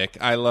love you, Nick.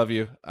 I love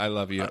you. I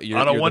love you.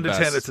 On a 1 to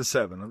 10, it's a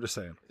 7. I'm just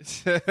saying.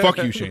 Fuck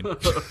you, Shane.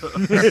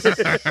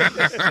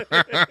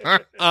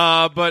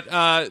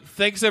 But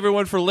thanks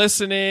everyone for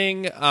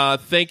listening.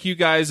 Thank you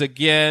guys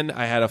again.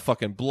 I had a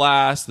fucking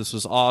blast. This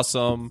was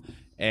awesome.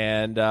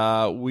 And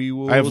we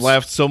will. I've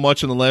laughed so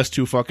much in the last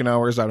 2 fucking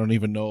hours. I don't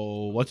even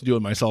know what to do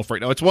with myself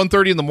right now. It's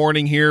 1:30 in the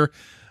morning here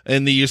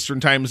in the Eastern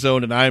time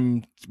zone, and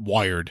I'm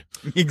wired.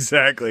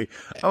 Exactly.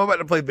 I'm about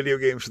to play video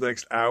games for the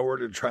next hour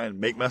to try and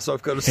make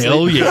myself go to sleep.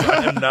 Hell yeah.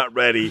 I am not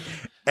ready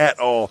at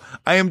all.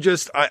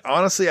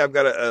 Honestly, I've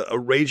got a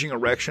raging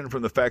erection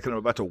from the fact that I'm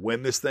about to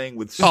win this thing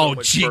with so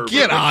much fervor.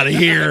 Get out of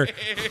here.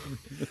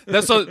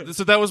 So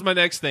that was my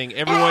next thing.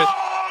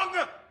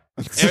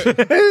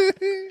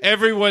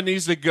 Everyone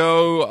needs to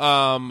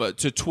go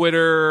to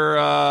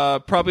Twitter.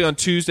 Probably on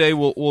Tuesday,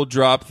 we'll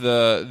drop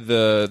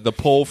the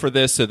poll for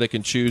this so they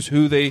can choose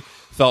who they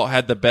thought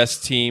had the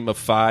best team of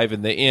 5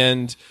 in the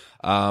end.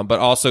 But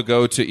also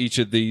go to each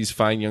of these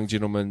fine young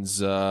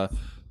gentlemen's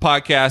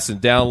podcasts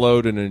and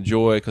download and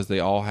enjoy, because they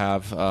all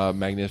have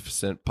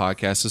magnificent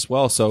podcasts as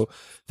well. So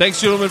thanks,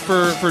 gentlemen,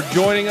 for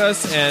joining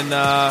us, and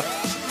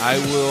I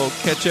will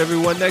catch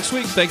everyone next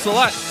week. Thanks a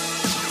lot.